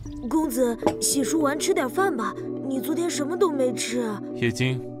公子，洗漱完吃点饭吧，你昨天什么都没吃。叶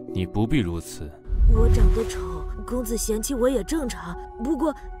金，你不必如此。我长得丑，公子嫌弃我也正常。不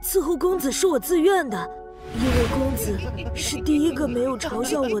过伺候公子是我自愿的，因为公子是第一个没有嘲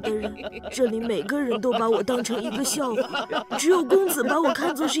笑我的人。这里每个人都把我当成一个笑话，只有公子把我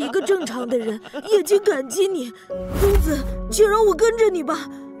看作是一个正常的人。叶金感激你，公子，就让我跟着你吧。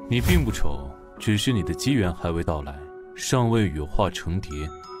你并不丑，只是你的机缘还未到来，尚未羽化成蝶。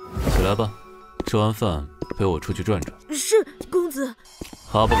起来吧，吃完饭陪我出去转转。是，公子。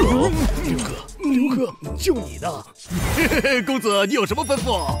哈巴狗，刘哥，就你的。公子，你有什么吩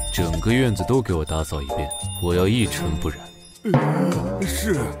咐？整个院子都给我打扫一遍，我要一尘不染。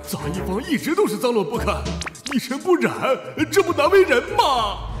是，杂役房一直都是脏乱不堪，一尘不染，这不难为人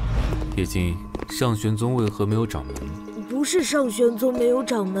吗？叶金，上玄宗为何没有掌门？不是上玄宗没有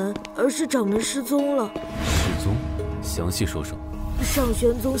掌门，而是掌门失踪了。失踪？详细说说。上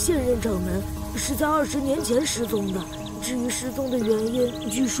玄宗现任掌门是在20年前失踪的。至于失踪的原因，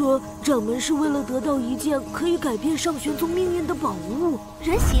据说掌门是为了得到一件可以改变上玄宗命运的宝物。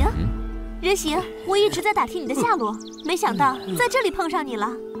人形，人形，我一直在打听你的下落，没想到在这里碰上你了。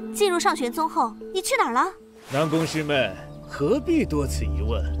进入上玄宗后，你去哪儿了？南宫师妹，何必多此一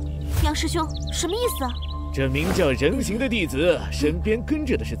问？杨师兄，什么意思？这名叫人形的弟子身边跟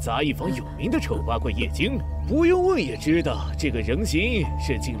着的是杂役房有名的丑八怪叶京，不用问也知道，这个人形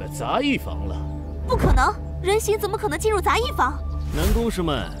是进了杂役房了。不可能，人形怎么可能进入杂役房？南宫师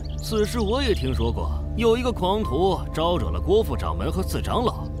妹，此事我也听说过，有一个狂徒招惹了郭副掌门和四长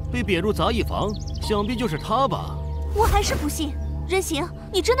老，被贬入杂役房，想必就是他吧？我还是不信，人形，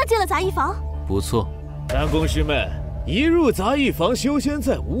你真的进了杂役房？不错，南宫师妹。一入杂役房，修仙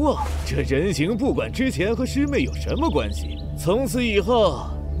再无望。这人形不管之前和师妹有什么关系，从此以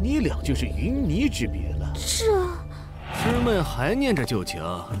后你俩就是云泥之别了。这师妹还念着旧情，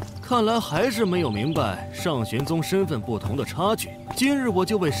看来还是没有明白上玄宗身份不同的差距。今日我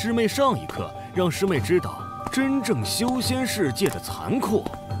就为师妹上一课，让师妹知道真正修仙世界的残酷。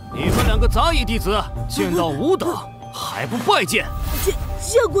你们两个杂役弟子剑道无等，还不拜见？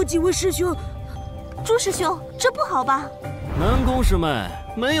见过几位师兄。朱师兄，这不好吧？南宫师妹，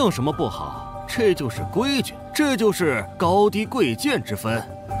没有什么不好，这就是规矩，这就是高低贵贱之分。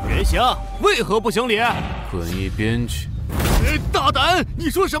元祥，为何不行礼？滚一边去！大胆！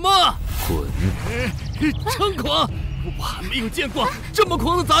你说什么？滚！猖狂！我还没有见过这么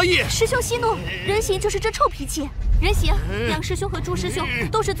狂的杂役。师兄息怒，人形就是这臭脾气。人形，杨师兄和朱师兄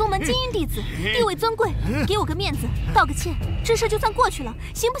都是宗门精英弟子，地位尊贵，给我个面子，道个歉，这事就算过去了，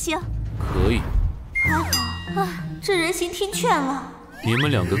行不行？可以。还好啊，这人形听劝了。你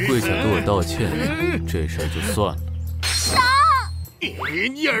们两个跪下给我道歉，这事儿就算了。杀！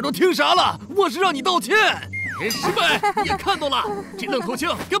你耳朵听啥了？我是让你道歉。师妹也看到了，这愣头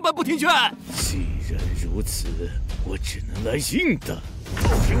青根本不听劝。既然如此，我只能来硬的。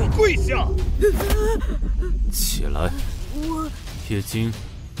给我跪下！起来。我叶京，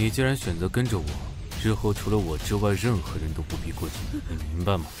你既然选择跟着我，日后除了我之外，任何人都不必跪，你明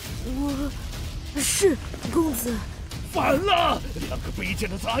白吗？是公子。反了！两个卑贱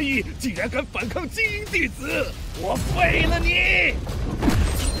的杂役竟然敢反抗精英弟子，我废了你！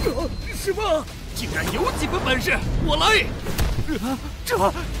师傅，竟然有几分本事，我来！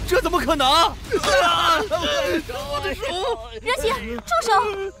这怎么可能？我的手！人形，住手！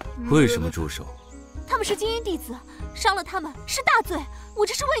为什么住手？他们是精英弟子，伤了他们是大罪。我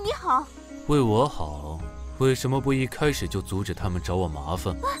这是为你好。为我好？为什么不一开始就阻止他们找我麻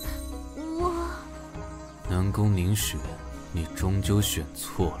烦？南宫凝雪，你终究选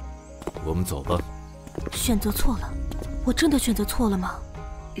错了，我们走吧。选择错了？我真的选择错了吗？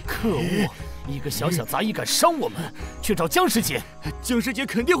可恶！一个小小杂役敢伤我们，去找姜师姐。姜师姐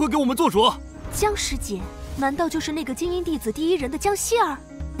肯定会给我们做主。姜师姐，难道就是那个精英弟子第一人的姜希儿？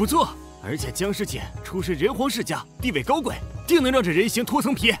不错，而且姜师姐出身人皇世家，地位高贵，定能让这人形脱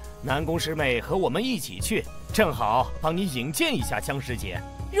层皮。南宫师妹和我们一起去，正好帮你引荐一下姜师姐。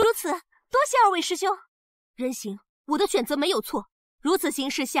如此，多谢二位师兄。人形，我的选择没有错，如此形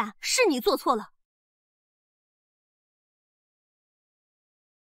势下是你做错了。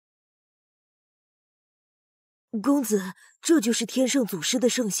公子，这就是天圣祖师的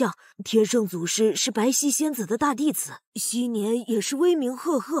圣像。天圣祖师是白皙仙子的大弟子，昔年也是威名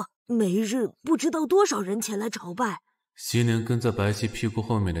赫赫，每日不知道多少人前来朝拜。昔年跟在白皙屁股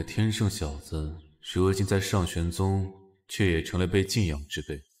后面的天圣小子，如今在上玄宗却也成了被敬仰之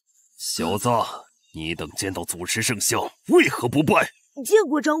辈。小子，你等见到祖师圣像，为何不拜？见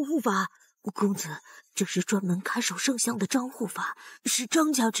过张护法。公子，这是专门看守圣像的张护法，是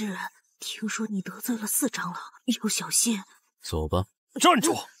张家之人。听说你得罪了4长老，要小心。走吧。站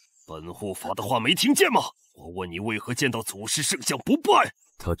住！本护法的话没听见吗？我问你为何见到祖师圣像不拜？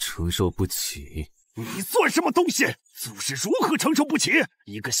他承受不起。你算什么东西？祖师如何承受不起？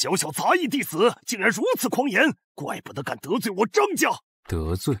一个小小杂役弟子竟然如此狂言，怪不得敢得罪我张家。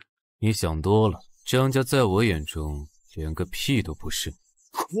得罪？你想多了，张家在我眼中连个屁都不是。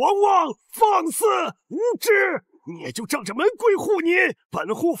狂妄放肆无知，你也就仗着门规护你，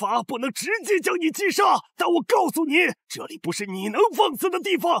本护法不能直接将你击杀，但我告诉你，这里不是你能放肆的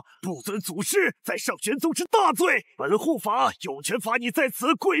地方，不尊祖师在上玄宗是大罪，本护法有权罚你在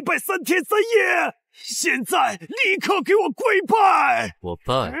此跪拜3天3夜。现在立刻给我跪拜！我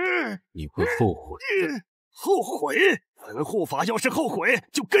拜，你会后悔。后悔？本护法要是后悔，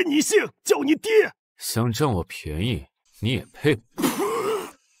就跟你姓，叫你爹。想占我便宜，你也配？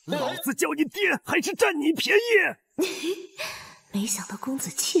老子叫你爹，还是占你便宜？没想到公子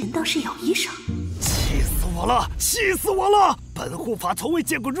欺人倒是有衣裳，气死我了！气死我了！本护法从未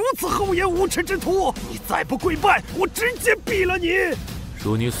见过如此厚颜无耻之徒！你再不跪拜，我直接毙了你！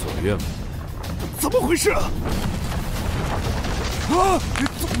如你所愿吧。怎么回事？啊！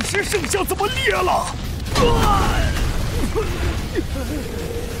祖师圣像怎么裂了？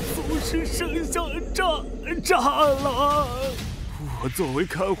祖师圣像炸了！我作为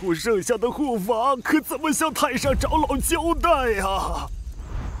看护圣像的护法，可怎么向太上长老交代呀？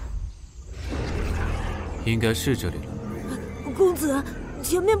应该是这里了。公子，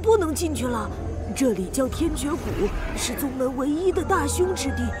前面不能进去了，这里叫天绝谷，是宗门唯一的大凶之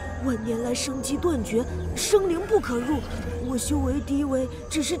地，万年来生机断绝，生灵不可入。我修为低微，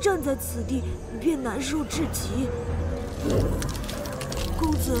只是站在此地便难受至极。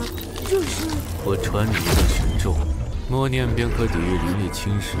公子，这是……我传你一个神咒。默念便可抵御灵力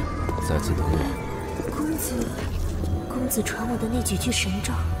侵蚀，在此等我。公子传我的那几句神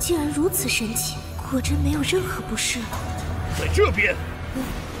咒，竟然如此神奇，果真没有任何不适。在这边，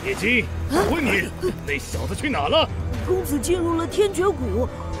叶金，我问你，那小子去哪了？公子进入了天绝谷。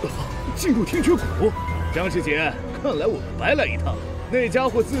进入天绝谷？张师姐，看来我们白来一趟。那家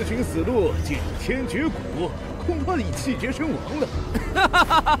伙自寻死路，进入天绝谷，恐怕已气绝身亡了。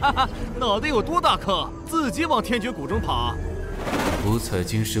脑袋有多大颗，自己往天绝谷中爬。五彩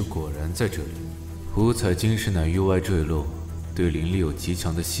晶石果然在这里。五彩晶石乃域外坠落，对灵力有极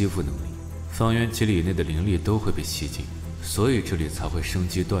强的吸附能力，方圆几里内的灵力都会被吸进，所以这里才会生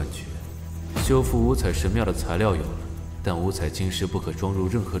机断绝。修复五彩神庙的材料有了，但五彩晶石不可装入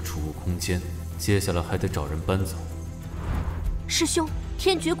任何储物空间，接下来还得找人搬走。师兄，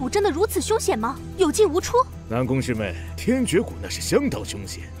天绝谷真的如此凶险吗？有进无出？南宫师妹，天绝谷那是相当凶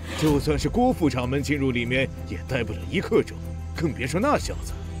险，就算是郭副掌门进入里面，也待不了1刻钟，更别说那小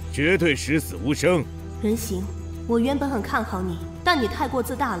子，绝对十死无生。人形，我原本很看好你，但你太过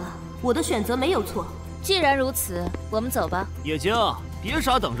自大了，我的选择没有错。既然如此，我们走吧。野晶，别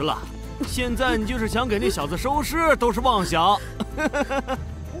傻等着了，现在你就是想给那小子收尸，都是妄想。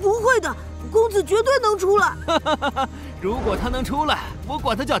不会的，公子绝对能出来。如果他能出来，我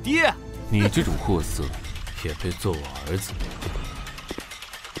管他叫爹。你这种货色，也配做我儿子？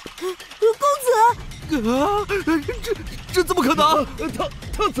公子，这怎么可能？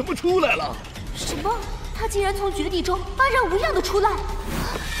他怎么出来了？什么？他竟然从绝地中安然无恙的出来？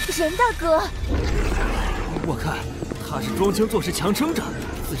任大哥，我看他是装腔作势强撑着，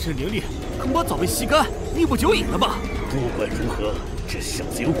自身灵力恐怕早被吸干，力不久矣了吧？不管如何，这小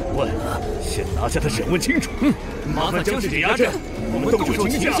子有古怪，先拿下他审问清楚。麻烦将师姐压阵，我们动手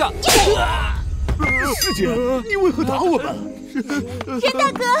擒下。师姐，你为何打我们？任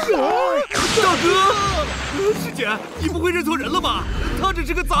大哥，大哥，师姐，你不会认错人了吧？他只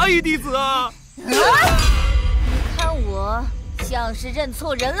是个杂役弟子啊！看我像是认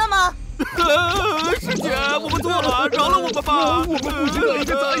错人了吗？师姐，我们错了，饶了我们吧！我们不知道一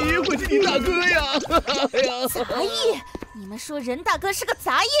个杂役会是你大哥呀！哎呀，杂役？你们说任大哥是个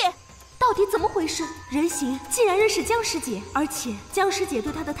杂役？到底怎么回事？人形竟然认识江师姐，而且江师姐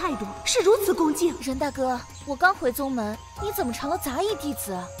对他的态度是如此恭敬。任大哥，我刚回宗门，你怎么成了杂役弟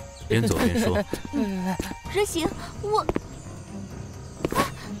子？边走边说。人形，我……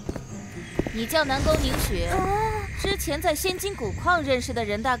你叫南宫凝雪，之前在仙金古矿认识的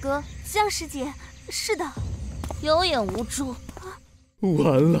任大哥？江师姐，是的。有眼无珠。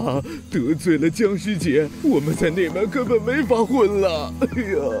完了，得罪了江师姐，我们在内门根本没法混了。哎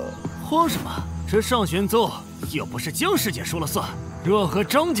呀，慌什么？这上玄宗又不是江师姐说了算，若和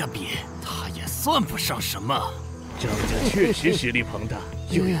张家比，他也算不上什么。张家确实实力庞大，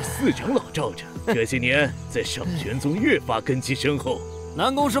又有4长老罩着，这些年在上玄宗越发根基深厚。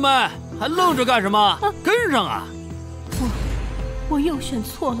南宫师妹，还愣着干什么？跟上啊！我又选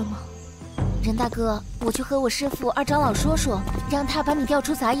错了吗？任大哥，我去和我师父二长老说说，让他把你调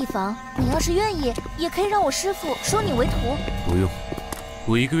出杂役房。你要是愿意，也可以让我师父收你为徒。不用，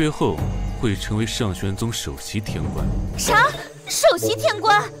我1个月后会成为上玄宗首席天官。啥？首席天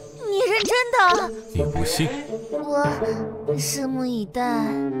官？你认真的？你不信？我拭目以待。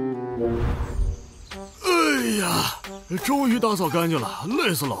哎呀，终于打扫干净了，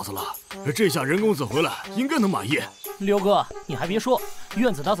累死老子了！这下任公子回来应该能满意。刘哥，你还别说，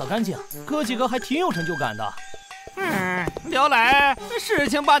院子打扫干净，哥几个还挺有成就感的。刘磊，事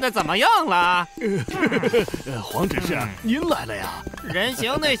情办得怎么样了？黄执事，您来了呀？人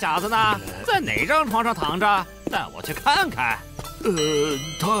形那小子呢？在哪张床上躺着？带我去看看。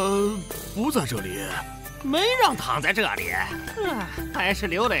他不在这里。没让躺在这里，还是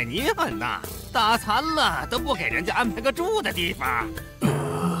刘磊你狠呐！打残了都不给人家安排个住的地方。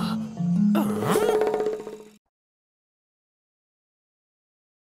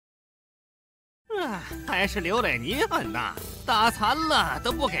还是刘磊你狠呐！打残了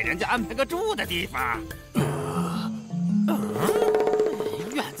都不给人家安排个住的地方。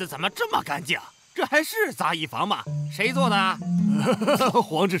院子怎么这么干净？这还是杂役房吗？谁做的？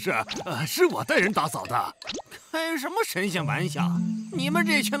黄执事，是我带人打扫的。开什么神仙玩笑！你们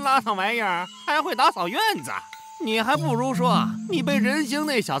这群邋遢玩意儿还会打扫院子？你还不如说你被人形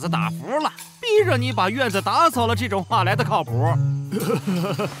那小子打服了，逼着你把院子打扫了，这种话来的靠谱。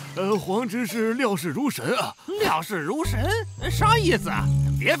黄执事料事如神啊！料事如神？啥意思啊？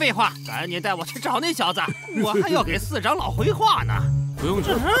别废话，赶紧带我去找那小子，我还要给4长老回话呢。不用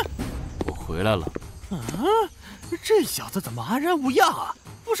找，我回来了。这小子怎么安然无恙啊？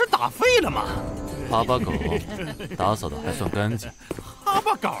不是打废了吗？哈巴狗打扫的还算干净。哈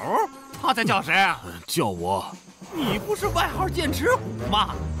巴狗？他在叫谁啊？叫我。你不是外号剑齿虎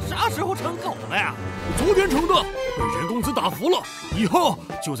吗？啥时候成狗了呀？昨天成的，被任公子打服了，以后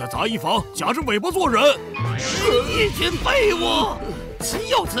就在杂役房夹着尾巴做人。一群废物，岂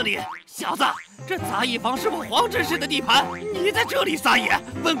有此理！小子，这杂役房是我黄执事的地盘，你在这里撒野，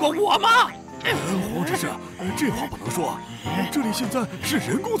问过我吗？黄执事，这话不能说，这里现在是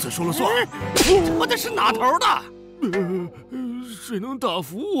任公子说了算。说的是哪头的？谁能打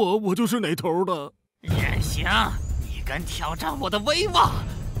服我，我就是哪头的。任行，你敢挑战我的威望，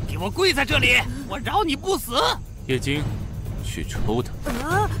给我跪在这里，我饶你不死！叶京，去抽他。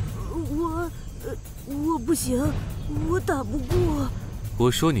啊，我不行，我打不过。我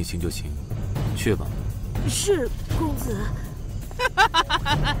说你行就行，去吧。是公子。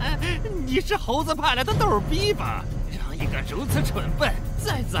你是猴子派来的逗逼吧？让一个如此蠢笨，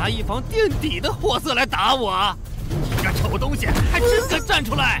在杂役房垫底的货色来打我！你这丑东西，还真敢站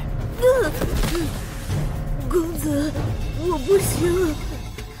出来！公子，我不行。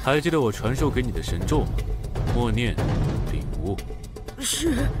还记得我传授给你的神咒吗？默念，领悟。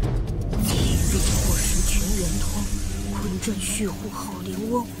是。地火石全圆通，坤震血护好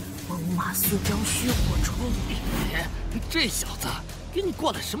灵翁，猛马4张虚火冲。这小子给你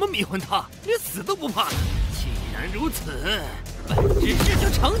灌了什么迷魂汤，连死都不怕了？既然如此，本执事就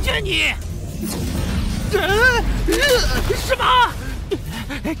成全你。什么？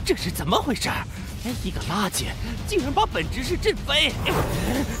这是怎么回事？一个垃圾竟然把本执事震飞！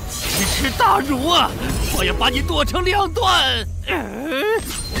奇耻大辱啊！我要把你剁成2段！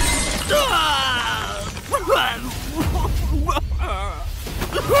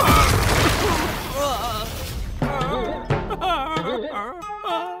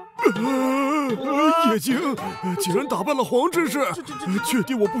叶京竟然打败了黄执事，确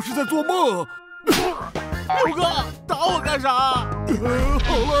定我不是在做梦？六哥，打我干啥？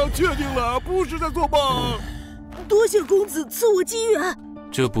好了，确定了，不是在做梦。多谢公子赐我机缘。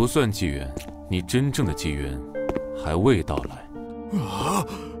这不算机缘，你真正的机缘还未到来。啊！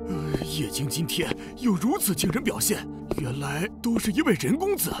叶京今天有如此惊人表现，原来都是因为任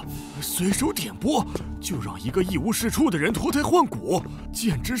公子随手点拨，就让一个一无是处的人脱胎换骨，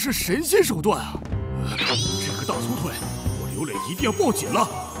简直是神仙手段啊！这个大粗腿，我刘磊一定要抱紧了，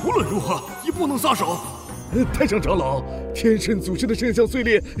无论如何也不能撒手。太上长老，天圣祖师的圣像碎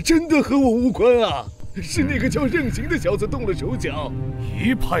裂真的和我无关啊，是那个叫任行的小子动了手脚。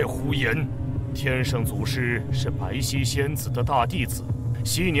一派胡言！天圣祖师是白皙仙子的大弟子，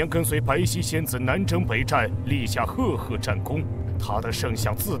昔年跟随白皙仙子南征北战，立下赫赫战功。他的圣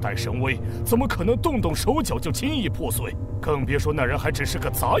像自带神威，怎么可能动动手脚就轻易破碎？更别说那人还只是个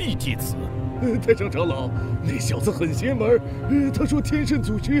杂役弟子。太上长老，那小子很邪门，他说天圣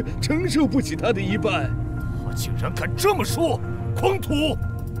祖师承受不起他的一拜。他竟然敢这么说，狂徒！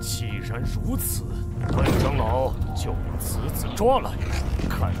既然如此，本长老就把此子抓来，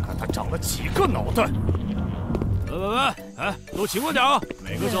看看他长了几个脑袋。哎，都勤快点啊！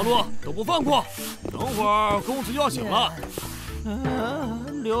每个角落都不放过。等会儿公子要醒了。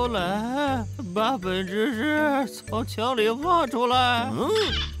刘磊，把本执事从墙里放出来。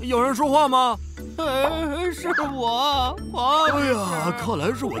有人说话吗？是我。哎呀，看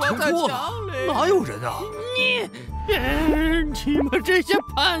来是我听错了，哪有人啊？你们这些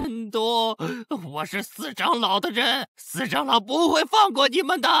叛徒！我是四长老的人，四长老不会放过你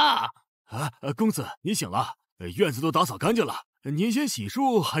们的。公子，你醒了，院子都打扫干净了，您先洗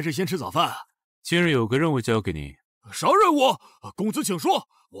漱还是先吃早饭？今日有个任务交给你。啥任务？公子请说。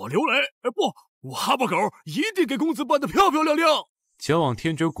我刘磊，我哈巴狗一定给公子办得漂漂亮亮。前往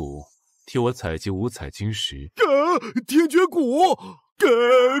天绝谷，替我采集五彩晶石。天绝谷。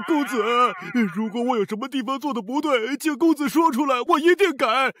公子，如果我有什么地方做的不对，请公子说出来，我一定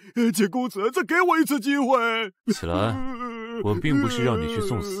改。请公子再给我一次机会。起来，我并不是让你去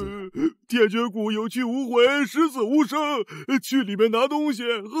送死。天绝谷有去无回，十死无生，去里面拿东西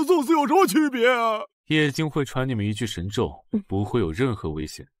和送死有什么区别啊？夜精会传你们一句神咒，不会有任何危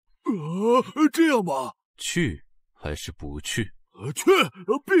险。这样吧？去还是不去？去，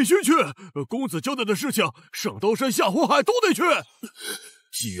必须去！公子交代的事情，上刀山下火海都得去。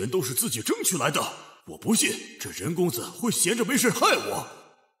机缘都是自己争取来的，我不信这任公子会闲着没事害我。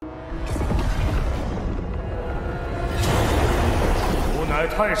吾乃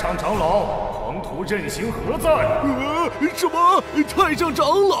太上长老，狂徒任行何在？什么？太上长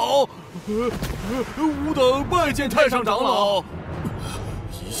老？吾等拜见太上长老。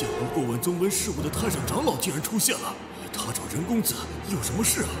一向能过问宗门事务的太上长老竟然出现了。他找任公子有什么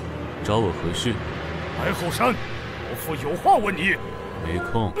事啊？找我何事？白后山，老夫有话问你。没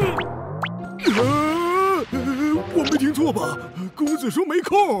空。我没听错吧？公子说没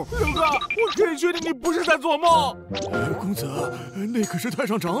空。刘哥，我可以确定你不是在做梦。公子，那可是太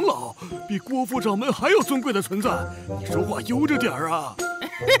上长老，比郭副掌门还要尊贵的存在，你说话悠着点啊！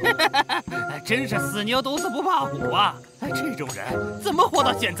真是死牛犊子不怕虎啊！这种人怎么活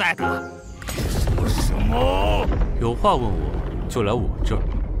到现在的？说什么？有话问我，就来我这儿，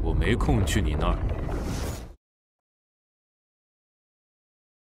我没空去你那儿。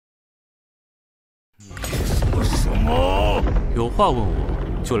说什么？有话问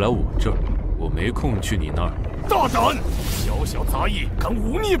我，就来我这儿，我没空去你那儿。大胆！小小杂役敢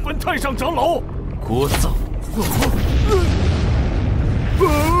忤逆本太上长老！聒噪！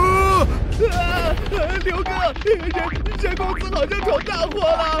刘哥，任公子好像闯大祸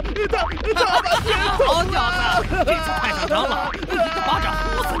了，他把天好小子，这次太上长老一个巴掌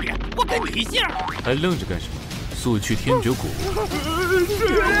呼死你！我跟你姓。还愣着干什么？速去天绝谷！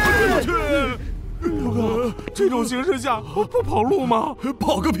刘哥，这种形势下不跑路吗？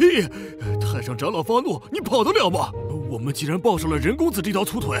跑个屁！太上长老发怒，你跑得了吗？我们既然抱上了任公子这条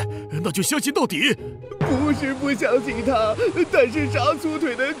粗腿，那就相信到底。不是不相信他，但是啥粗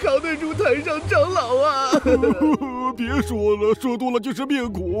腿能扛得住太上长老啊？别说了，说多了就是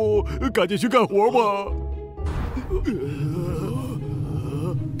命苦，赶紧去干活吧。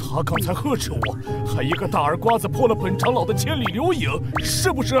他刚才呵斥我，还一个大耳瓜子破了本长老的千里留影，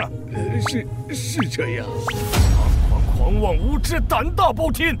是不是？是这样。狂妄无知，胆大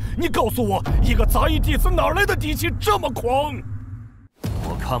包天！你告诉我，一个杂役弟子哪来的底气这么狂？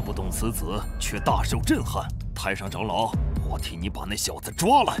我看不懂此子，却大受震撼。太上长老，我替你把那小子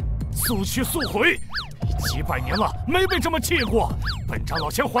抓来，速去速回！几百年了，没被这么气过。本长老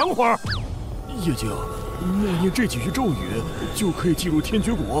先缓会儿。叶静，默念这几句咒语就可以进入天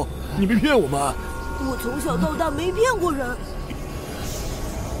绝谷，你没骗我们？我从小到大没骗过人。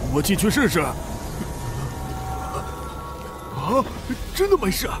我进去试试。真的没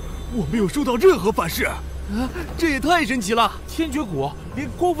事，我没有收到任何反噬。这也太神奇了！天绝谷连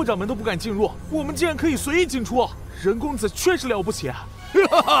郭副掌门都不敢进入，我们竟然可以随意进出。任公子确实了不起。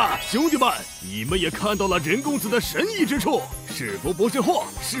哈哈，兄弟们，你们也看到了任公子的神异之处，是福不是祸，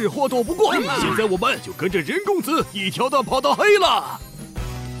是祸躲不过。现在我们就跟着任公子一条道跑到黑了。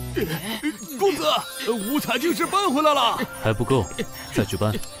公子，五彩晶石搬回来了，还不够，再去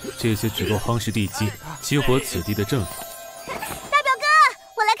搬。这些只够夯实地基，激活此地的阵法。大表哥，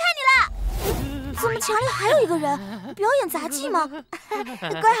我来看你了。怎么墙里还有一个人？表演杂技吗？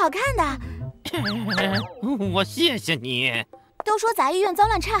怪好看的。我谢谢你。都说杂役院脏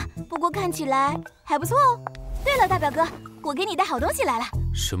乱差，不过看起来还不错哦。对了，大表哥，我给你带好东西来了。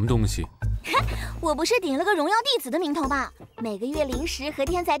什么东西？我不是顶了个荣耀弟子的名头吗？每个月零食和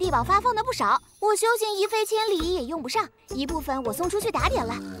天才地宝发放的不少，我修行一费千里也用不上，一部分我送出去打点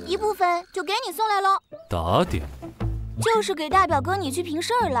了，一部分就给你送来喽。打点？就是给大表哥你去评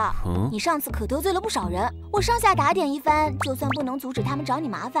事儿了。你上次可得罪了不少人，我上下打点一番，就算不能阻止他们找你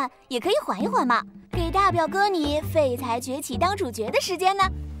麻烦，也可以缓一缓嘛，给大表哥你废材崛起当主角的时间呢。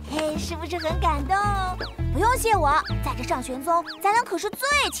嘿，是不是很感动？不用谢我，在这上玄宗，咱俩可是最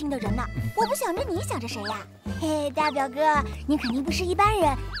亲的人呢。我不想着你想着谁呀？嘿，大表哥，你肯定不是一般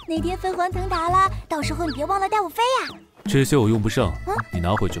人。哪天飞黄腾达了，到时候你别忘了带我飞呀。这些我用不上，你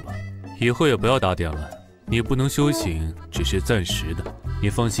拿回去吧。以后也不要打点了，你不能修行，只是暂时的。你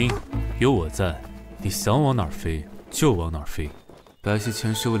放心，有我在，你想往哪儿飞就往哪儿飞。白皙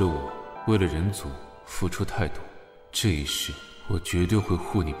前世为了我，为了人族付出太多，这一世我绝对会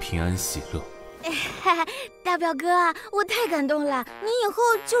护你平安喜乐。大表哥，我太感动了，你以后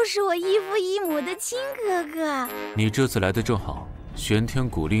就是我异父异母的亲哥哥。你这次来的正好，玄天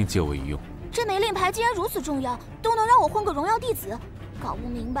古令借我一用。这枚令牌既然如此重要，都能让我混个荣耀弟子，搞不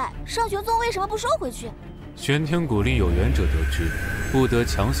明白上玄宗为什么不收回去。玄天古令有缘者得知，不得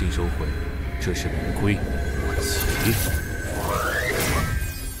强行收回，这是门规。起！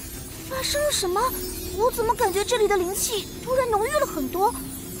发生了什么？我怎么感觉这里的灵气突然浓郁了很多？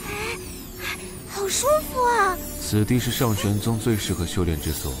好舒服啊！此地是上玄宗最适合修炼之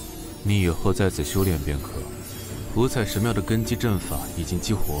所，你以后在此修炼便可。五彩石庙的根基阵法已经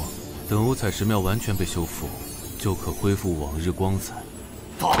激活，等五彩石庙完全被修复，就可恢复往日光彩。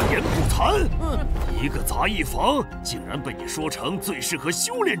大言不惭！一个杂役房竟然被你说成最适合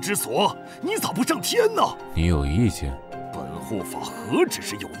修炼之所，你咋不上天呢？你有意见？本护法何止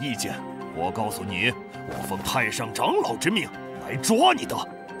是有意见，我告诉你，我奉太上长老之命来抓你的。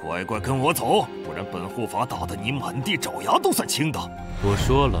乖乖跟我走，不然本护法打得你满地找牙都算轻的。我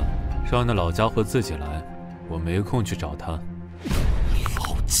说了，让那老家伙自己来，我没空去找他。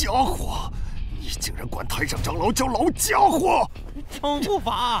老家伙，你竟然管太上长老叫老家伙！程护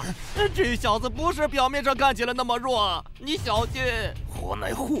法，这小子不是表面上看起来那么弱，你小心。我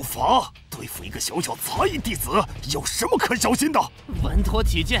乃护法，对付一个小小杂役弟子，有什么可小心的？稳妥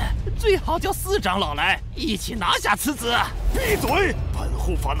起见，最好叫四长老来一起拿下此子。闭嘴！本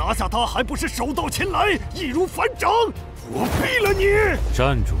护法拿下他，还不是手到擒来，易如反掌？我毙了你！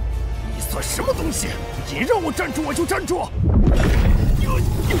站住！你算什么东西？你让我站住我就站住！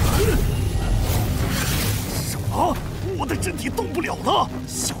什么？我的身体动不了了！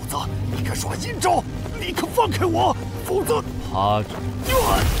小子，你敢耍阴招，立刻放开我，否则……趴着！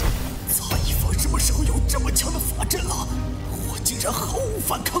杂役房什么时候有这么强的法阵了？我竟然毫无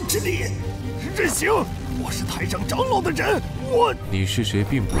反抗之力！任行，我是太上长老的人，我……你是谁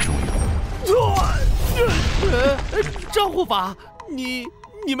并不重要。张护法，你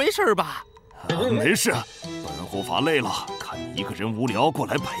没事吧？没事，本护法累了，看你一个人无聊，过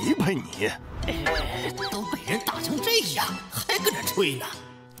来陪陪你。都被人打成这样，还搁这吹呢？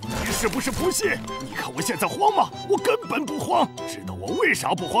你是不是不信？你看我现在慌吗？我根本不慌，知道我为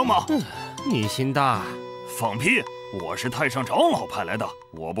啥不慌吗？你心大。放屁！我是太上长老派来的，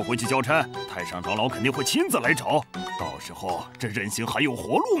我不回去交差，太上长老肯定会亲自来找，到时候这任行还有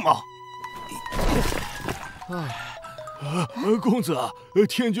活路吗？公子，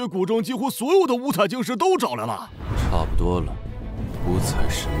天绝谷中几乎所有的五彩晶石都找来了，差不多了。五彩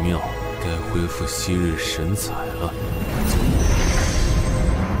神庙该恢复昔日神采了。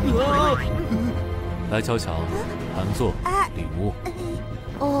来瞧瞧，盘坐，领悟。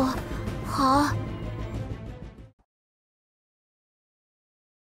哦，好。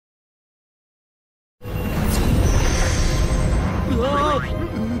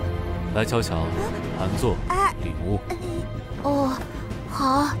来瞧瞧，盘坐，领悟。哦，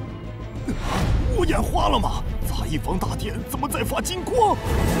好。我眼花了吗？杂役房大殿怎么在发金光？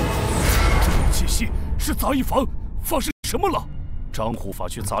这种气息是杂役房发生什么了？张护法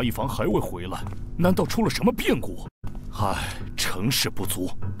去杂役房还未回来，难道出了什么变故？唉，成事不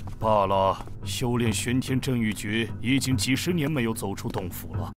足。罢了，修炼玄天真玉诀已经几十年没有走出洞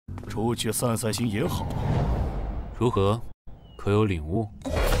府了，出去散散心也好。如何？可有领悟？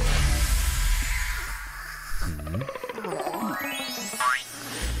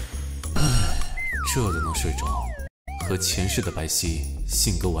这都能睡着，和前世的白皙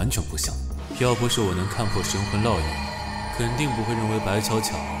性格完全不像。要不是我能看破神魂烙印，肯定不会认为白巧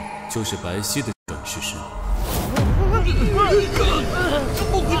巧就是白皙的转世身。怎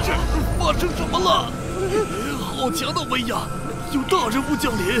么回事？发生什么了？好强的威压！有大人物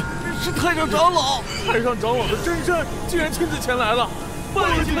降临，是太上长老。太上长老的真身竟然亲自前来了，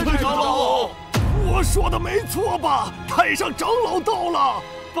拜见太上长老。我说的没错吧？太上长老到了，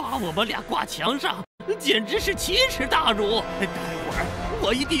把我们俩挂墙上，简直是奇耻大辱。待会儿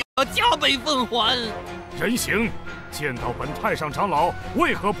我一定要加倍奉还。人形，见到本太上长老，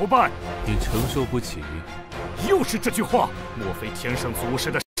为何不拜？你承受不起。又是这句话，莫非天圣祖师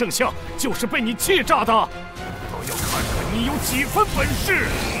的圣像就是被你气炸的？倒要看看你有几分本事！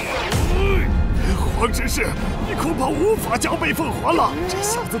黄执事，你恐怕无法加倍奉还了，这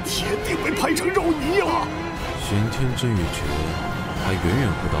小子铁定被拍成肉泥了。玄天真玉诀还远远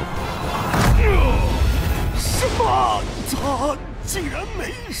不到口。什么？他竟然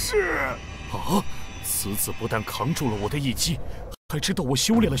没事？啊！此子不但扛住了我的一击，还知道我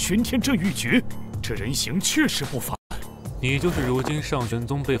修炼了玄天真玉诀，这人形确实不凡。你就是如今上玄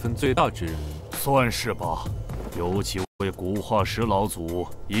宗辈分最大之人，算是吧。有几位古化石老祖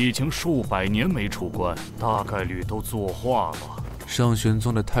已经数百年没出关，大概率都作化了。上玄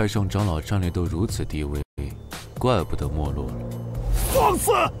宗的太上长老战力都如此低微，怪不得没落了。放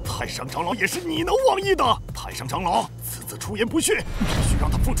肆！太上长老也是你能妄议的。太上长老，此次出言不逊，必须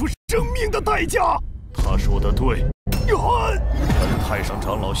让他付出生命的代价。他说的对。本太上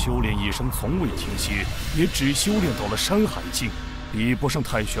长老修炼一生从未停歇，也只修炼到了山海境，比不上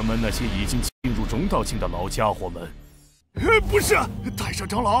太玄门那些已经进入中道境的老家伙们。不是，太上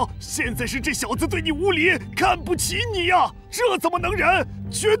长老，现在是这小子对你无礼，看不起你呀，这怎么能忍？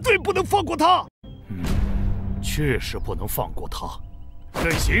绝对不能放过他。确实不能放过他。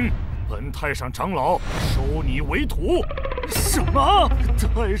任行，本太上长老收你为徒。什么？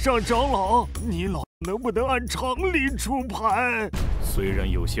太上长老，你老能不能按常理出牌？虽然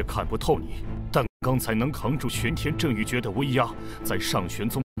有些看不透你，但刚才能扛住玄天正玉诀的威压，在上玄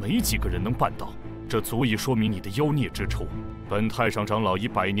宗没几个人能办到，这足以说明你的妖孽之处。本太上长老已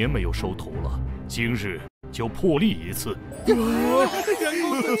100年没有收徒了，今日就破例一次。人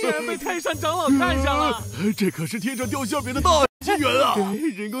公子竟然被太上长老看上了，这可是天上掉馅饼的大机缘啊！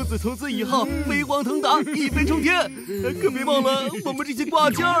人公子从此以后飞黄腾达，一飞冲天，可别忘了我们这些挂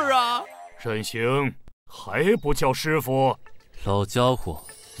件儿啊！任行，还不叫师傅？老家伙，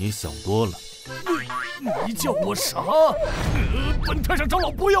你想多了。你叫我啥？本太上长老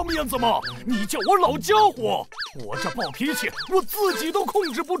不要面子吗？你叫我老家伙，我这暴脾气，我自己都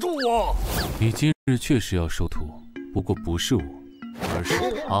控制不住啊！你今日确实要收徒，不过不是我，而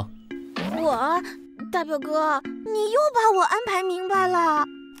是他。我，大表哥，你又把我安排明白了。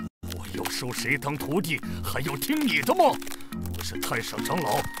我要收谁当徒弟，还要听你的吗？我是太上长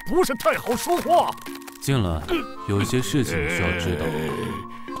老，不是太好说话。进来，有些事情需要知道。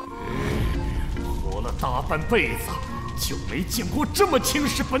活了大半辈子，就没见过这么轻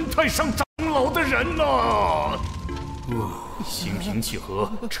视本太上长老的人呐！心平气和，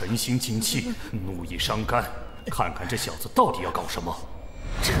沉心静气，怒意伤肝。看看这小子到底要搞什么？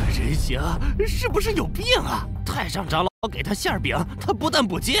这人形是不是有病啊？太上长老给他馅饼，他不但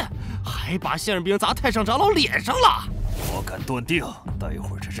不接，还把馅饼砸太上长老脸上了。我敢断定，待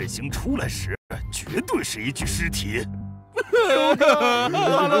会儿这人形出来时，绝对是一具尸体。完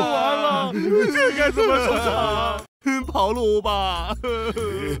了，这该怎么收场？跑路吧！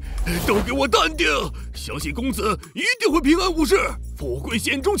都给我淡定！相信公子一定会平安无事，富贵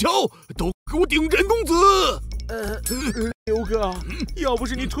险中求。都给我顶人公子！刘哥，要不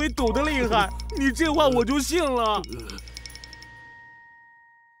是你腿抖得厉害，你这话我就信了。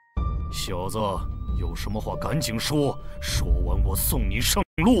小子，有什么话赶紧说，说完我送你上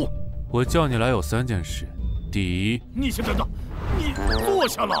路。我叫你来有3件事。第一，你先等等，你坐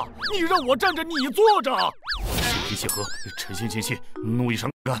下了，你让我站着，你坐着。心平气和，沉心静气，怒意伤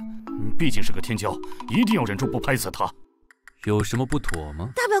肝。毕竟是个天骄，一定要忍住不拍死他。有什么不妥吗？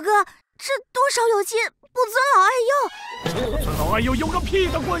大表哥，这多少有些不尊老爱幼。不尊老爱幼有个屁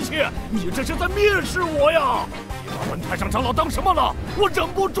的关系！你这是在蔑视我呀！你把本太上长老当什么了？我忍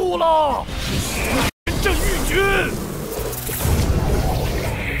不住了！镇玉诀，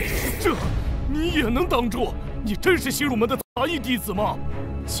这你也能挡住？你真是新入门的杂役弟子吗？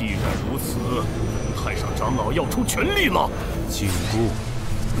既然如此，本太上长老要出全力了。紧箍，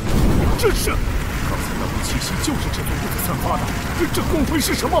真是！刚才那股气息就是这座屋子散发的，这光辉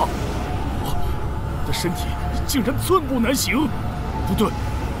是什么？我的身体竟然寸步难行。不对，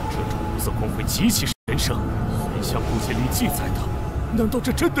这种五色光辉极其神圣，很像古籍里记载的。难道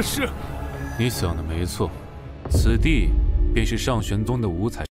这真的是？你想的没错，此地便是上玄宗的五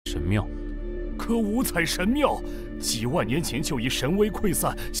彩神庙。可五彩神庙几万年前就已神威溃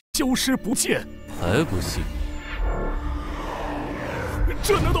散，消失不见。还不信？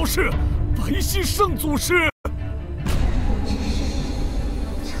这难道是白皙圣祖师？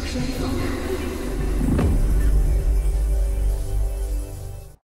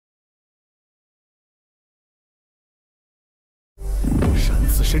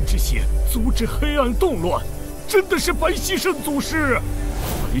神之血阻止黑暗动乱，真的是白曦圣祖师。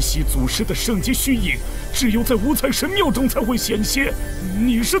白曦祖师的圣洁虚影，只有在五彩神庙中才会显现。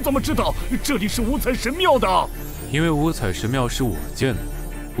你是怎么知道这里是五彩神庙的？因为五彩神庙是我建的，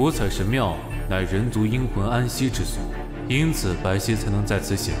五彩神庙乃人族阴魂安息之所，因此白曦才能在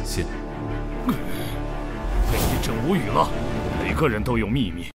此显现。被你整无语了。每个人都有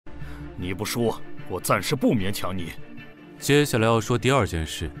秘密，你不说，我暂时不勉强你。接下来要说第二件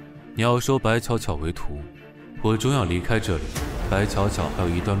事，你要收白巧巧为徒。我终要离开这里，白巧巧还有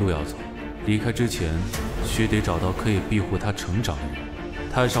一段路要走。离开之前，须得找到可以庇护她成长的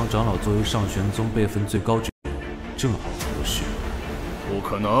人。太上长老作为上玄宗辈分最高之人，正好合适。不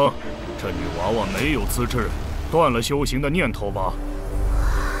可能，这女娃娃没有资质，断了修行的念头吧？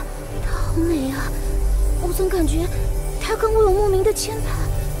她好美啊！我总感觉她跟我有莫名的牵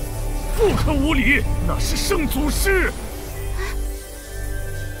绊。不可无礼，那是圣祖师。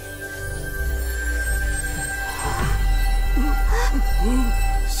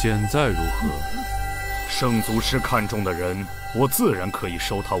现在如何？圣祖师看中的人，我自然可以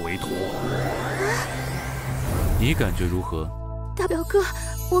收他为徒。你感觉如何？大表哥，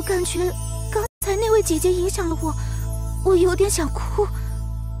我感觉刚才那位姐姐影响了我有点想哭。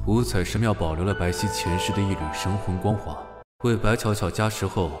五彩神庙保留了白曦前世的一缕神魂光华，为白巧巧加持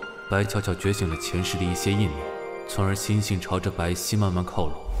后，白巧巧觉醒了前世的一些意念，从而心性朝着白曦慢慢靠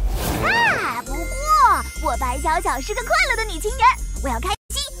拢。不过我白巧巧是个快乐的女青年，我要开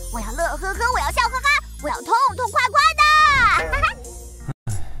心，我要乐呵呵，我要笑哈哈，我要痛痛快快的。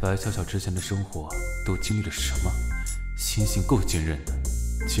白巧巧之前的生活都经历了什么？心性够坚韧的，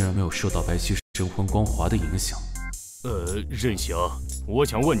竟然没有受到白曦神魂光华的影响。任行，我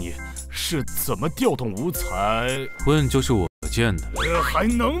想问你是怎么调动五彩？问就是我建的。还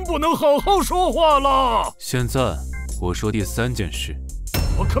能不能好好说话了？现在我说第三件事。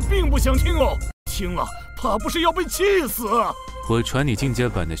我可并不想听哦，听了怕不是要被气死。我传你进阶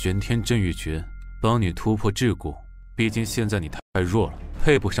版的玄天真玉诀，帮你突破桎梏。毕竟现在你太弱了，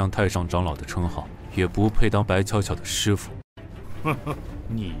配不上太上长老的称号，也不配当白巧巧的师傅。呵呵，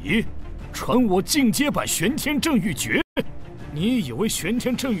你传我进阶版玄天正玉诀？你以为玄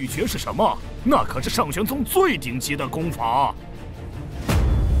天正玉诀是什么？那可是上玄宗最顶级的功法。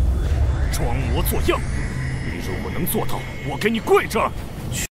装模作样，你如果能做到，我给你跪这儿。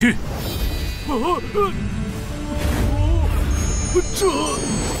去！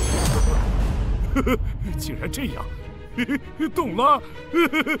竟然这样，懂了。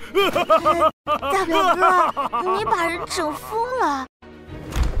大表哥，你把人整疯了。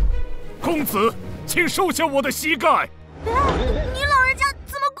公子，请收下我的膝盖。你老人家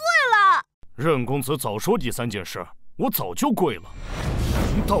怎么跪了？任公子早说第三件事，我早就跪了。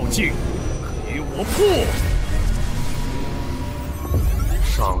人道境，给我破！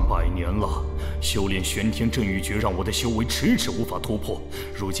上百年了，修炼玄天正玉诀让我的修为迟迟无法突破。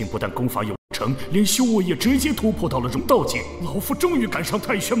如今不但功法有成，连修为也直接突破到了融道境。老夫终于赶上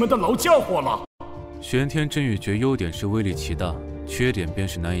太玄门的老家伙了。玄天真玉诀优点是威力奇大，缺点便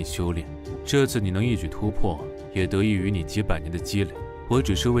是难以修炼。这次你能一举突破，也得益于你几百年的积累。我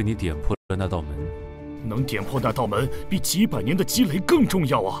只是为你点破了那道门。能点破那道门，比几百年的积累更重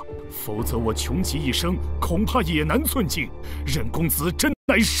要啊！否则我穷极一生，恐怕也难寸进。任公子真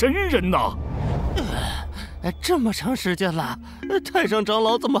乃神人呐！这么长时间了，太上长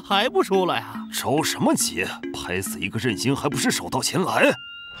老怎么还不出来啊？着什么急？拍死一个任行还不是手到擒来？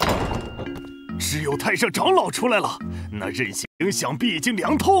只有太上长老出来了，那任行想必已经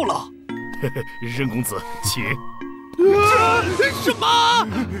凉透了。任公子，请。这什么？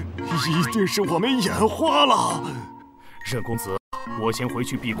一定是我们眼花了。任公子，我先回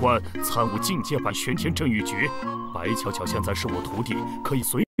去闭关参悟进阶版玄天正玉诀。白巧巧现在是我徒弟，可以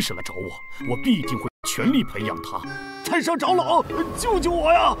随时来找我，我必定会全力培养她。太上长老，救救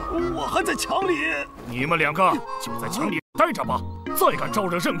我呀！我还在墙里。你们两个就在墙里待着吧，再敢招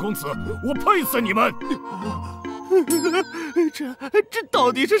惹任公子，我配死你们！这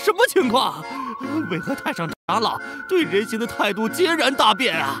到底是什么情况？为何太上长老对人形的态度截然大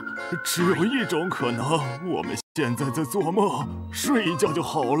变啊？只有一种可能，我们现在在做梦，睡一觉就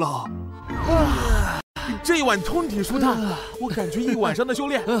好了。这一碗通体舒坦，我感觉一晚上的修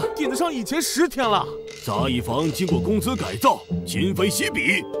炼抵得上以前10天了。杂役房经过公子改造，今非昔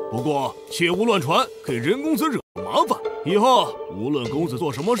比，不过切勿乱传，给任公子惹麻烦。以后无论公子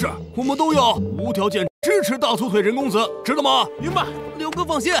做什么事，我们都要无条件支持大粗腿任公子，知道吗？明白。刘哥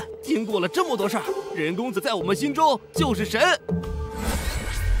放心，经过了这么多事儿，任公子在我们心中就是神。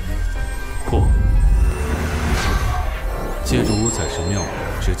嚯！借助五彩神庙，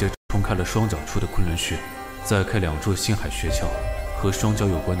直接冲开了双脚处的昆仑穴，再开2处星海穴窍，和双脚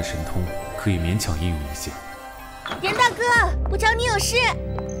有关的神通可以勉强应用一些。任大哥，我找你有事。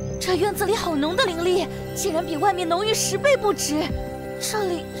这院子里好浓的灵力，竟然比外面浓郁10倍不止。这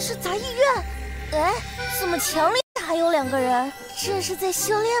里是杂役院，哎，怎么墙里还有2个人？这是在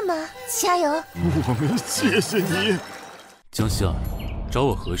修炼吗？加油！我们谢谢你。江希儿，找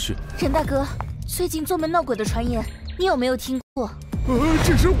我何事？任大哥，最近宗门闹鬼的传言，你有没有听过？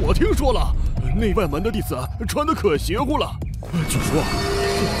这事我听说了，内外门的弟子传得可邪乎了。据说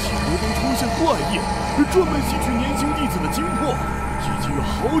圣启阁中出现怪异，专门吸取年轻弟子的精魄，已经有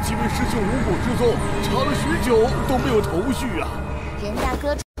好几位师兄无果之踪，查了许久都没有头绪啊。任大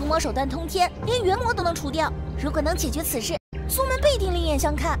哥除魔手段通天，连元魔都能除掉。如果能解决此事，宗门必定另眼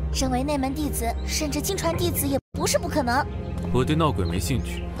相看。身为内门弟子，甚至亲传弟子也不是不可能。我对闹鬼没兴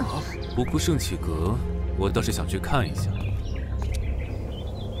趣，不过圣启阁，我倒是想去看一下。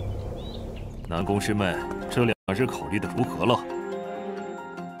南宫师妹，这2日考虑的如何了？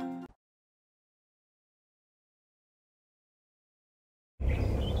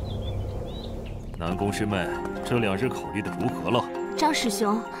南宫师妹，这2日考虑的如何了？张师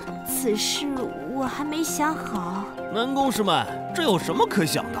兄，此事我还没想好。南宫师妹，这有什么可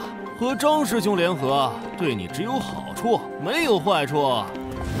想的？和张师兄联合，对你只有好处，没有坏处。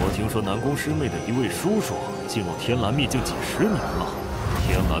我听说南宫师妹的一位叔叔进入天蓝秘境几10年了，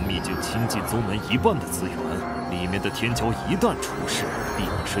天蓝秘境倾尽宗门1半的资源，里面的天骄一旦出世，必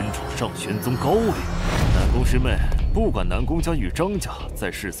能身处上玄宗高位。南宫师妹，不管南宫家与张家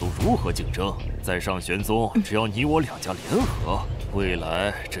在世俗如何竞争，在上玄宗，只要你我2家联合，未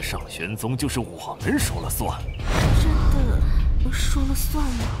来这上玄宗就是我们说了算。真的说了算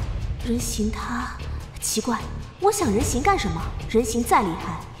吗？人形他奇怪，我想人形干什么？人形再厉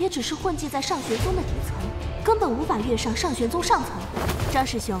害，也只是混迹在上玄宗的底层，根本无法跃上上玄宗上层。张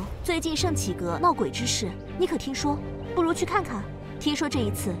师兄，最近圣启阁闹鬼之事，你可听说？不如去看看。听说这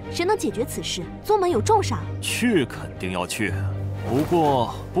一次谁能解决此事，宗门有重赏。去肯定要去，不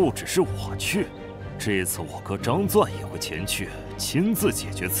过不只是我去，这次我哥张钻也会前去，亲自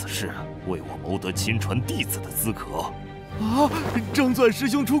解决此事，为我谋得亲传弟子的资格。啊！张钻师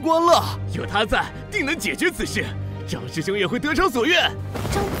兄出关了，有他在，定能解决此事。张师兄也会得偿所愿。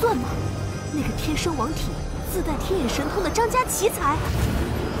张钻吗？那个天生王体、自带天眼神通的张家奇才。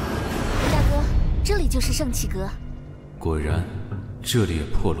任大哥，这里就是圣启阁。果然，这里也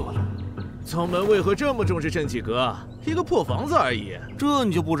破落了。宗门为何这么重视圣启阁？一个破房子而已，这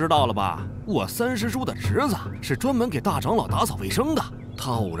你就不知道了吧？我3师叔的侄子是专门给大长老打扫卫生的。他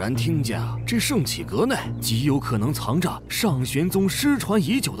偶然听见这圣启阁内极有可能藏着上玄宗失传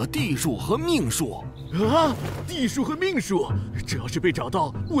已久的地术和命术。啊！地术和命术，这要是被找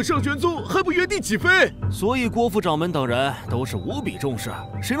到，我上玄宗还不原地起飞？所以郭副掌门等人都是无比重视，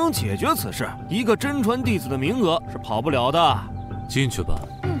谁能解决此事，一个真传弟子的名额是跑不了的。进去吧。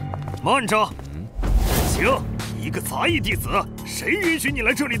慢着！行，一个杂役弟子，谁允许你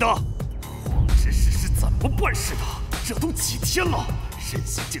来这里的？皇之事是怎么办事的？这都几天了，人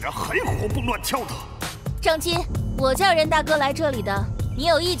心竟然还活蹦乱跳的。张金，我叫任大哥来这里的，你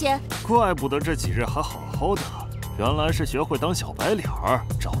有意见？怪不得这几日还好好的，原来是学会当小白脸儿，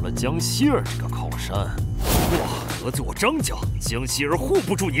找了江希儿这个靠山。哇，得罪我张家，江希儿护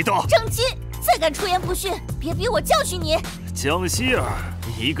不住你的。张金，再敢出言不逊，别逼我教训你。江希儿，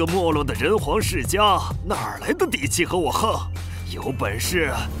一个没落的人皇世家，哪来的底气和我横？有本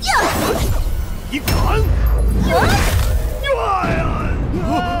事，你敢！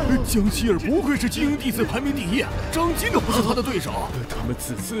江希儿不愧是精英弟子排名第1，张金都不是他的对手。他们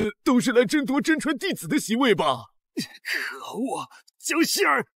此次都是来争夺真传弟子的席位吧？可恶，江希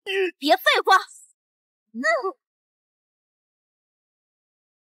儿，你别废话！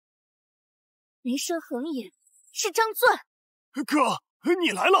没生横眼，是张钻。哥，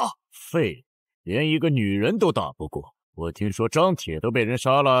你来了！废，连一个女人都打不过。我听说张铁都被人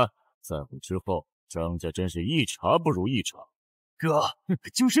杀了，在我之后，张家真是一茬不如一茬。哥，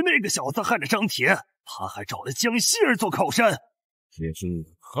就是那个小子害了张铁，他还找了江希儿做靠山。只是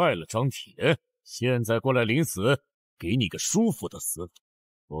害了张铁，现在过来领死，给你个舒服的死，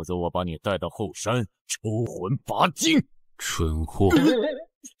否则我把你带到后山抽魂拔筋。蠢货！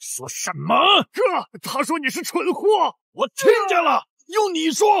说什么？哥，他说你是蠢货，我听见了。用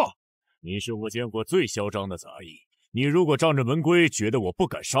你说，你是我见过最嚣张的杂役。你如果仗着门规觉得我不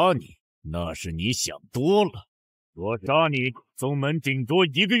敢杀你，那是你想多了。我杀你，宗门顶多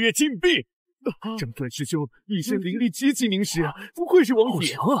1个月禁闭。张钻师兄一身灵力极其凝实，不愧是王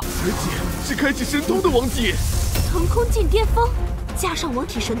体，而且是开启神通的王体。腾空进巅峰，加上王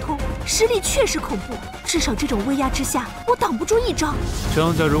体神通，实力确实恐怖。至少这种威压之下，我挡不住一招。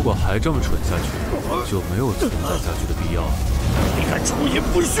张家如果还这么蠢下去，就没有存在下去的必要了。你敢出言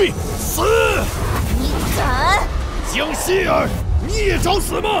不逊，死！你敢？江希儿，你也找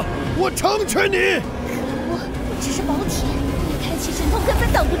死吗？我成全你！我只是宝体，一开启神通根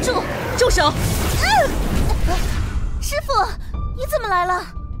本挡不住。住手！师傅，你怎么来了？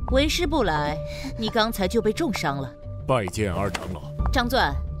为师不来，你刚才就被重伤了。拜见二长老。张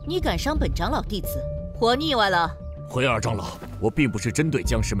钻，你敢伤本长老弟子，活腻歪了。回二长老，我并不是针对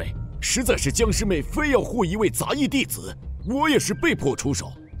姜师妹，实在是姜师妹非要护一位杂役弟子，我也是被迫出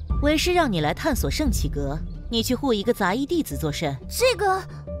手。为师让你来探索圣启阁，你去护一个杂役弟子作甚？这个，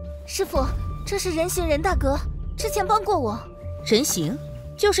师傅，这是人形任大哥，之前帮过我。人形，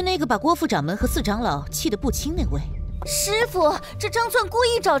就是那个把郭副掌门和四长老气得不轻那位。师傅，这张钻故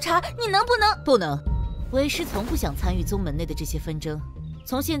意找茬，你能不能？不能。为师从不想参与宗门内的这些纷争。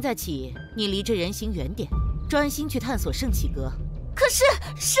从现在起，你离这人形远点，专心去探索圣启阁。可是，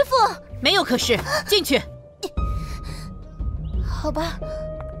师傅，没有可是，进去。好吧。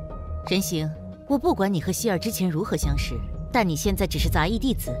人形，我不管你和希儿之前如何相识，但你现在只是杂役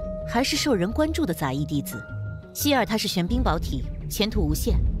弟子，还是受人关注的杂役弟子。希儿他是玄冰宝体，前途无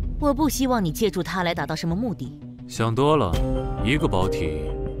限，我不希望你借助他来达到什么目的。想多了，一个宝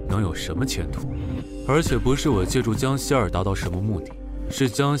体能有什么前途？而且不是我借助江希儿达到什么目的，是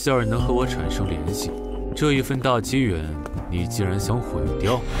江希儿能和我产生联系。这一份大机缘，你竟然想毁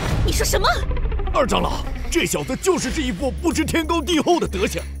掉？你说什么？二长老，这小子就是这一副不知天高地厚的德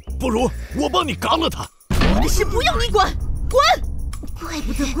行，不如我帮你赶了他。我的事不用你管，滚！怪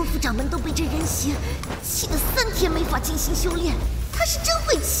不得郭副掌门都被这人形气得3天没法进行修炼，他是真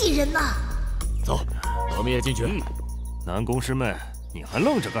会气人呐！走，我们也进去。南宫师妹，你还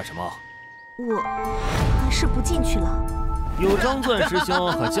愣着干什么？我还是不进去了。有张钻师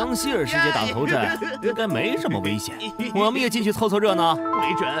兄和江希儿师姐打头阵，应该没什么危险。我们也进去凑凑热闹，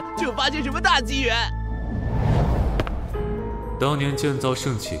没准就发现什么大机缘。当年建造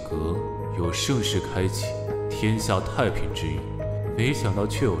圣启阁，有盛世开启，天下太平之意，没想到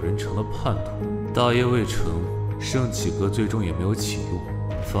却有人成了叛徒。大业未成，圣启阁最终也没有启用，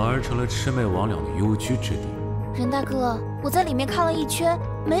反而成了魑魅魍魉的幽居之地。任大哥，我在里面看了一圈，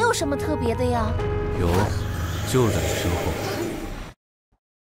没有什么特别的呀。有，就在身后。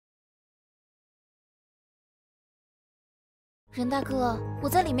任大哥，我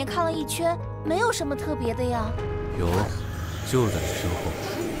在里面看了一圈，没有什么特别的呀。有，就在身后。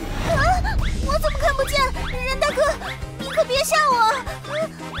啊！我怎么看不见？任大哥，你可别吓我！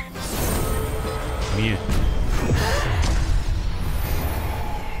灭！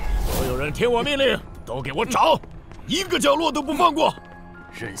所有人听我命令，都给我找，一个角落都不放过。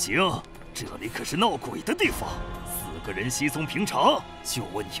任行，这里可是闹鬼的地方，4个人稀松平常，就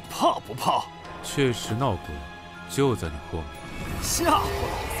问你怕不怕？确实闹鬼，就在你后面。吓唬老子！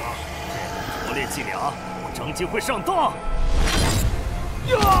这种拙劣伎俩，我张金会上当。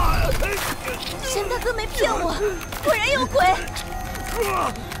任大哥没骗我，果然有鬼！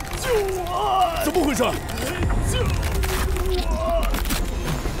救我！怎么回事？救我！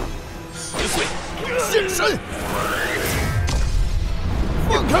邪祟，现身！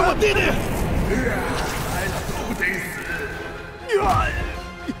放开我弟弟！都得死！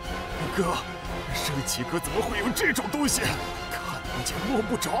哥，圣启阁怎么会有这种东西？看不见摸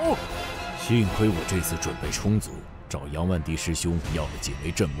不着。幸亏我这次准备充足，找杨万迪师兄要了几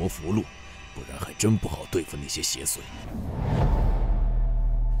枚镇魔符箓，不然还真不好对付那些邪祟。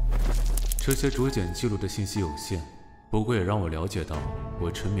这些竹简记录的信息有限，不过也让我了解到，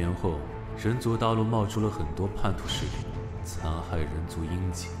我成眠后，人族大陆冒出了很多叛徒势力，残害人族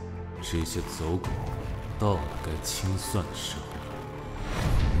英杰。这些走狗，到了该清算的时候了。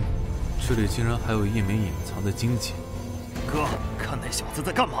这里竟然还有一枚隐藏的金简。哥，看那小子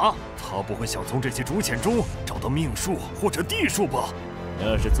在干嘛？他不会想从这些竹简中找到命数或者地数吧？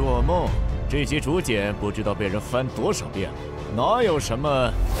那是做梦。这些竹简不知道被人翻多少遍了，哪有什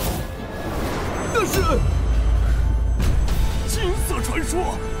么？那是金色传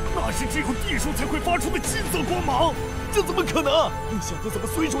说，那是只有地数才会发出的金色光芒。这怎么可能？那小子怎么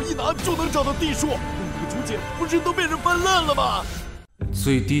随手一拿就能找到地数？那个竹简不是都被人翻烂了吗？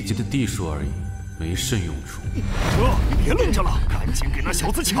最低级的地数而已，没甚用处。哥，别愣着了，赶紧给那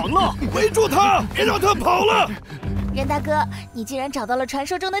小子抢了！围住他，别让他跑了！任大哥，你竟然找到了传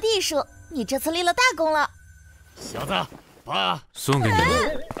说中的地数，你这次立了大功了。小子，把送给你。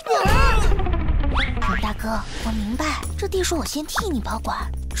任大哥，我明白，这地数我先替你保管，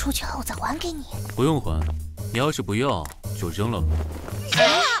出去后再还给你。不用还，你要是不要，就扔了吧。啥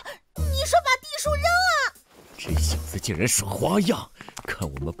呀？你说把地数扔啊？这小子竟然耍花样，看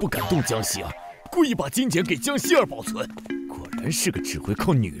我们不敢动江希儿，故意把金简给江希儿保存。果然是个只会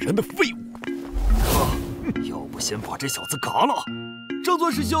靠女人的废物。要不先把这小子嘎了。张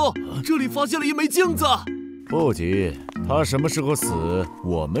钻师兄，这里发现了一枚镜子。不急，他什么时候死，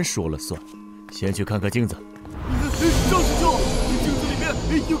我们说了算。先去看看镜子。张师兄，镜子里面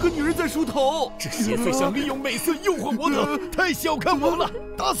有个女人在梳头。这邪祟想利用美色诱惑我等，太小看我了！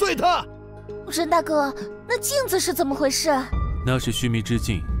打碎他！任大哥，那镜子是怎么回事？那是须弥之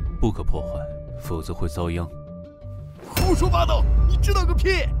镜，不可破坏，否则会遭殃。胡说八道！你知道个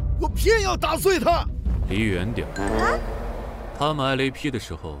屁！我偏要打碎他！离远点。他们挨雷劈的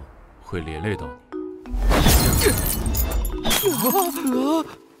时候会连累到你。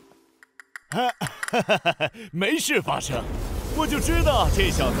没事发生，我就知道这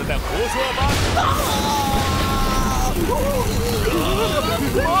小子在胡说八道。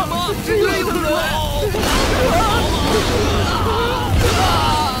妈，这又有人！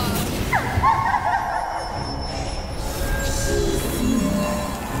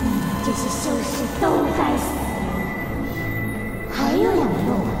这些修士都该死。还有2个落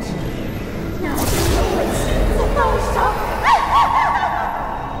伍之人，那就由我亲自动手。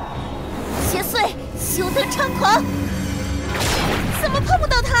邪祟，休得猖狂！怎么碰不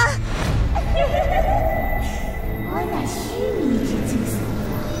到他？我乃须弥之境所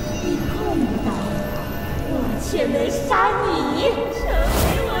化，你碰不到我，我却能杀你，成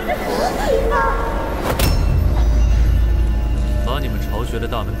为我的傀儡。把你们巢穴的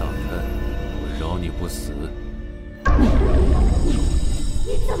大门打开，我饶你不死。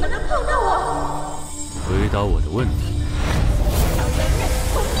你怎么能碰到我？回答我的问题。小人类，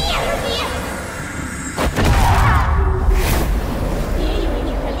我灭了你！别以为你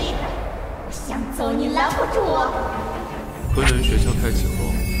很厉害，我想走你拦不住我。昆仑穴窍开启后，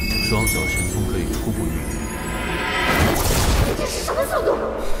双脚神通可以初步运用。这是什么速度？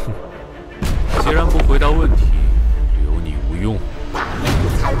既然不回答问题，留你无用。大言不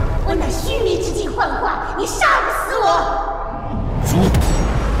惭！我乃须弥之境幻化，你杀不死我。猪！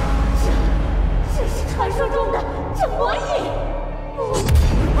这是传说中的这魔影！我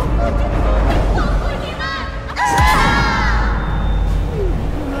就不会放过你们！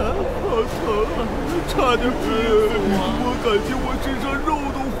好疼啊！差点憋死我感觉我身上肉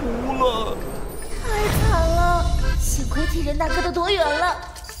都糊了。太惨了，幸亏替任大哥的躲远了。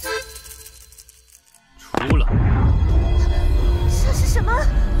出来！这是什么？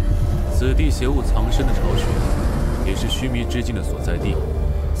此地邪物藏身的巢穴，也是须弥之境的所在地。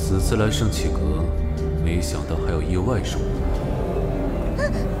此次来圣器阁，没想到还有意外收获。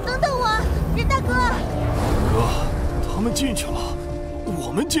等等我，任大哥！哥，他们进去了，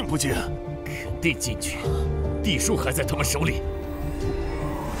我们进不进？肯定进去，地术还在他们手里。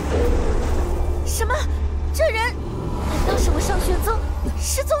什么？这人难道是我上玄宗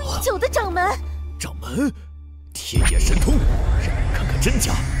失踪已久的掌门？掌门，天眼神通，让人看看真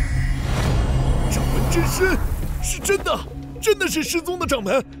假。掌门之身是真的，真的是失踪的掌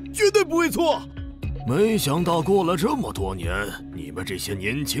门，绝对不会错。没想到过了这么多年，你们这些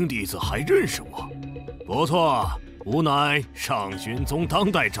年轻弟子还认识我。不错，吾乃上玄宗当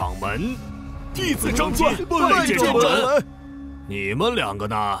代掌门，弟子张钻拜见掌门。你们2个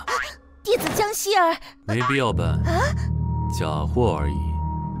呢？弟子江希儿。没必要办，假货而已。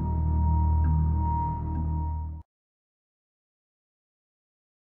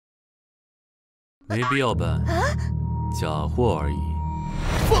没必要办，假货而已。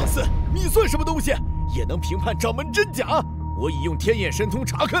放肆！你算什么东西？也能评判掌门真假？我已用天眼神通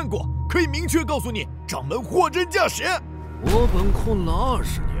查看过，可以明确告诉你，掌门货真价实。我本困了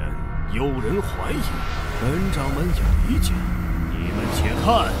20年，有人怀疑，本掌门有意见。你们且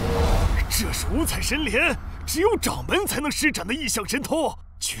看，这是五彩神莲，只有掌门才能施展的异象神通，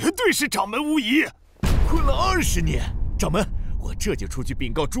绝对是掌门无疑。困了20年，掌门。我这就出去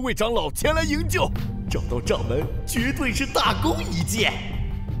禀告诸位长老前来营救，找到掌门绝对是大功一件。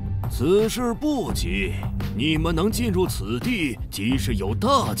此事不急，你们能进入此地，即是有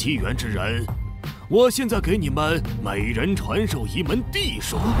大机缘之人。我现在给你们每人传授一门地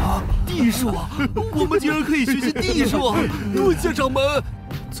术。地术，我们竟然可以学习地术！多谢掌门。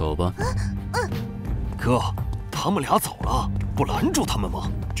走吧。哥，他们俩走了，不拦住他们吗？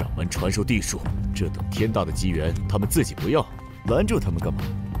掌门传授地术，这等天大的机缘，他们自己不要。拦住他们干嘛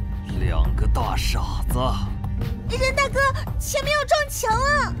？2个大傻子！任大哥，前面要撞墙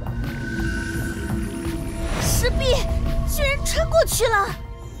了！石壁居然穿过去了！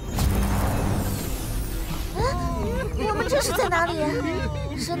我们这是在哪里？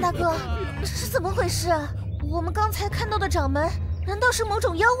任大哥，这是怎么回事？我们刚才看到的掌门，难道是某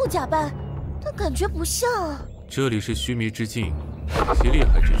种妖物假扮？但感觉不像啊。这里是须弥之境，其厉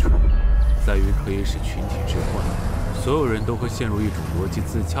害之处，在于可以使群体置换。所有人都会陷入一种逻辑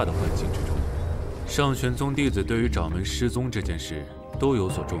自洽的环境之中，上玄宗弟子对于掌门失踪这件事都有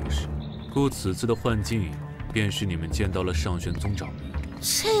所重视，故此次的幻境便是你们见到了上玄宗掌门。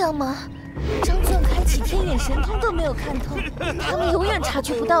这样吗？张尊开启天眼神通都没有看透，他们永远察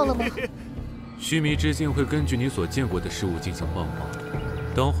觉不到了吗？须弥之境会根据你所见过的事物进行幻化，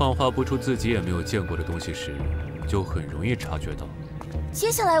当幻化不出自己也没有见过的东西时，就很容易察觉到。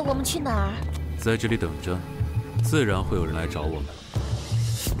接下来我们去哪儿？在这里等着，自然会有人来找我们。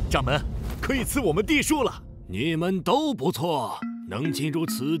掌门，可以赐我们地术了。你们都不错，能进入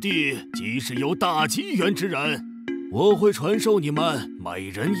此地，即是有大机缘之人。我会传授你们每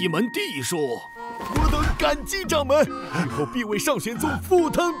人一门地术。我等感激掌门，以后必为上玄宗赴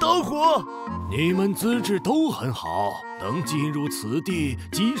汤蹈火。你们资质都很好，能进入此地，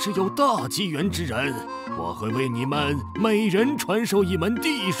即是有大机缘之人。我会为你们每人传授一门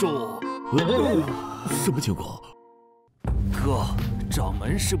地术。什么情况？哥，掌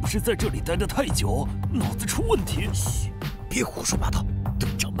门是不是在这里待得太久，脑子出问题？嘘，别胡说八道，对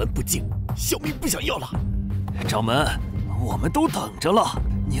掌门不敬，小命不想要了。掌门，我们都等着了，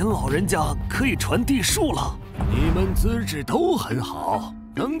您老人家可以传地术了。你们资质都很好，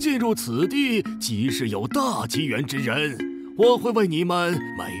能进入此地，即是有大机缘之人。我会为你们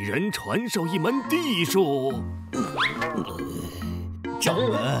每人传授一门地术。掌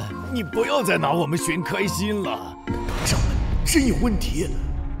门，你不要再拿我们寻开心了，掌门真有问题。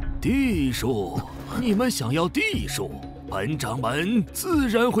地术，你们想要地术，本掌门自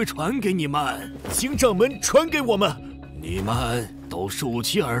然会传给你们，请掌门传给我们。你们都竖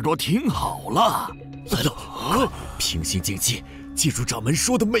起耳朵听好了。来了，快平心静气，记住掌门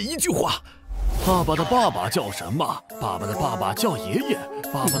说的每一句话。爸爸的爸爸叫什么？爸爸的爸爸叫爷爷。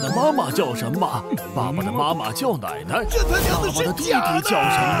爸爸的妈妈叫什么？爸爸的妈妈叫奶奶。这他娘的爸爸的弟弟叫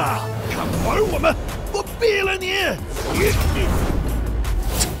什么？敢玩我们，我毙了你！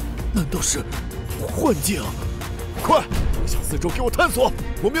这难道是幻境？快，盯向四周给我探索，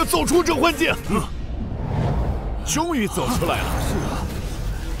我们要走出这幻境。终于走出来了。是啊，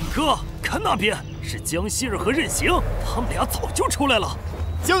哥，看那边是江希儿和任行，他们俩早就出来了。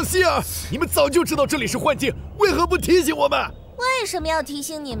江希儿，你们早就知道这里是幻境，为何不提醒我们？为什么要提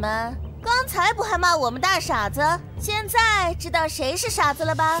醒你们？刚才不还骂我们大傻子？现在知道谁是傻子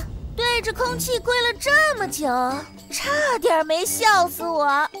了吧？对着空气跪了这么久，差点没笑死我！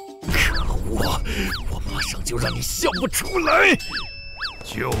可恶，我马上就让你笑不出来！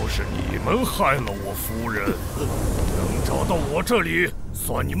就是你们害了我夫人，能找到我这里，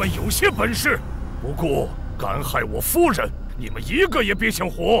算你们有些本事。不过敢害我夫人，你们一个也别想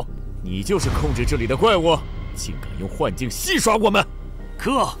活！你就是控制这里的怪物，竟敢用幻境戏耍我们！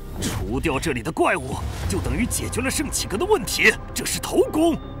哥，除掉这里的怪物，就等于解决了圣启阁的问题，这是头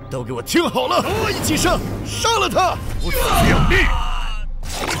功。都给我听好了，一起上，杀了他！不死两力！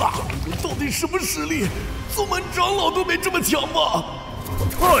你到底什么实力？宗门长老都没这么强吧？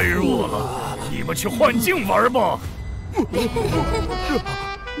太弱了，你们去幻境玩吧。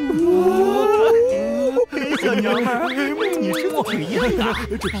小娘们儿，你身子挺硬的，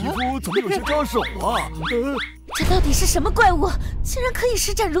这皮肤怎么有些扎手啊？这到底是什么怪物？竟然可以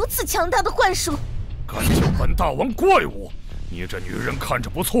施展如此强大的幻术！敢叫本大王怪物？你这女人看着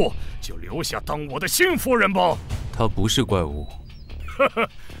不错，就留下当我的新夫人吧。她不是怪物。呵呵，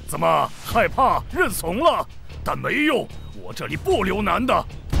怎么害怕认怂了？但没用，我这里不留男的。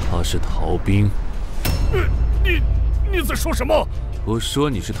他是逃兵。你在说什么？我说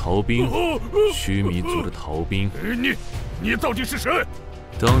你是逃兵，须弥族的逃兵。你到底是谁？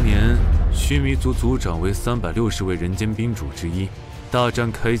当年须弥族族长为360位人间兵主之一，大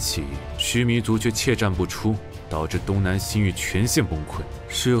战开启，须弥族却怯战不出，导致东南西域全线崩溃。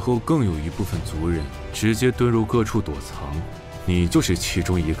事后更有一部分族人直接遁入各处躲藏，你就是其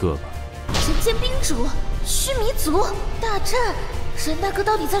中一个吧？人间兵主，须弥族大战，任大哥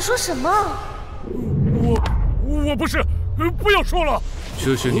到底在说什么？我不是，不要说了。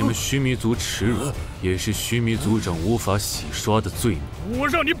这是你们须弥族耻辱，也是须弥族长无法洗刷的罪孽。我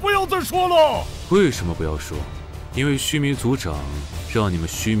让你不要再说了。为什么不要说？因为须弥族长让你们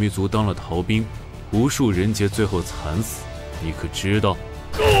须弥族当了逃兵，无数人杰最后惨死，你可知道？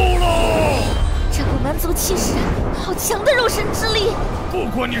够了！这股蛮族气势，好强的肉身之力！不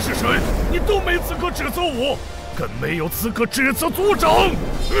管你是谁，你都没资格指责我，更没有资格指责族长。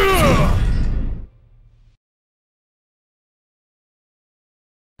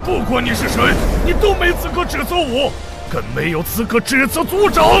不管你是谁，你都没资格指责我，更没有资格指责族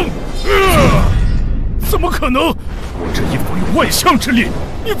长。怎么可能？我这一符有万象之力，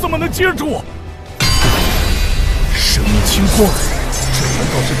你怎么能接住？神秘清光，这难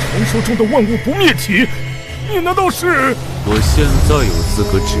道是传说中的万物不灭体？你难道是？我现在有资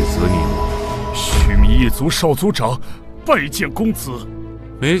格指责你吗？虚一族少族长，拜见公子。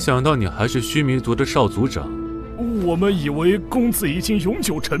没想到你还是须弥族的少族长。我们以为公子已经永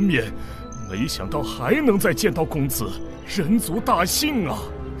久沉眠，没想到还能再见到公子，人族大幸啊！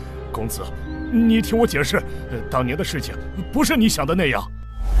公子，你听我解释，当年的事情不是你想的那样。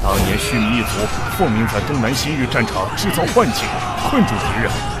当年须弥一族奉命在东南西域战场制造幻境，困住敌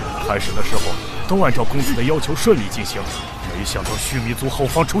人。开始的时候都按照公子的要求顺利进行，没想到须弥族后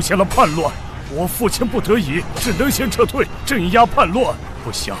方出现了叛乱，我父亲不得已只能先撤退，镇压叛乱。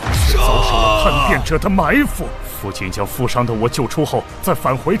不想却遭受了叛变者的埋伏。父亲将负伤的我救出后，再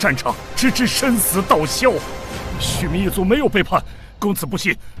返回战场，直至生死道消。须弥一族没有背叛，公子不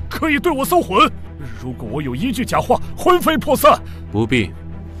信可以对我搜魂。如果我有一句假话，魂飞魄散。不必，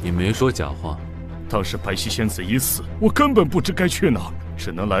你没说假话。当时白皙仙子已死，我根本不知该去哪儿，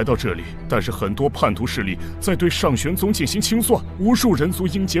只能来到这里。但是很多叛徒势力在对上玄宗进行清算，无数人族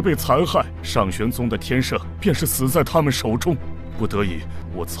英杰被残害，上玄宗的天圣便是死在他们手中。不得已，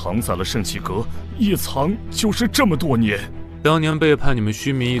我藏在了圣器阁，一藏就是这么多年。当年背叛你们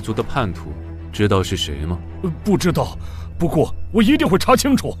须弥一族的叛徒，知道是谁吗？不知道，不过我一定会查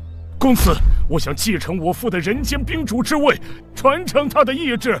清楚。公子，我想继承我父的人间冰主之位，传承他的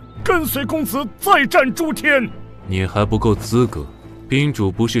意志，跟随公子再战诸天。你还不够资格，冰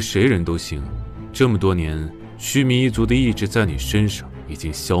主不是谁人都行。这么多年，须弥一族的意志在你身上已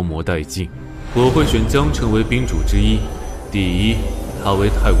经消磨殆尽。我会选江澄为冰主之一。第一，他为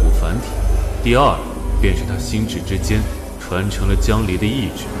太古凡体；第二，便是他心智之间传承了江离的意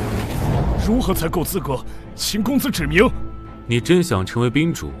志。如何才够资格？请公子指明。你真想成为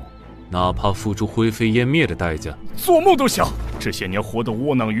冰主，哪怕付出灰飞烟灭的代价？做梦都想！这些年活得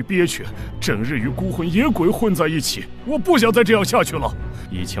窝囊与憋屈，整日与孤魂野鬼混在一起，我不想再这样下去了。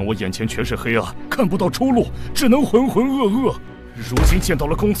以前我眼前全是黑暗，看不到出路，只能浑浑噩噩。如今见到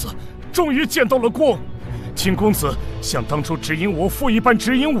了公子，终于见到了光。请公子像当初指引我父一般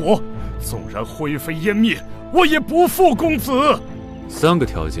指引我，纵然灰飞烟灭，我也不负公子。3个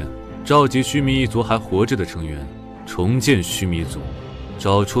条件：召集须弥一族还活着的成员，重建须弥族，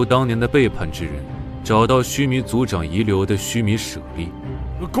找出当年的背叛之人，找到须弥族长遗留的须弥舍利。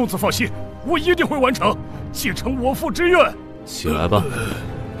公子放心，我一定会完成，继承我父之愿。起来吧。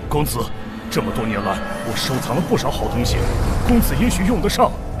公子，这么多年来，我收藏了不少好东西，公子也许用得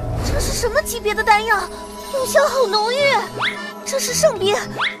上。这是什么级别的丹药？药香好浓郁，这是圣兵，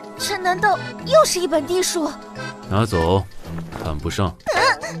这难道又是一本地书？拿走，看不上。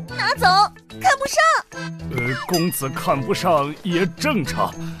拿走，看不上。公子看不上也正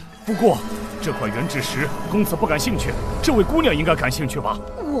常。不过这块原质石，公子不感兴趣，这位姑娘应该感兴趣吧？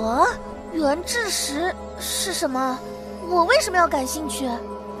我原质石是什么？我为什么要感兴趣？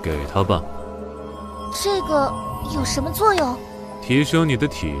给他吧。这个有什么作用？提升你的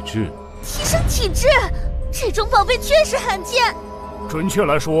体质。提升体质？这种宝贝确实罕见。准确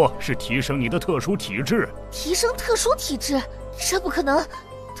来说是提升你的特殊体质。提升特殊体质？这不可能，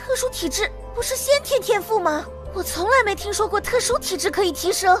特殊体质不是先天天赋吗？我从来没听说过特殊体质可以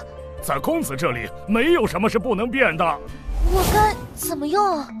提升。在公子这里，没有什么是不能变的。我该怎么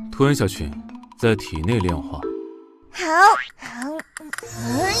用？吞下去，在体内炼化。好。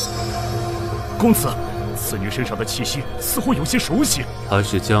公子，此女身上的气息似乎有些熟悉。她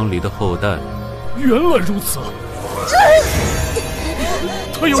是江离的后代。原来如此。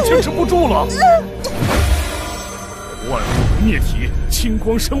他要坚持不住了。万物不灭体，清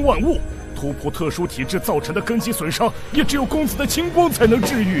光生万物。突破特殊体质造成的根基损伤，也只有公子的清光才能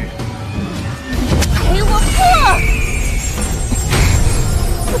治愈。给我破！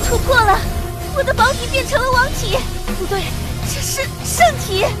我突破了，我的宝体变成了王体。不对，这是圣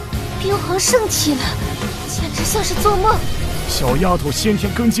体，变成圣体了，简直像是做梦。小丫头先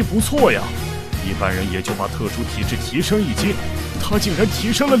天根基不错呀，一般人也就把特殊体质提升1阶，她竟然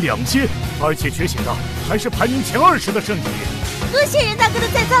提升了2阶，而且觉醒的还是排名前20的圣体。多谢任大哥的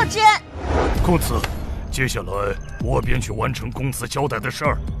再造之恩。公子，接下来我便去完成公子交代的事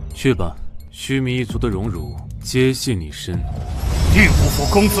儿。去吧，须弥一族的荣辱皆系你身，定不负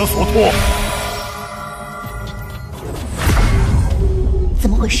公子所托。怎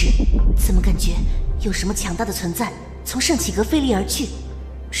么回事？怎么感觉有什么强大的存在从圣器阁飞离而去？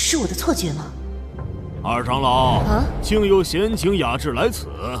是我的错觉吗？二长老，竟有闲情雅致来此，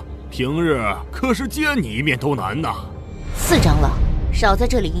平日可是见你一面都难呐。4长老，少在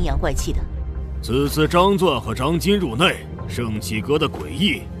这里阴阳怪气的。此次张钻和张金入内，圣器阁的诡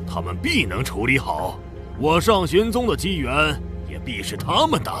异，他们必能处理好。我上玄宗的机缘，也必是他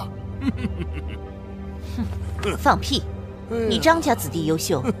们的。哼，放屁！你张家子弟优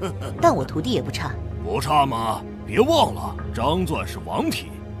秀，但我徒弟也不差。不差吗？别忘了，张钻是王体，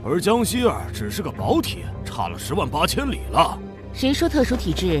而江希儿只是个保体，差了10万8千里了。谁说特殊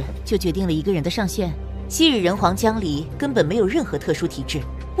体质就决定了一个人的上限？昔日人皇江里根本没有任何特殊体质，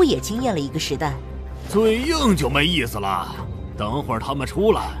我也经验了一个时代。嘴硬就没意思了，等会儿他们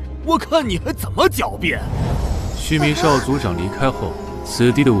出来，我看你还怎么狡辩。须弥少族长离开后，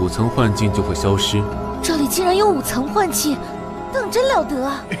此地的5层幻境就会消失。这里竟然有5层幻境，当真了得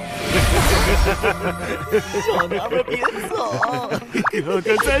啊！小娘们别走，哥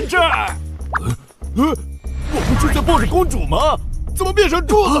哥在这儿。我不是在抱着公主吗？怎么变成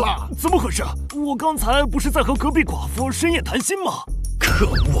柱子了？怎么回事？我刚才不是在和隔壁寡妇深夜谈心吗？可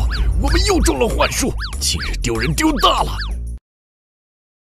恶，我们又中了幻术，今日丢人丢大了！